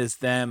that is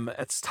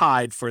it's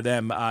tied for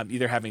them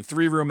either having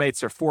 3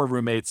 roommates or 4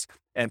 roommates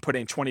and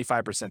putting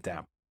 25%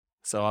 down.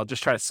 So I'll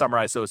just try to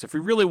summarize those. If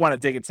we really want to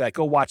dig into that,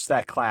 go watch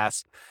that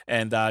class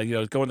and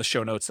go in the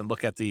show notes and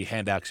look at the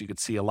handouts. You can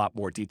see a lot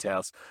more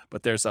details,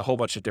 but there's a whole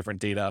bunch of different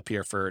data up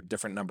here for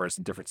different numbers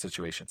and different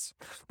situations.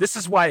 This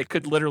is why it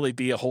could literally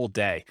be a whole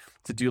day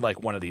to do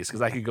like one of these,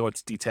 because I could go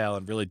into detail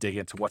and really dig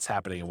into what's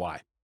happening and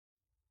why.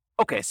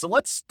 Okay, so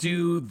let's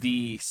do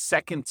the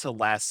second to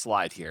last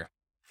slide here.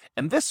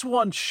 And this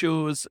one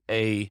shows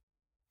a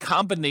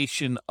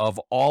combination of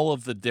all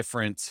of the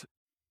different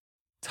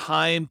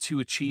time to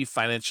achieve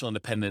financial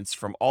independence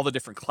from all the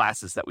different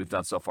classes that we've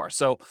done so far.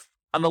 So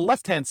on the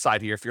left-hand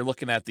side here, if you're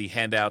looking at the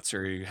handouts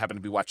or you happen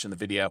to be watching the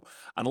video,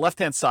 on the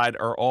left-hand side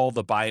are all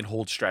the buy and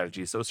hold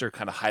strategies. Those are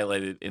kind of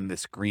highlighted in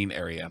this green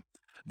area.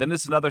 Then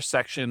there's another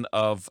section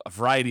of a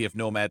variety of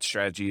Nomad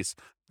strategies.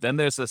 Then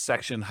there's a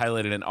section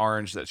highlighted in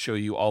orange that show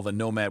you all the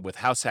Nomad with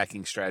house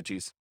hacking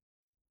strategies.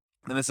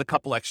 Then there's a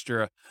couple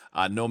extra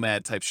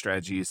Nomad type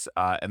strategies.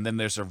 And then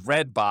there's a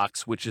red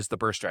box, which is the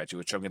BRRRR strategy,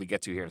 which I'm going to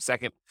get to here in a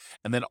second.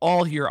 And then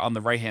all here on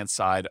the right-hand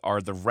side are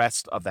the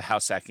rest of the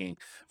house hacking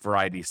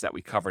varieties that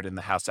we covered in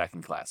the house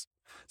hacking class.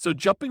 So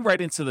jumping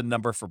right into the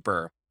number for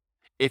BRRRR,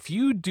 if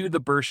you do the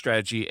BRRRR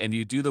strategy and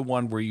you do the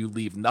one where you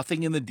leave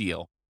nothing in the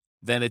deal,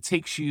 then it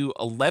takes you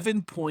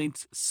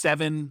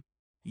 11.7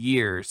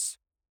 years,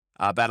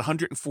 about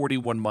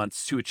 141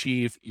 months to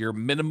achieve your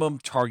minimum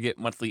target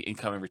monthly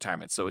income in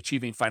retirement. So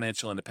achieving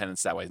financial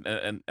independence that way.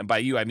 And by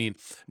you, I mean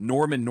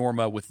Norm and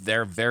Norma with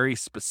their very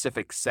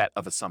specific set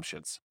of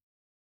assumptions.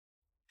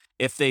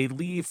 If they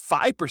leave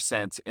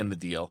 5% in the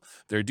deal,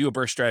 they do a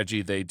BRRRR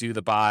strategy, they do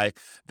the buy,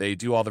 they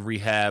do all the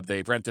rehab,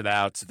 they rent it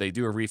out, they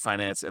do a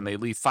refinance, and they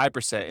leave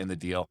 5% in the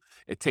deal,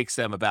 it takes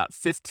them about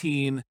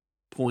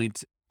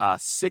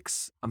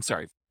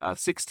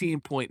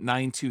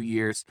 16.92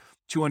 years,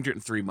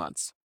 203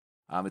 months.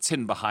 It's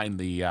hidden behind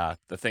the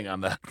thing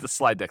on the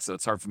slide deck, so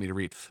it's hard for me to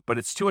read. But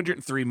it's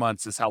 203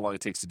 months is how long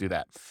it takes to do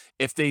that.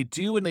 If they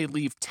do and they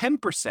leave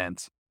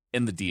 10%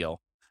 in the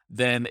deal,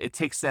 then it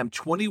takes them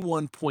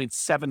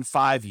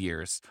 21.75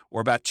 years,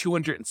 or about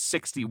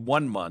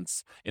 261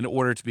 months, in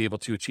order to be able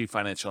to achieve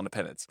financial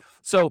independence.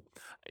 So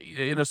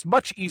it's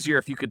much easier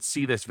if you could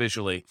see this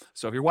visually.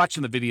 So if you're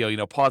watching the video,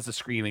 pause the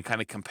screen and kind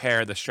of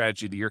compare the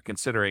strategy that you're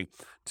considering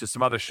to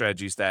some other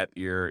strategies that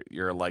you're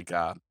like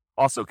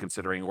also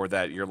considering, or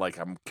that you're like,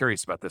 I'm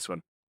curious about this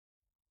one.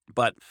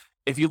 But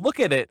if you look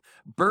at it,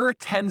 BRRRR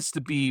tends to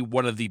be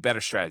one of the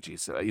better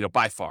strategies,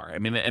 by far. I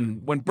mean,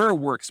 and when BRRRR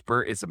works,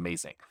 BRRRR is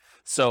amazing.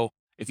 So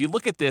if you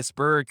look at this,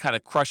 BRRRR kind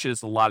of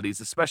crushes a lot of these,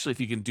 especially if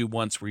you can do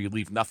ones where you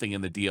leave nothing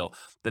in the deal.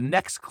 The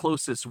next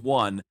closest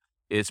one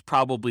is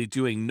probably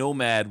doing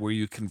Nomad, where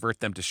you convert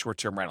them to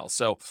short-term rentals.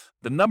 So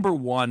the number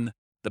one,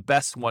 the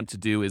best one to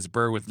do is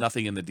BRRRR with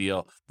nothing in the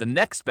deal. The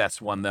next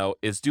best one, though,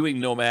 is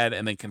doing Nomad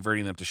and then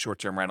converting them to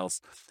short-term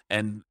rentals.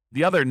 And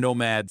the other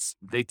Nomads,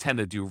 they tend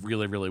to do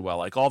really, really well.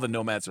 Like all the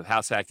Nomads with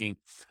house hacking,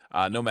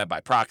 Nomad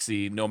by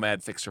proxy,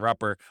 Nomad fixer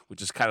upper,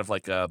 which is kind of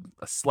like a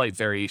slight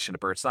variation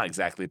of BRRRR. It's not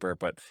exactly BRRRR,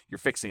 but you're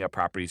fixing up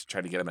properties,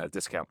 trying to get them at a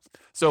discount.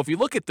 So if you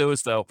look at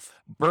those, though,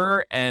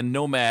 BRRRR and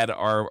Nomad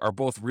are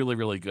both really,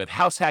 really good.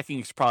 House hacking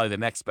is probably the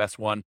next best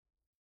one.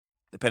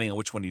 depending on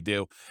which one you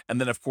do. And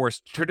then, of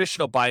course,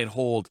 traditional buy and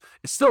hold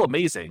is still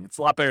amazing. It's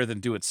a lot better than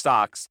doing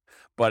stocks,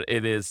 but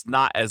it is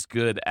not as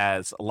good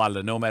as a lot of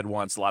the nomad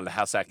ones, a lot of the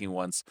house hacking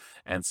ones.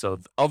 And so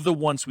of the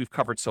ones we've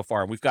covered so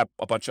far, and we've got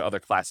a bunch of other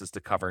classes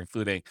to cover,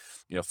 including,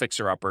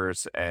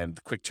 fixer-uppers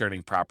and quick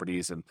turning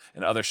properties and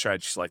other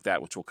strategies like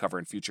that, which we'll cover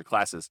in future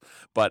classes.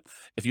 But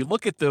if you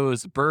look at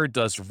those, BRRRR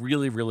does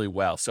really, really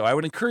well. So I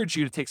would encourage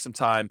you to take some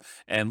time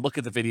and look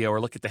at the video or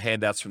look at the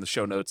handouts from the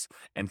show notes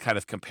and kind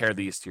of compare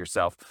these to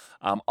yourself.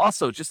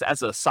 Also, just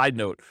as a side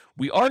note,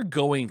 we are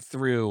going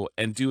through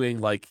and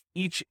doing like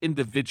each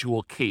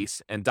individual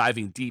case and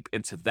diving deep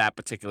into that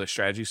particular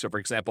strategy. So, for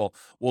example,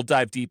 we'll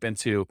dive deep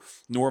into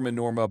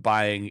Norma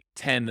buying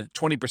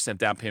 20%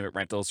 down payment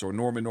rentals, or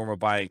Norma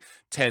buying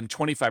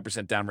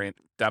 25%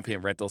 down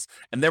payment rentals.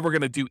 And then we're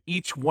going to do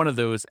each one of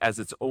those as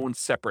its own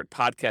separate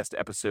podcast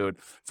episode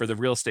for the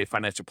Real Estate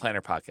Financial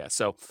Planner podcast.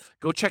 So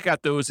go check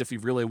out those if you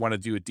really want to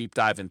do a deep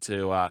dive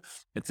into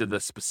the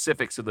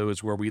specifics of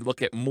those, where we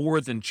look at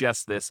more than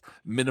just this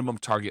minimum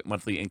target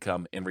monthly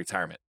income in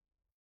retirement.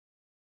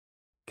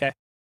 Okay.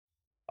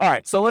 All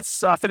right. So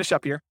let's finish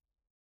up here.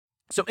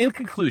 So in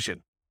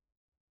conclusion,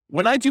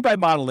 when I do my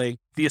modeling,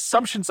 the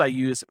assumptions I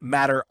use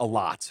matter a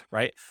lot,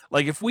 right?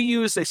 Like if we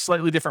use a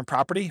slightly different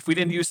property, if we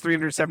didn't use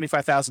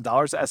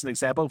 $375,000 as an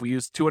example, if we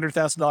use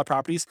 $200,000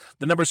 properties,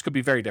 the numbers could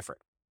be very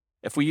different.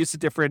 If we use a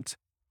different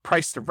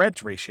price to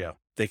rent ratio,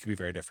 they could be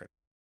very different.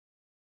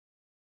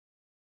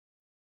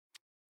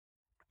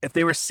 If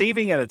they were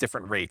saving at a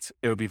different rate,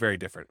 it would be very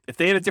different. If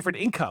they had a different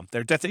income,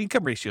 their debt to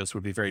income ratios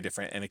would be very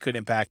different, and it could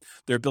impact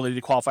their ability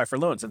to qualify for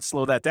loans and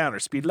slow that down or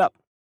speed it up.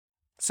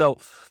 So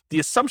the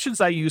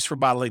assumptions I use for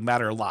modeling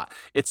matter a lot.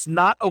 It's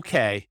not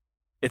okay.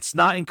 It's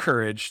not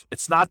encouraged.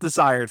 It's not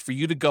desired for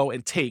you to go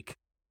and take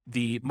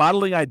the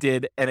modeling I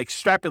did and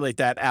extrapolate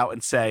that out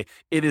and say,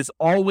 it is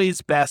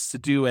always best to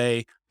do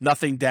a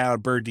nothing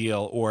down BRRRR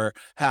deal, or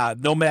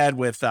nomad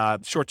with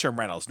short-term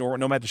rentals,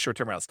 nomad to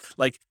short-term rentals.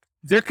 Like,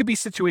 there could be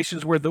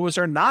situations where those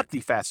are not the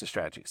fastest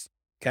strategies.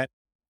 Okay.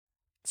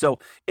 So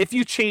if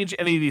you change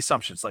any of the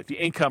assumptions, like the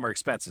income or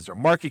expenses or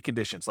market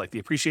conditions, like the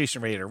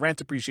appreciation rate or rent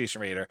appreciation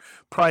rate or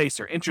price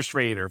or interest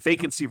rate or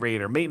vacancy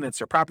rate or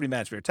maintenance or property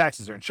management or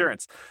taxes or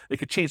insurance, they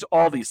could change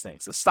all these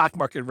things. The stock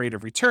market rate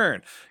of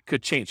return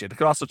could change it. It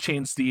could also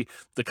change the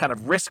kind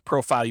of risk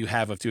profile you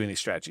have of doing these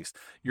strategies.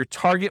 Your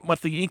target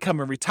monthly income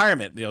in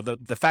retirement,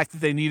 the fact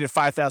that they needed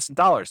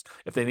 $5,000,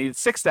 if they needed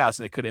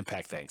 $6,000, it could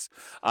impact things.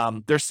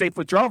 Their safe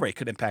withdrawal rate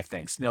could impact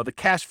things. The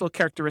cash flow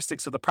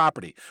characteristics of the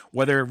property,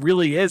 whether it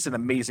really is an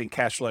amazing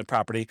cash flowing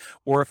property,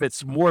 or if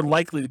it's more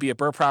likely to be a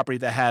BRRRR property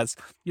that has,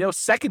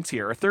 second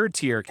tier or third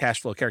tier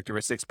cash flow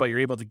characteristics, but you're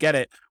able to get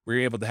it where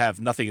you're able to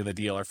have nothing in the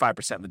deal or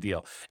 5% in the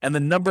deal. And the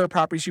number of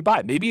properties you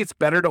buy. Maybe it's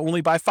better to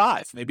only buy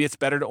 5. Maybe it's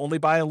better to only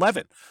buy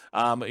 11.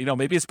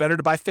 Maybe it's better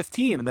to buy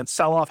 15 and then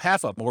sell off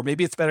half of them, or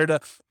maybe it's better to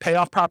pay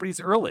off properties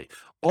early.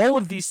 All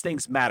of these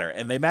things matter,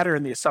 and they matter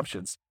in the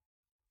assumptions.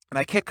 And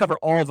I can't cover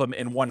all of them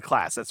in one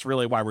class. That's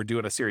really why we're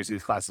doing a series of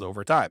these classes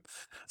over time.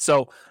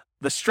 So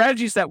the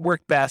strategies that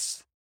work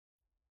best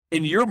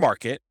in your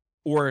market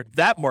or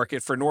that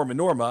market for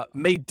Norma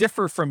may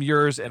differ from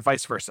yours and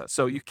vice versa.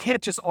 So you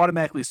can't just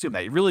automatically assume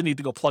that. You really need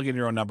to go plug in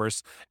your own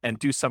numbers and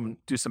do some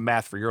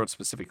math for your own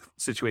specific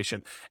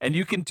situation. And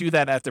you can do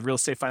that at the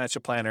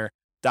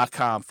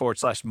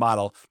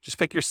realestateFinancialPlanner.com/model. Just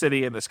pick your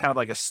city, and it's kind of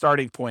like a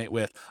starting point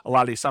with a lot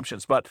of the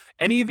assumptions. But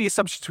any of the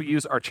assumptions we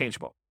use are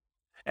changeable.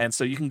 And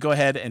so you can go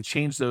ahead and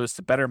change those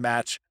to better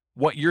match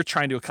what you're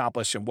trying to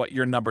accomplish and what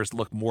your numbers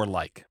look more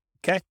like.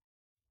 Okay?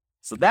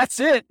 So that's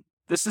it.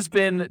 This has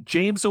been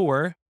James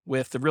Orr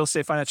with the Real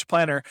Estate Financial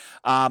Planner.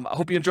 I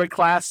hope you enjoyed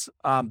class.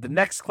 The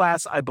next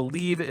class, I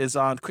believe, is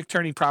on quick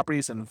turning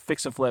properties and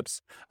fix and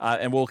flips.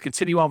 And we'll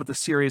continue on with the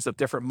series of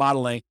different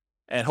modeling.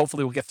 And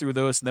hopefully we'll get through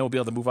those, and then we'll be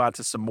able to move on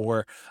to some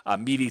more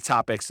meaty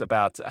topics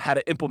about how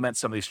to implement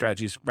some of these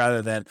strategies,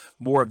 rather than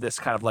more of this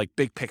kind of like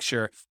big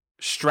picture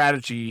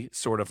strategy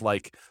sort of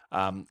like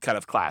kind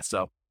of class.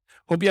 So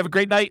hope you have a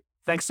great night.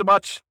 Thanks so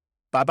much.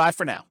 Bye-bye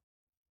for now.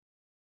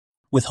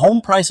 With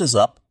home prices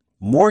up,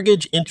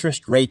 mortgage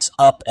interest rates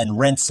up, and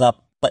rents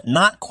up, but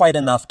not quite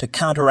enough to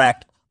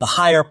counteract the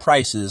higher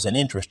prices and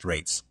interest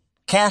rates,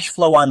 cash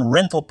flow on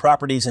rental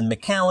properties in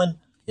McAllen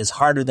is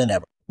harder than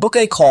ever. Book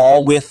a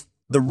call with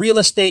the Real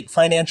Estate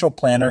Financial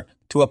Planner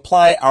to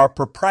apply our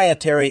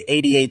proprietary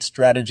 88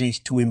 strategies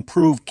to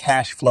improve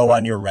cash flow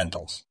on your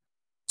rentals.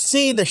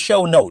 See the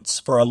show notes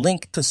for a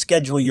link to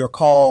schedule your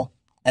call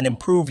and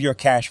improve your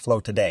cash flow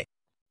today.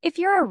 If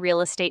you're a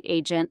real estate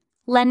agent,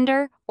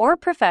 lender, or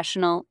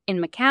professional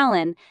in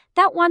McAllen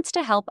that wants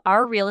to help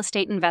our real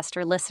estate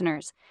investor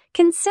listeners,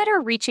 consider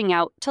reaching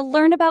out to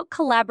learn about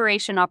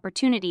collaboration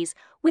opportunities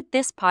with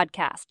this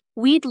podcast.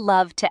 We'd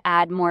love to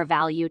add more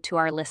value to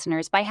our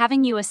listeners by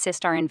having you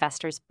assist our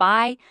investors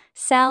buy,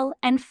 sell,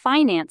 and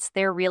finance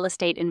their real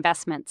estate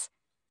investments.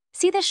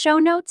 See the show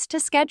notes to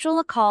schedule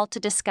a call to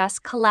discuss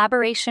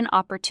collaboration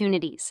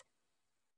opportunities.